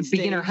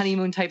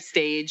honeymoon type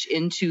stage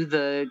into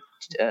the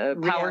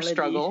power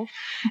struggle.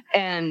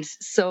 And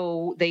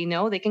so they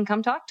know they can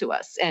come talk to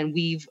us. And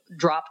we've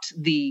dropped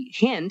the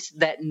hint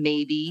that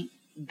maybe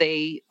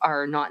they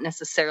are not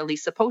necessarily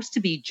supposed to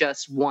be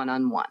just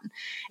one-on-one.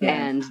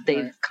 And they've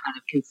kind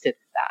of considered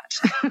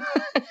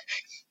that.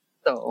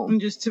 So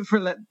and just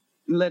for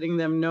letting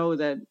them know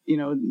that,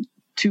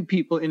 2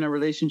 people in a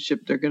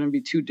relationship, they're going to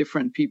be 2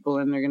 different people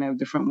and they're going to have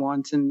different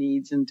wants and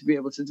needs, and to be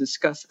able to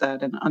discuss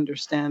that and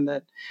understand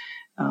that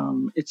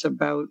it's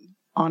about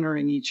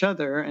honoring each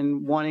other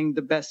and wanting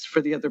the best for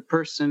the other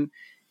person.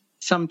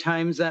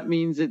 Sometimes that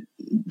means it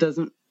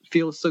doesn't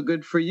feel so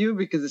good for you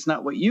because it's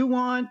not what you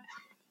want,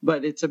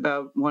 but it's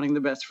about wanting the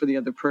best for the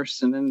other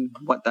person and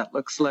what that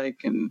looks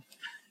like. And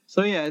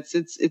so,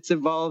 it's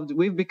evolved.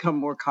 We've become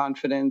more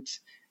confident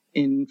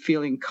in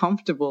feeling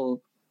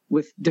comfortable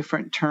with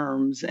different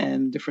terms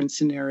and different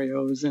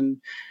scenarios.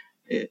 And,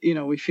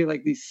 we feel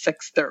like these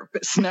sex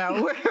therapists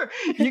now where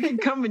you can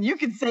come and you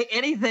can say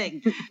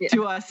anything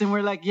to us. And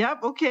we're like,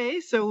 yep, okay.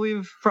 So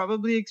we've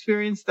probably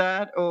experienced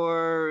that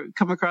or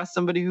come across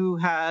somebody who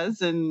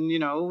has, and,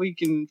 we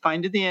can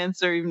find the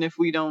answer even if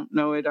we don't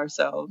know it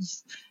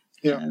ourselves.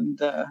 Yeah.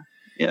 And,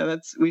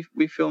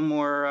 we feel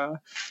more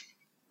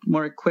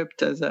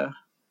equipped as a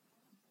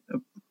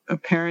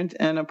parent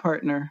and a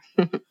partner.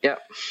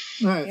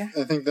 I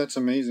think that's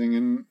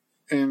amazing.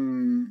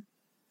 And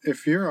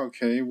if you're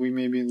okay, we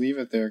maybe leave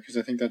it there because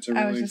I think that's a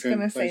really good place to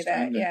end it. I was just going to say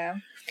that, yeah.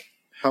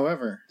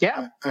 However,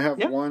 I have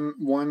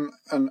one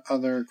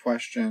other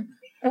question.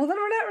 Well, then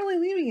we're not really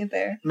leaving it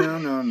there.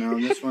 No.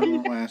 This one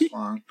won't last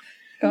long.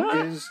 Go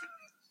on.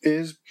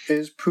 Is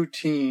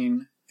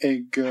poutine a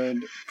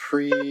good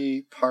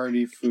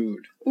pre-party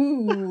food?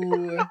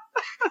 Ooh.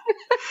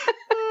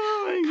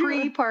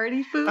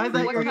 Pre-party food? I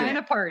thought What you were kind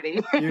of party?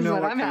 You is know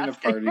what I'm kind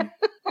asking. of party.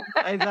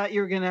 I thought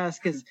you were going to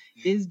ask is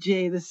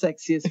Jay the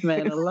sexiest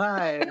man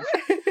alive?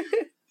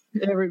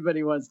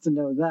 Everybody wants to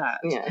know that.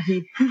 Yeah,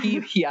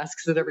 he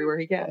asks it everywhere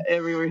he can.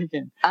 Everywhere he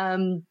can.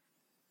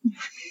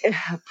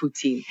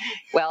 Poutine.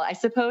 Well, I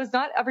suppose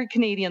not every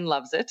Canadian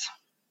loves it.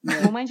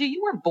 Well, mind you,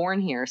 you were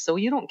born here, so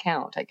you don't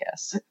count, I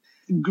guess.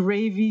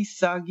 Gravy,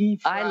 soggy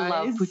fries. I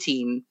love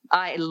poutine.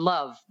 I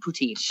love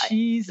poutine.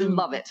 Cheese I and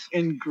love it.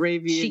 And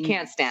gravy. She and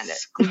can't stand it.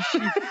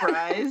 Squishy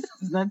fries.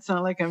 Does that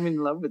sound like I'm in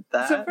love with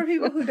that? So for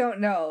people who don't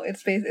know,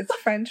 it's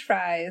French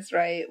fries,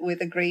 right,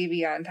 with a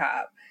gravy on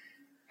top.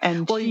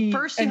 And Well, cheese.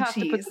 first you and have to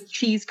cheese. put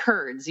cheese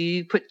curds.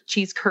 You put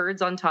cheese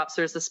curds on top,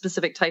 so there's a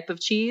specific type of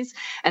cheese,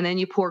 and then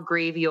you pour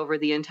gravy over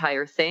the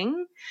entire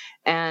thing,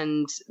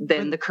 and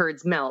then the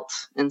curds melt,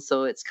 and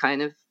so it's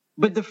kind of.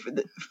 But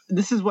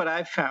this is what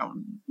I've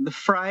found. The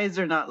fries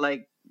are not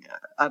like,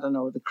 I don't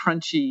know, the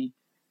crunchy,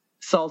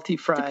 salty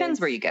fries. Depends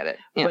where you get it.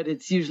 Yeah. But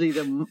it's usually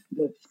the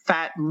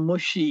fat,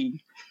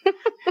 mushy,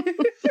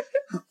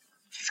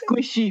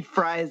 squishy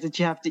fries that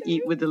you have to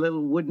eat with a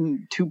little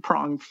wooden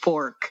 2-pronged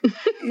fork.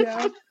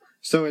 Yeah.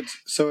 So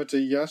it's a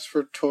yes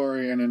for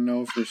Tori and a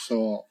no for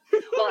Soul.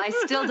 Well, I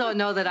still don't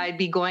know that I'd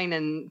be going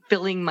and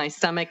filling my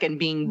stomach and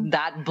being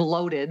that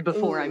bloated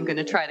before I'm going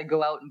to try to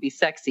go out and be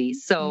sexy.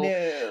 So,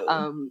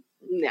 No.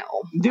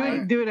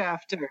 no. Do it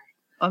after,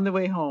 on the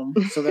way home.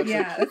 So that's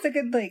That's a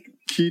good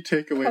key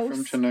takeaway from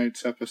Post-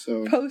 tonight's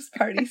episode.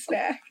 post-party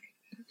snack.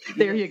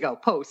 There you go.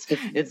 Post.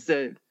 It's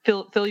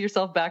fill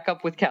yourself back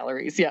up with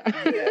calories. Yeah.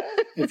 Yeah.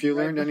 If you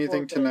learned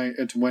anything tonight,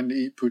 it's when to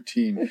eat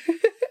poutine.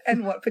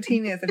 And what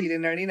poutine is, if you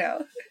didn't already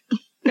know.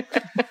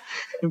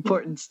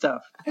 Important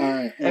stuff. All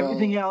right. Well,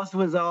 Everything else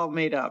was all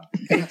made up.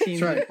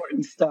 18 right.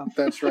 important stuff.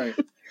 That's right.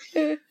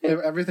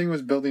 Everything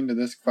was building to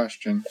this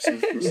question. So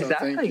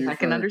Exactly. thank you. I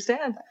can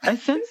understand. I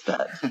sense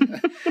that.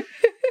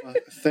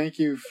 Thank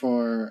you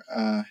for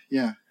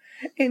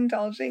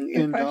Indulging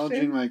your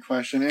question. my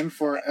question and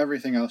for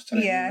everything else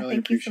tonight. Yeah, We really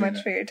thank you so appreciate much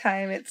it. for your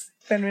time. It's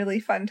been really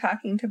fun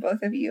talking to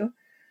both of you.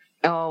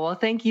 Oh, well,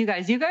 thank you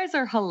guys. You guys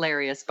are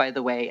hilarious, by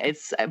the way.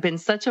 It's been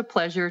such a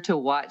pleasure to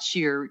watch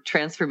your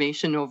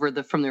transformation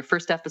from their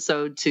first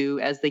episode to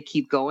as they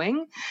keep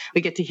going.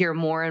 We get to hear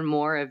more and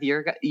more of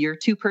your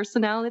two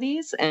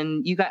personalities,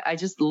 and you guys, I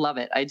just love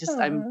it.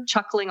 I'm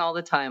chuckling all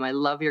the time. I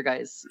love your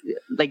guys.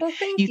 Like,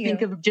 Thank you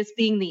think of just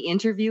being the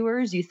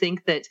interviewers, you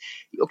think that,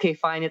 okay,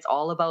 fine, it's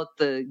all about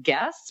the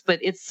guests, but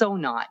it's so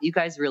not. You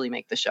guys really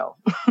make the show.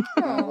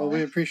 Well,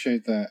 we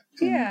appreciate that.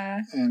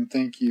 And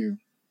thank you.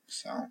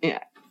 So Yeah.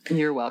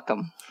 You're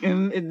welcome.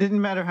 And it didn't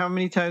matter how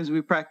many times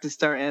we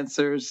practiced our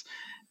answers.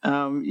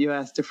 You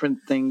asked different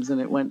things and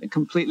it went a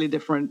completely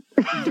different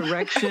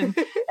direction.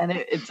 And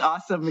it's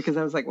awesome because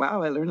I was like,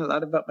 wow, I learned a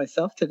lot about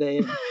myself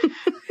today.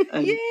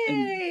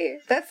 Yay!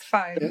 That's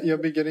fine. you'll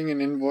be getting an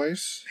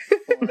invoice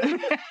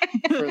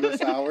for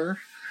this hour.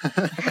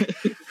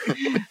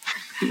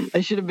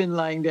 I should have been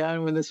lying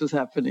down when this was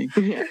happening.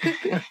 All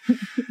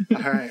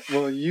right.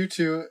 Well, you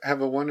two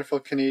have a wonderful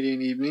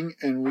Canadian evening,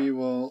 and we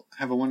will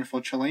have a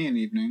wonderful Chilean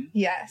evening.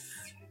 Yes.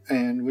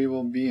 And we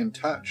will be in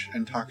touch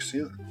and talk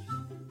soon.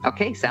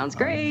 Okay, sounds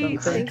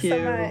great. Thank Thanks you.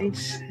 so much.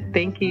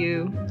 Thank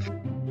you.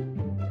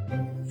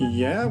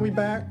 Yeah, we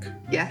back.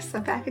 Yes,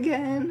 I'm back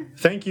again.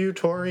 Thank you,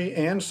 Tori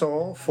and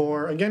Soul,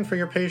 for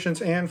your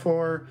patience and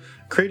for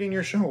creating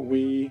your show.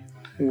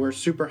 We're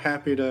super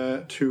happy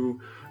to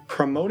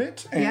promote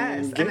it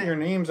and get your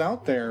names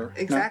out there.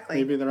 Exactly.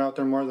 Maybe they're out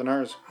there more than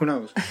ours. Who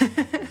knows?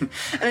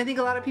 And I think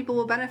a lot of people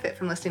will benefit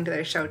from listening to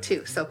their show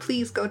too. So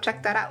please go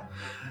check that out.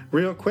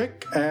 Real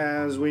quick,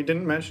 as we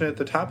didn't mention at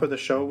the top of the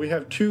show, we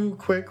have 2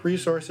 quick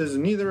resources,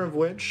 neither of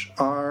which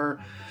are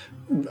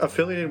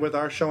affiliated with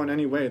our show in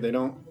any way. We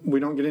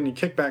don't get any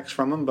kickbacks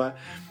from them, but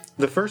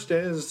the first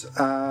is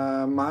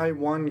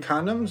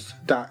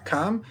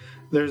myonecondoms.com.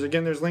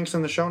 There's links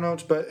in the show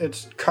notes, but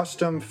it's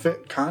custom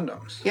fit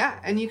condoms. Yeah,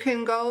 and you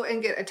can go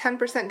and get a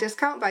 10%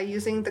 discount by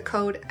using the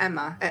code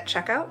EMMA at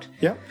checkout.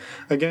 Yep.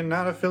 Again,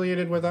 not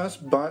affiliated with us,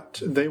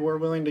 but they were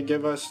willing to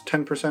give us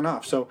 10%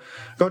 off. So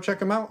go check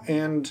them out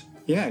and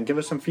give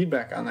us some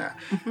feedback on that.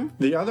 Mm-hmm.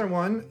 The other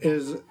one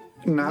is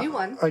not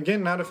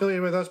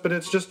affiliated with us, but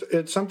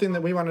it's something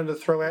that we wanted to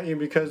throw at you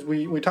because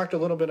we talked a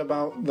little bit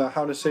about the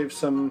how to save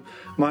some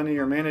money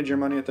or manage your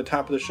money at the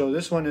top of the show.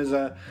 This one is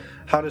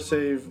how to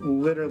save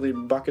literally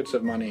buckets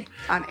of money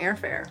on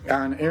airfare.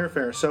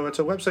 So it's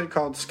a website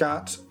called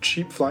Scott's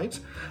Cheap Flights.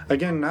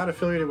 Again, not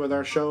affiliated with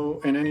our show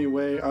in any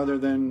way other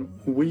than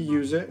we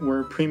use it.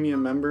 We're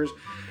premium members.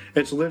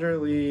 It's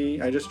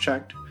literally, I just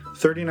checked,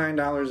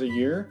 $39 a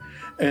year,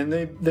 and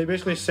they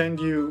basically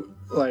send you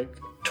like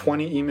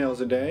 20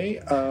 emails a day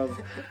of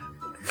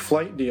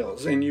flight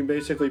deals, and you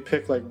basically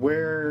pick like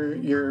where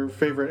your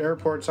favorite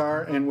airports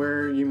are and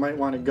where you might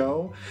want to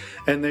go,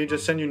 and they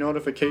just send you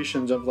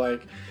notifications of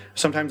like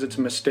sometimes it's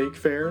mistake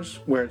fares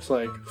where it's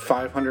like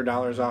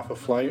 $500 off a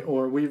flight,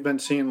 or we've been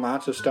seeing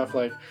lots of stuff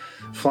like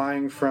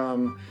flying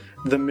from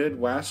the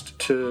Midwest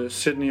to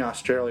Sydney,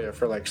 Australia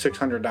for like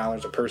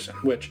 $600 a person,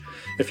 which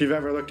if you've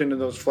ever looked into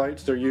those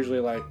flights, they're usually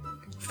like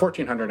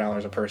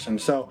 $1,400 a person.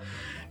 So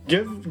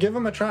give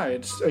them a try.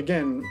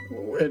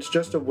 It's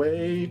just a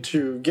way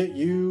to get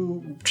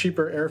you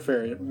cheaper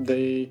airfare.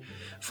 They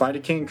fly to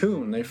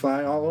Cancun. They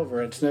fly all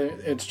over. It's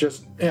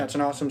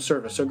an awesome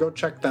service. So go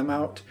check them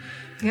out.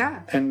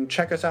 Yeah. And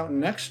check us out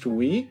next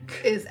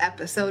week. Is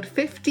episode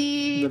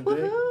 50.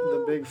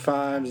 The big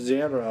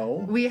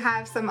 50. We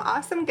have some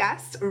awesome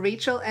guests,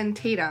 Rachel and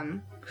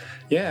Tatum.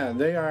 Yeah,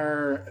 they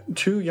are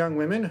two young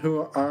women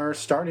who are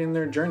starting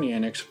their journey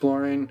and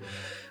exploring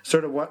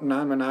sort of what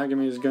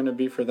non-monogamy is going to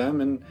be for them.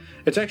 And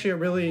it's actually a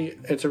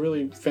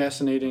really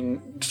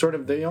fascinating sort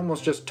of, they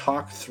almost just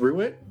talk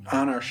through it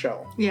on our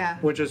show. Yeah.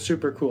 Which is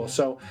super cool.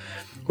 So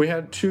we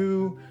had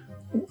two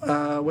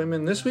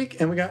women this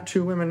week, and we got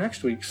two women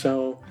next week.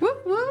 So woo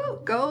woo,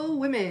 go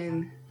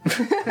women.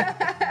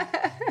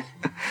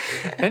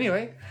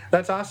 Anyway,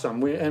 that's awesome.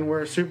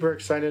 We're super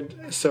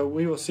excited. So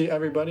we will see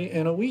everybody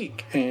in a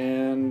week,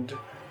 and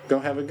go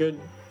have a good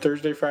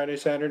Thursday, Friday,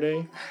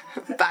 Saturday.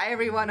 Bye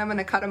everyone. I'm going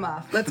to cut them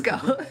off. Let's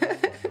go.